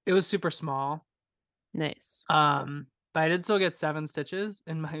 it was super small. Nice. But I did still get 7 stitches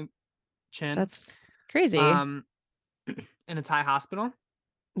in my chin. That's crazy. In a Thai hospital.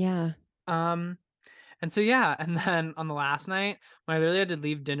 Yeah. And so yeah, and then on the last night when I literally had to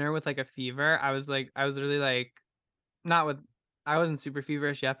leave dinner with like a fever, I was literally like, I wasn't super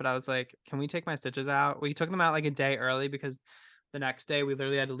feverish yet, but I was like, can we take my stitches out? We took them out like a day early because the next day we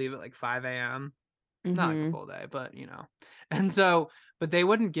literally had to leave at like 5 a.m. Not like a full day, but you know. And so, but they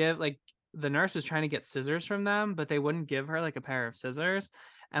wouldn't give, like, the nurse was trying to get scissors from them, but they wouldn't give her like a pair of scissors.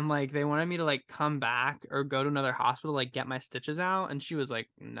 And like they wanted me to like come back or go to another hospital, like get my stitches out. And she was like,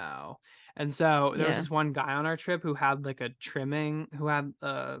 no. And so there was this one guy on our trip who had like who had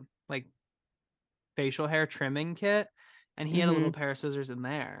like facial hair trimming kit, and he had a little pair of scissors in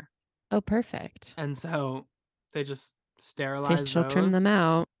there. Oh, perfect. And so they just sterilize Facial trim them those.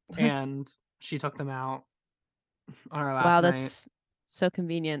 out. And she took them out on our last Wow, night. that's so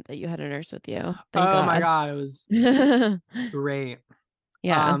convenient that you had a nurse with you. Thank Oh God. my God, it was great.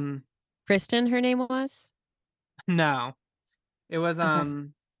 Yeah. Kristen, her name was? No. It was Okay.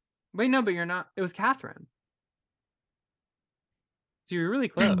 wait, no, but you're not. It was Catherine. So you were really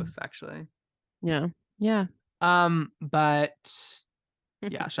close, actually. Yeah. Yeah. But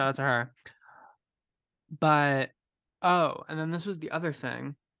yeah, shout out to her. But and then this was the other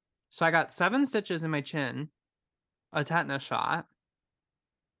thing. So I got 7 stitches in my chin, a tetanus shot,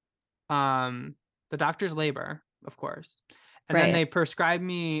 the doctor's labor, of course. And then Right. they prescribed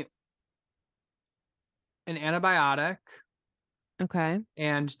me an antibiotic Okay.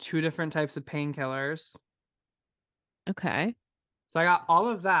 and 2 different types of painkillers. Okay. So I got all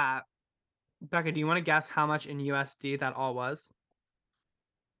of that. Becca, do you want to guess how much in USD that all was?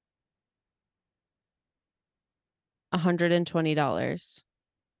 $120.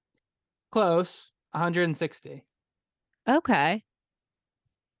 Close. 160. Okay.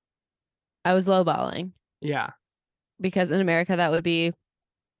 I was lowballing Yeah. because in America that would be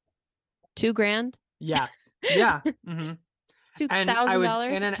 $2,000. Yes. Yeah. Mm-hmm. And I was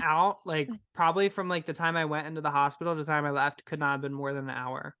in and $2,000. out, like probably from like the time I went into the hospital to the time I left, could not have been more than an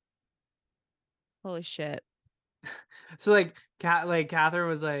hour. Holy shit. So like Catherine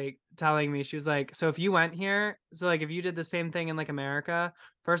was like telling me, she was like, so if you went here, so like if you did the same thing in like America,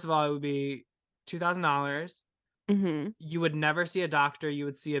 first of all, it would be $2,000. Mm-hmm. You would never see a doctor, you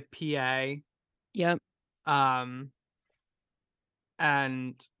would see a PA. Yep.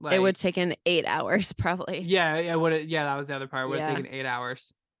 And like it would take 8 hours probably. Yeah, it would. Yeah, that was the other part. It would have taken 8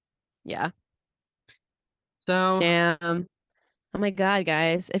 hours. Yeah. So damn. Oh my God,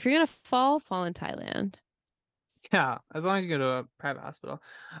 guys. If you're gonna fall in Thailand. Yeah, as long as you go to a private hospital.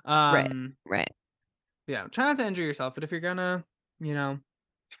 Right. Yeah, try not to injure yourself, but if you're gonna,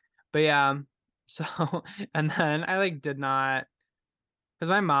 but yeah. So and then I like did not, because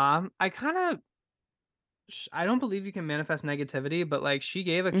my mom, I don't believe you can manifest negativity, but like she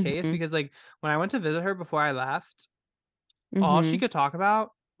gave a case Mm-hmm. because like when I went to visit her before I left, all she Mm-hmm. could talk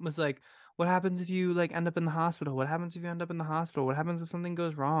about was like, what happens if you like end up in the hospital? What happens if you end up in the hospital? What happens if something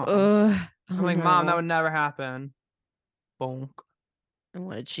goes wrong? Oh, I'm like, Mom, that no. would never happen. Bonk. And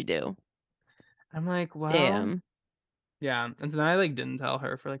what did she do? I'm like, well, Damn. yeah. And so then I like didn't tell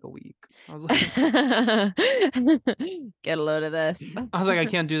her for like a week. I was like, get a load of this. I was like, I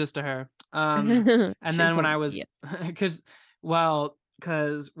can't do this to her. And then when I was, yeah. because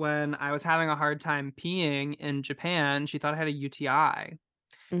when I was having a hard time peeing in Japan, she thought I had a UTI.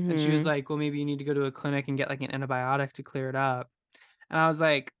 And she was like, well, maybe you need to go to a clinic and get like an antibiotic to clear it up. And I was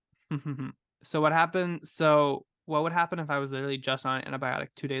like, so what happened? So what would happen if I was literally just on an antibiotic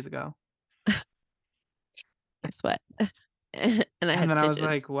 2 days ago? Guess what? and then I was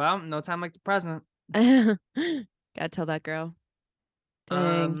like, well, no time like the present. Gotta tell that girl.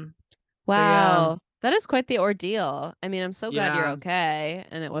 Dang. Wow. Yeah. That is quite the ordeal. I mean, I'm so glad you're okay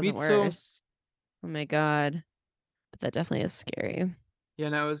and it wasn't worse. Oh my God. But that definitely is scary. Yeah,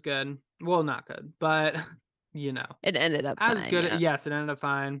 no, it was good. Well, not good, but it ended up as fine, good. Yeah. Yes, it ended up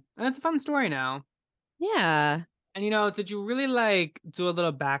fine. And it's a fun story now. Yeah. And did you really like do a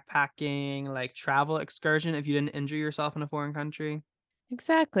little backpacking, like travel excursion if you didn't injure yourself in a foreign country?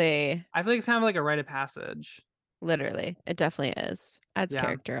 Exactly. I feel like it's kind of like a rite of passage. Literally. It definitely is. Adds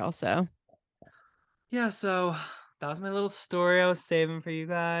character also. Yeah, so that was my little story I was saving for you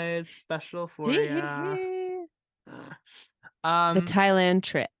guys. Special for you. The Thailand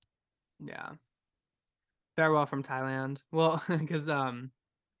trip. Yeah. Farewell from Thailand. Well, because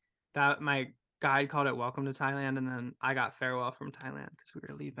that my guide called it Welcome to Thailand, and then I got farewell from Thailand because we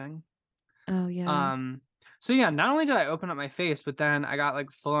were leaving. Oh yeah. So yeah, not only did I open up my face, but then I got like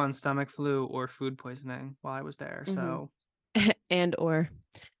full on stomach flu or food poisoning while I was there. So I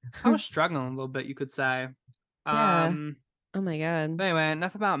was struggling a little bit, you could say. Yeah. Oh my God. But anyway,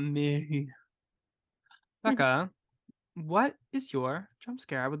 enough about me. Becca, what is your jump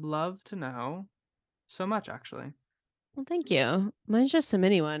scare? I would love to know so much, actually. Well, thank you. Mine's just a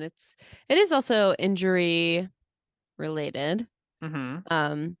mini one. It is also injury related.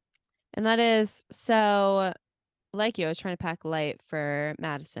 And that is, so like you, I was trying to pack light for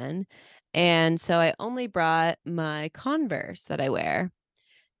Madison. And so I only brought my Converse that I wear.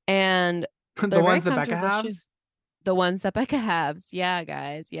 And the ones that Becca has? The ones that Becca has. Yeah,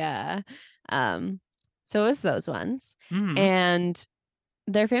 guys. Yeah. So it was those ones. And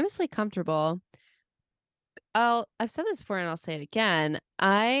they're famously comfortable. I've said this before and I'll say it again.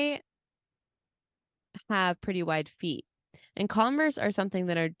 I have pretty wide feet. And Converse are something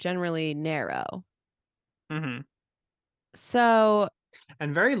that are generally narrow. So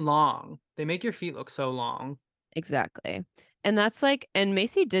And very long. They make your feet look so long. exactly. And that's like, and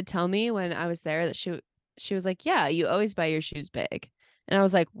Macy did tell me when I was there that she was like, yeah, you always buy your shoes big. And I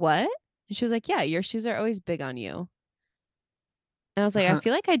was like, what? And she was like, yeah, your shoes are always big on you. And I was like, I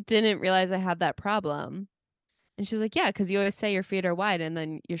feel like I didn't realize I had that problem. And she was like, yeah, because you always say your feet are wide and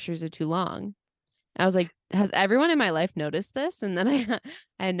then your shoes are too long. And I was like, has everyone in my life noticed this? And then I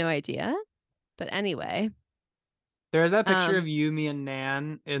had no idea. But anyway. There was that picture of you, me, and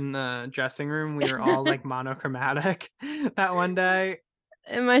Nan in the dressing room. We were all like monochromatic that one day.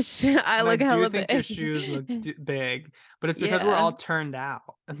 And my I look hella big. I do think your shoes look big, but it's because we're all turned out,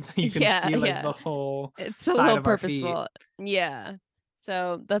 and so you can see like the whole it's a side little of our feet. purposeful. Yeah.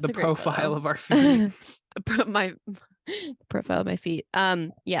 So that's the a great profile photo. of our feet. my profile of my feet.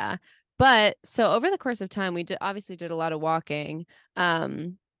 Yeah. But so over the course of time, we obviously did a lot of walking. I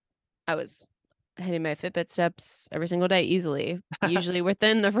was hitting my Fitbit steps every single day easily, usually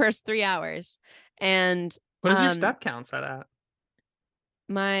within the first 3 hours. And what does your step count set at?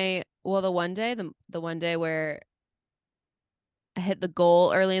 The one day where I hit the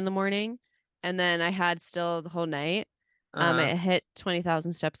goal early in the morning and then I had still the whole night. I hit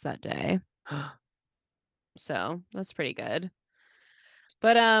 20,000 steps that day. So that's pretty good.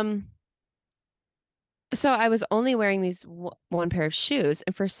 But so I was only wearing these one pair of shoes,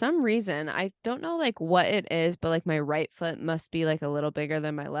 and for some reason, I don't know like what it is, but like my right foot must be like a little bigger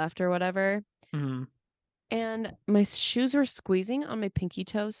than my left or whatever. Mm-hmm. And my shoes were squeezing on my pinky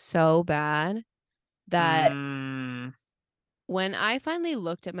toe so bad that when I finally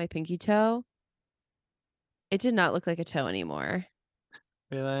looked at my pinky toe, it did not look like a toe anymore.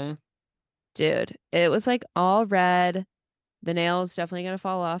 Really? Dude, it was like all red. The nail's definitely gonna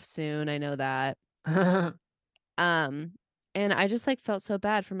fall off soon. I know that. And I just like felt so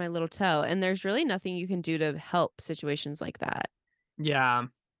bad for my little toe. And there's really nothing you can do to help situations like that. Yeah.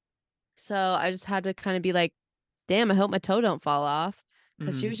 So I just had to kind of be like, damn, I hope my toe don't fall off.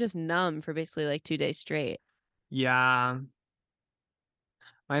 Because she was just numb for basically like 2 days straight. Yeah.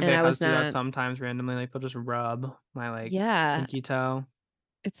 My bae has to do that sometimes randomly. Like they'll just rub my pinky toe.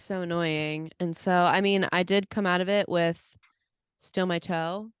 It's so annoying. And so, I mean, I did come out of it with still my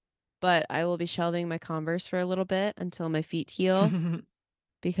toe, but I will be shelving my Converse for a little bit until my feet heal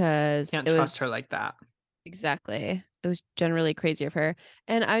because can't trust her like that. Exactly. It was generally crazy of her.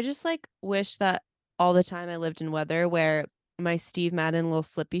 And I just like wish that all the time I lived in weather where my Steve Madden little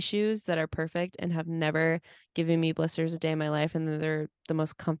slippy shoes that are perfect and have never given me blisters a day in my life and they're the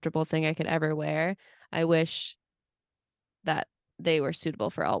most comfortable thing I could ever wear. I wish that they were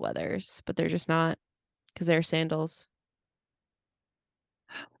suitable for all weathers, but they're just not because they're sandals.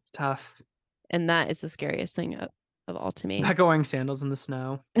 It's tough. And that is the scariest thing of all to me. Not wearing sandals in the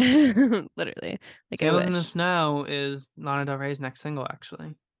snow. Literally. Like Sandals in the Snow is Lana Del Rey's next single,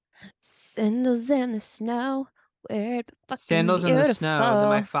 actually. Sandals in the snow. Sandals in the Snow that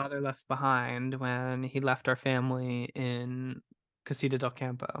my father left behind when he left our family in Casita del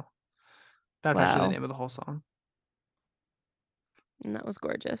Campo. That's actually the name of the whole song. And that was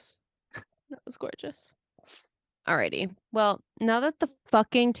gorgeous. Alrighty. Well, now that the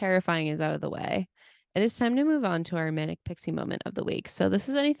fucking terrifying is out of the way, it is time to move on to our manic pixie moment of the week. So this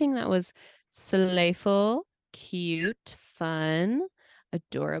is anything that was slayful, cute, fun,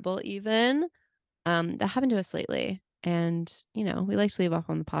 adorable even, that happened to us lately. And, you know, we like to leave off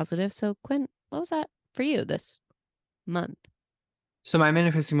on the positive. So Quinn, what was that for you this month? So my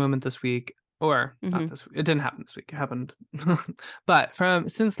manic pixie moment this week, or not this week, it didn't happen this week, it happened. But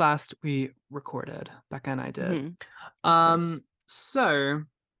since last we recorded, Becca and I did. So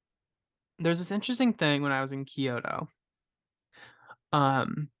there's this interesting thing when I was in Kyoto.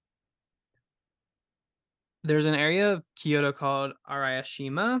 There's an area of Kyoto called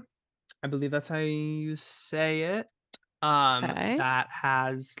Arayashima. I believe that's how you say it. That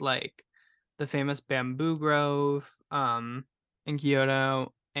has like the famous bamboo grove in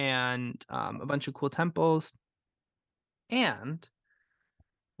Kyoto and a bunch of cool temples and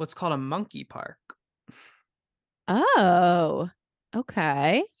what's called a monkey park. Oh,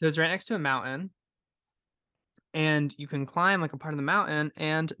 okay. So it's right next to a mountain and you can climb like a part of the mountain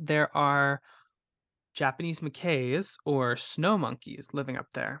and there are Japanese Mackays or snow monkeys living up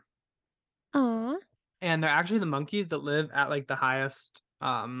there. Aww. And they're actually the monkeys that live at like the highest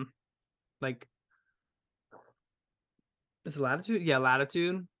like is it latitude? Yeah,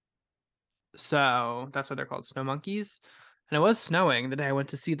 latitude. So that's why they're called snow monkeys. And it was snowing the day I went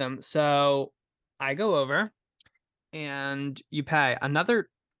to see them. So I go over and you pay another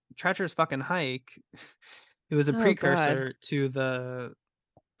treacherous fucking hike. It was a precursor to the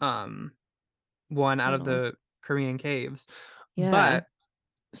one out of the Korean caves. Yeah. But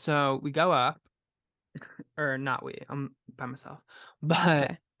so we go up, or not we, I'm by myself. But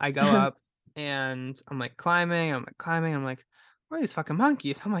Okay. I go up and I'm like climbing. I'm like, where are these fucking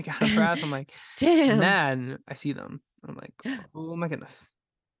monkeys? I'm like out of breath. I'm like, and Damn. then I see them. I'm like, oh my goodness.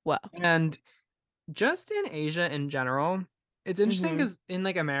 Wow. And just in Asia in general, it's interesting because in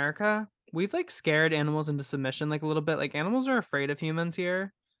like America, we've like scared animals into submission like a little bit. Like animals are afraid of humans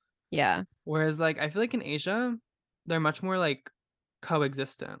here. Yeah. Whereas like I feel like in Asia, they're much more like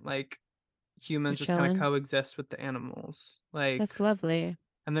coexistent. Like humans They're just kind of chilling. coexist with the animals. Like That's lovely.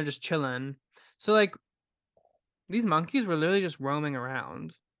 and they're just chilling. So like these monkeys were literally just roaming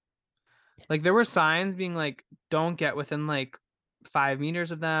around. Like there were signs being like, don't get within like 5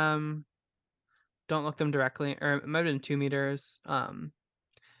 meters of them. Don't look them directly, or it might have been 2 meters. And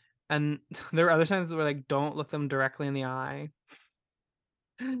there were other signs that were like, don't look them directly in the eye.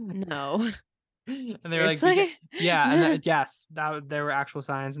 No. And they were like, Seriously? yeah, and yes, that there were actual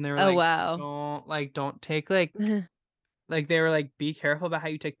signs, and they were Oh, like, wow. don't take like they were like, be careful about how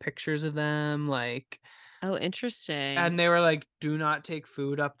you take pictures of them, like. Oh, interesting. And they were like, do not take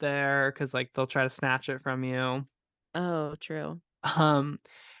food up there because like they'll try to snatch it from you. Oh, true.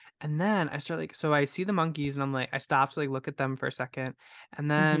 And then I start like, so I see the monkeys and I'm like, I stop to like look at them for a second. And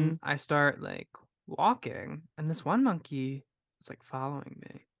then I start like walking. And this one monkey is like following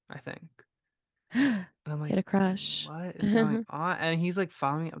me, I think. And I'm like, Get a crush. what is going on? And he's like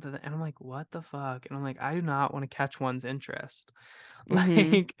following me up to and I'm like, what the fuck? And I'm like, I do not want to catch one's interest.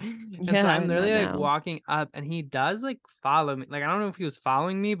 Like, and so Yeah, I'm not literally like now. walking up and he does like follow me. Like, I don't know if he was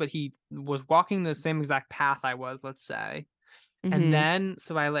following me, but he was walking the same exact path I was, let's say. And then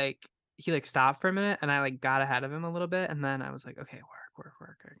so I like he like stopped for a minute and I like got ahead of him a little bit and then I was like, okay,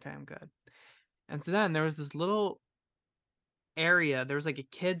 work. Okay, I'm good. And so then there was this little area, there was like a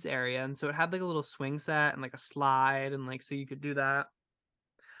kids area, and so it had like a little swing set and like a slide and like so you could do that.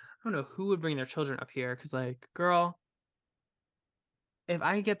 I don't know who would bring their children up here because like, girl, if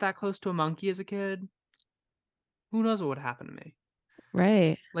I get that close to a monkey as a kid, who knows what would happen to me?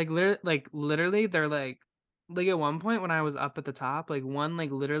 Right. Like literally they're like at one point when I was up at the top, like one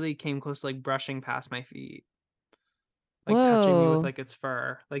like literally came close to like brushing past my feet. Like touching me with Whoa. like its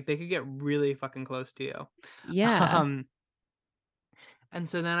fur. Like they could get really fucking close to you. Yeah. And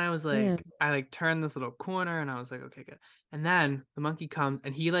so then I was Yeah. like, I like turned this little corner and I was like, okay, good. And then the monkey comes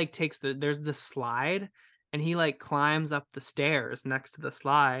and he like takes there's the slide and he like climbs up the stairs next to the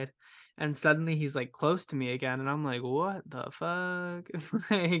slide. And suddenly he's like close to me again. And I'm like, what the fuck?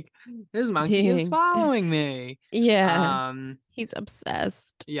 Like, this monkey is Dang. following me. Yeah. He's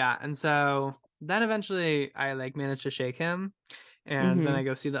obsessed. Yeah. And so then eventually I like managed to shake him. And then I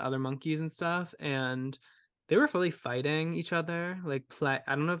go see the other monkeys and stuff. And they were fully fighting each other. Like I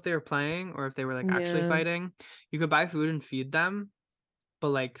don't know if they were playing or if they were like actually Yeah. fighting. You could buy food and feed them, but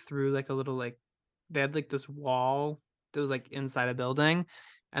like through like a little like they had like this wall that was like inside a building,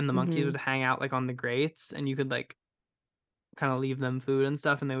 and the monkeys would hang out like on the grates, and you could like kind of leave them food and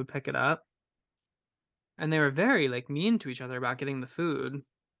stuff, and they would pick it up. And they were very like mean to each other about getting the food.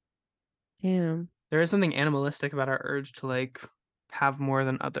 Damn. There is something animalistic about our urge to like have more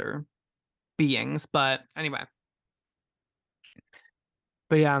than other beings, but anyway.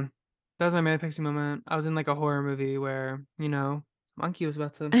 But yeah, that was my Manic Pixie moment. I was in like a horror movie where, you know, monkey was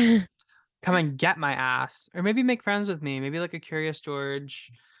about to come and get my ass, or maybe make friends with me, maybe like a Curious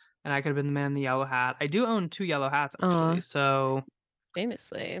George, and I could have been the man in the yellow hat. I do own 2 yellow hats actually, so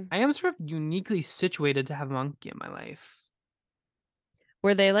Famously. I am sort of uniquely situated to have a monkey in my life.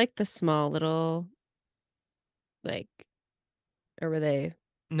 Were they like the small little, like, or were they?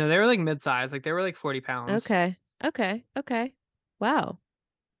 No, they were like mid-size, like they were like 40 pounds. Okay. Wow.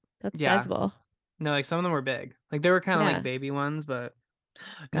 That's sizable. No, like some of them were big. Like they were kind of Yeah. like baby ones, but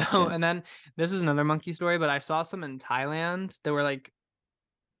Gotcha. no. And then this is another monkey story, but I saw some in Thailand. They were like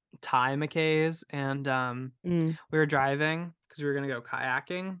Thai Mackays, and we were driving because we were gonna go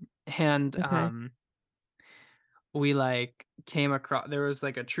kayaking, and we like came across, there was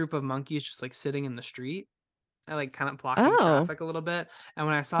like a troop of monkeys just like sitting in the street, like kind of blocking traffic a little bit. And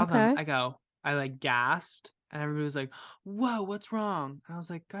when I saw them, I like gasped, and everybody was like, "Whoa, what's wrong?" And I was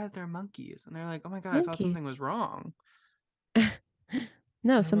like, "God, they're monkeys." And they're like, "Oh my God, I thought something was wrong."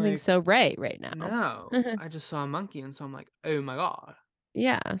 No, And something's like, so right now. No, I just saw a monkey, and so I'm like, "Oh my God."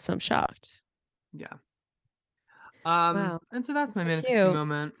 Yeah, so I'm shocked. Yeah. Wow. And so that's my so Manic Pixie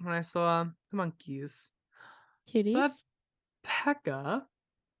moment when I saw the monkeys. Cuties. But Pekka,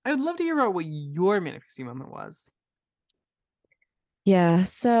 I would love to hear about what your Manic Pixie moment was. Yeah.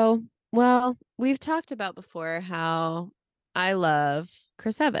 So, well, we've talked about before how I love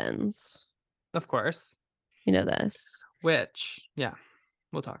Chris Evans. Of course. You know this. Which, yeah,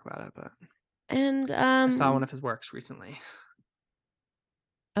 we'll talk about it. But And I saw one of his works recently.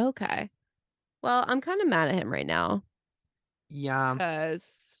 Okay. Well, I'm kind of mad at him right now Yeah.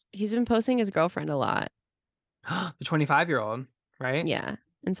 because he's been posting his girlfriend a lot. The 25-year-old, right? Yeah.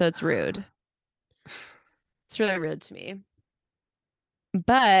 And so it's rude. It's really rude to me.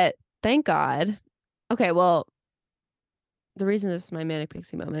 But thank God. Okay, well, the reason this is my manic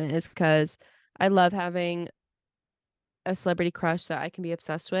pixie moment is because I love having a celebrity crush that I can be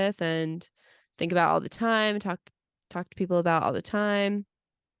obsessed with and think about all the time, talk to people about all the time.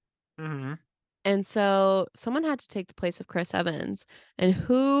 Mm-hmm. And so someone had to take the place of Chris Evans. And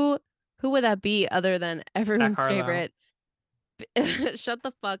who would that be other than everyone's favorite? Shut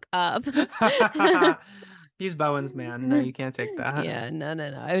the fuck up. He's Bowen's man. No, you can't take that. Yeah, no.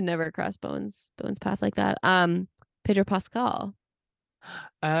 I would never cross Bowen's path like that. Pedro Pascal.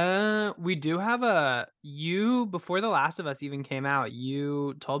 We do have before The Last of Us even came out,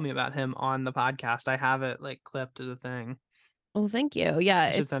 you told me about him on the podcast. I have it like clipped as a thing. Well, thank you. Yeah,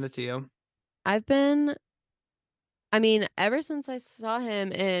 I should send it to you. Ever since I saw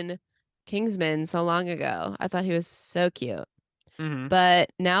him in Kingsman so long ago, I thought he was so cute. Mm-hmm.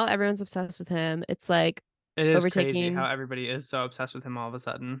 But now everyone's obsessed with him. It's like it is overtaking... crazy how everybody is so obsessed with him all of a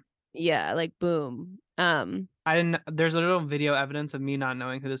sudden. Yeah, like boom. There's a little video evidence of me not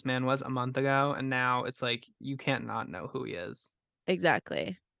knowing who this man was a month ago, and now it's like you can't not know who he is.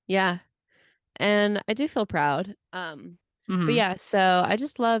 Exactly. Yeah. And I do feel proud. Mm-hmm. But yeah, so I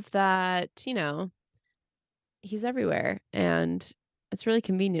just love that, he's everywhere and it's really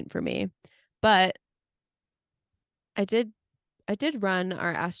convenient for me. But I did run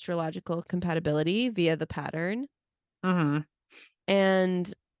our astrological compatibility via the pattern. Mm-hmm.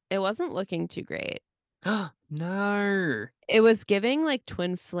 And it wasn't looking too great. No. It was giving like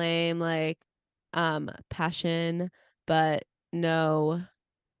twin flame, like passion, but no,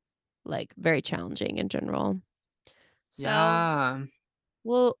 like very challenging in general. So yeah.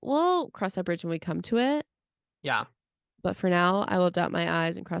 We'll cross that bridge when we come to it. Yeah. But for now, I will dot my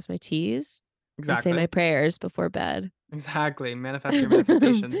I's and cross my T's. Exactly. And say my prayers before bed. Exactly. Manifest your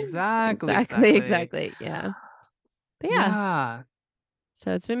manifestations. Exactly. Yeah. But yeah.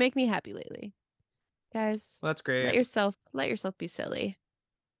 So it's been making me happy lately. Guys, well, that's great. Let yourself be silly.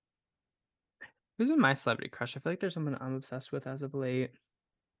 Who's been my celebrity crush? I feel like there's someone I'm obsessed with as of late.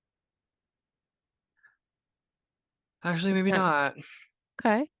 Actually, maybe not.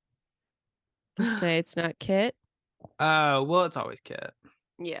 Okay. You say it's not Kit? Oh, well, it's always Kit.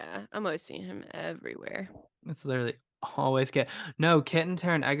 Yeah, I'm always seeing him everywhere. It's literally always Kit. No, Kit and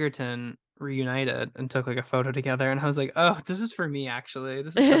Taron Egerton reunited and took like a photo together, and I was like, oh, this is for me, actually.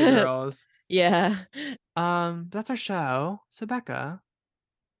 This is for the girls. Yeah. That's our show. So, Becca,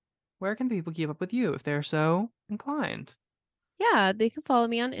 where can people keep up with you if they're so inclined? Yeah, they can follow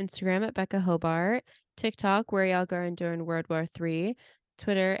me on Instagram at Becca Hobart, TikTok, where y'all going during World War III,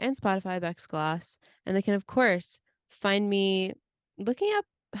 Twitter, and Spotify, Bex Gloss. And they can, of course, find me looking up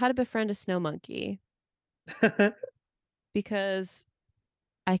how to befriend a snow monkey. Because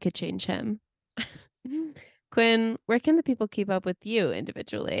I could change him. Quinn, where can the people keep up with you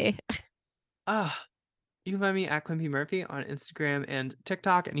individually? You can find me at Quimby Murphy on Instagram and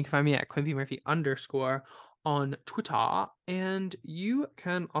TikTok, and you can find me at Quimby Murphy _ on Twitter. And you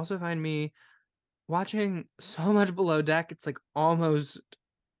can also find me watching so much Below Deck. It's like almost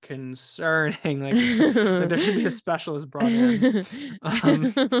concerning. Like there should be a specialist brought in.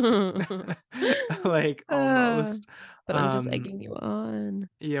 Like almost. But I'm just egging you on.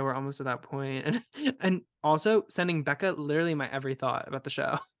 Yeah, we're almost at that point. And also sending Becca literally my every thought about the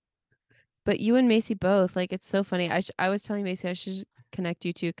show. But you and Macy both, like, it's so funny. I was telling Macy I should connect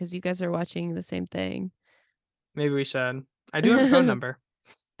you two because you guys are watching the same thing. Maybe we should. I do have a phone number.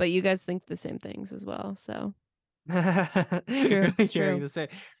 But you guys think the same things as well, so. True. Hearing the same,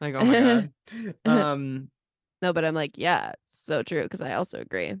 like, oh my god. No, but I'm like, yeah, it's so true because I also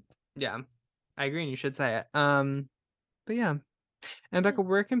agree. Yeah, I agree, and you should say it. But yeah. And Becca,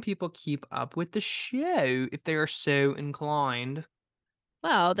 where can people keep up with the show if they are so inclined?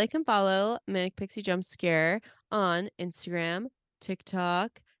 Well, they can follow Manic Pixie Jump Scare on Instagram,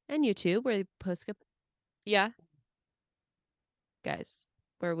 TikTok, and YouTube, where they post guys,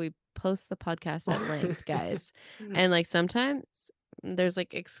 where we post the podcast at length, guys. And like sometimes there's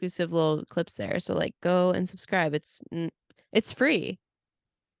like exclusive little clips there, so like go and subscribe. It's free.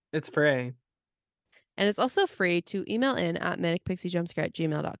 It's free. And it's also free to email in at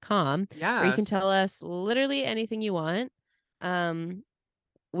manicpixiejumpscare@gmail.com. Yeah. Where you can tell us literally anything you want.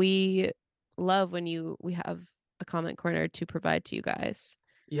 We love when we have a comment corner to provide to you guys.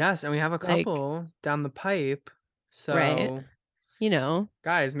 Yes, and we have a Like, couple down the pipe. So, right. You know,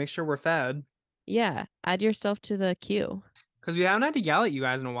 guys, make sure we're fed. yeah, add yourself to the queue. Because we haven't had to yell at you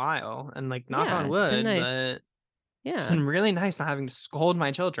guys in a while. And, like, knock on It's been wood, nice. but it's Yeah. been really nice not having to scold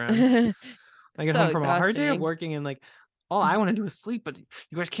my children. I get So home from a hard day of exhausting. working and, like, all I want to do is sleep, but you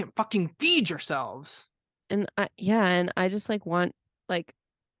guys can't fucking feed yourselves. And I just like want, like,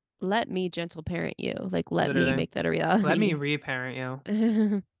 let me gentle parent you. Like, let me Literally. make that a reality. Let me reparent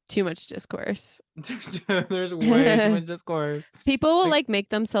you. Too much discourse. There's way too much discourse. People will like make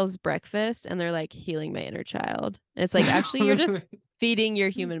themselves breakfast and they're like healing my inner child. And it's like, actually, you're just feeding your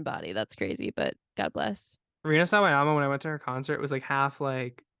human body. That's crazy, but God bless. Rena saw my mama when I went to her concert. It was like half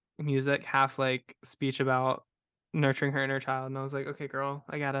like music, half like speech about nurturing her inner child. And I was like, okay, girl,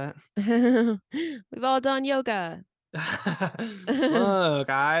 I got it. We've all done yoga. Look,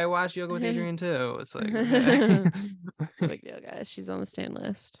 I watch Yoga with Adrian too. It's like, okay. No big deal, guys. She's on the stand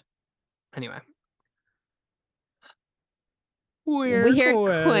list. Anyway. We're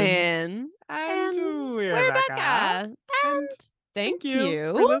Quinn. And we're Becca. And thank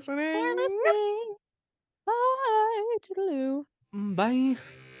you for listening. Bye. Toodaloo. Bye.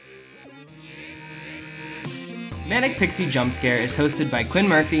 Manic Pixie Jump Scare is hosted by Quinn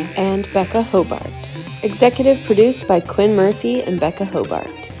Murphy and Becca Hobart. Executive produced by Quinn Murphy and Becca Hobart.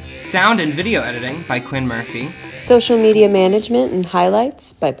 Sound and video editing by Quinn Murphy. Social media management and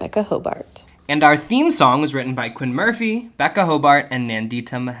highlights by Becca Hobart. And our theme song was written by Quinn Murphy, Becca Hobart, and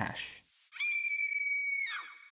Nandita Mahesh.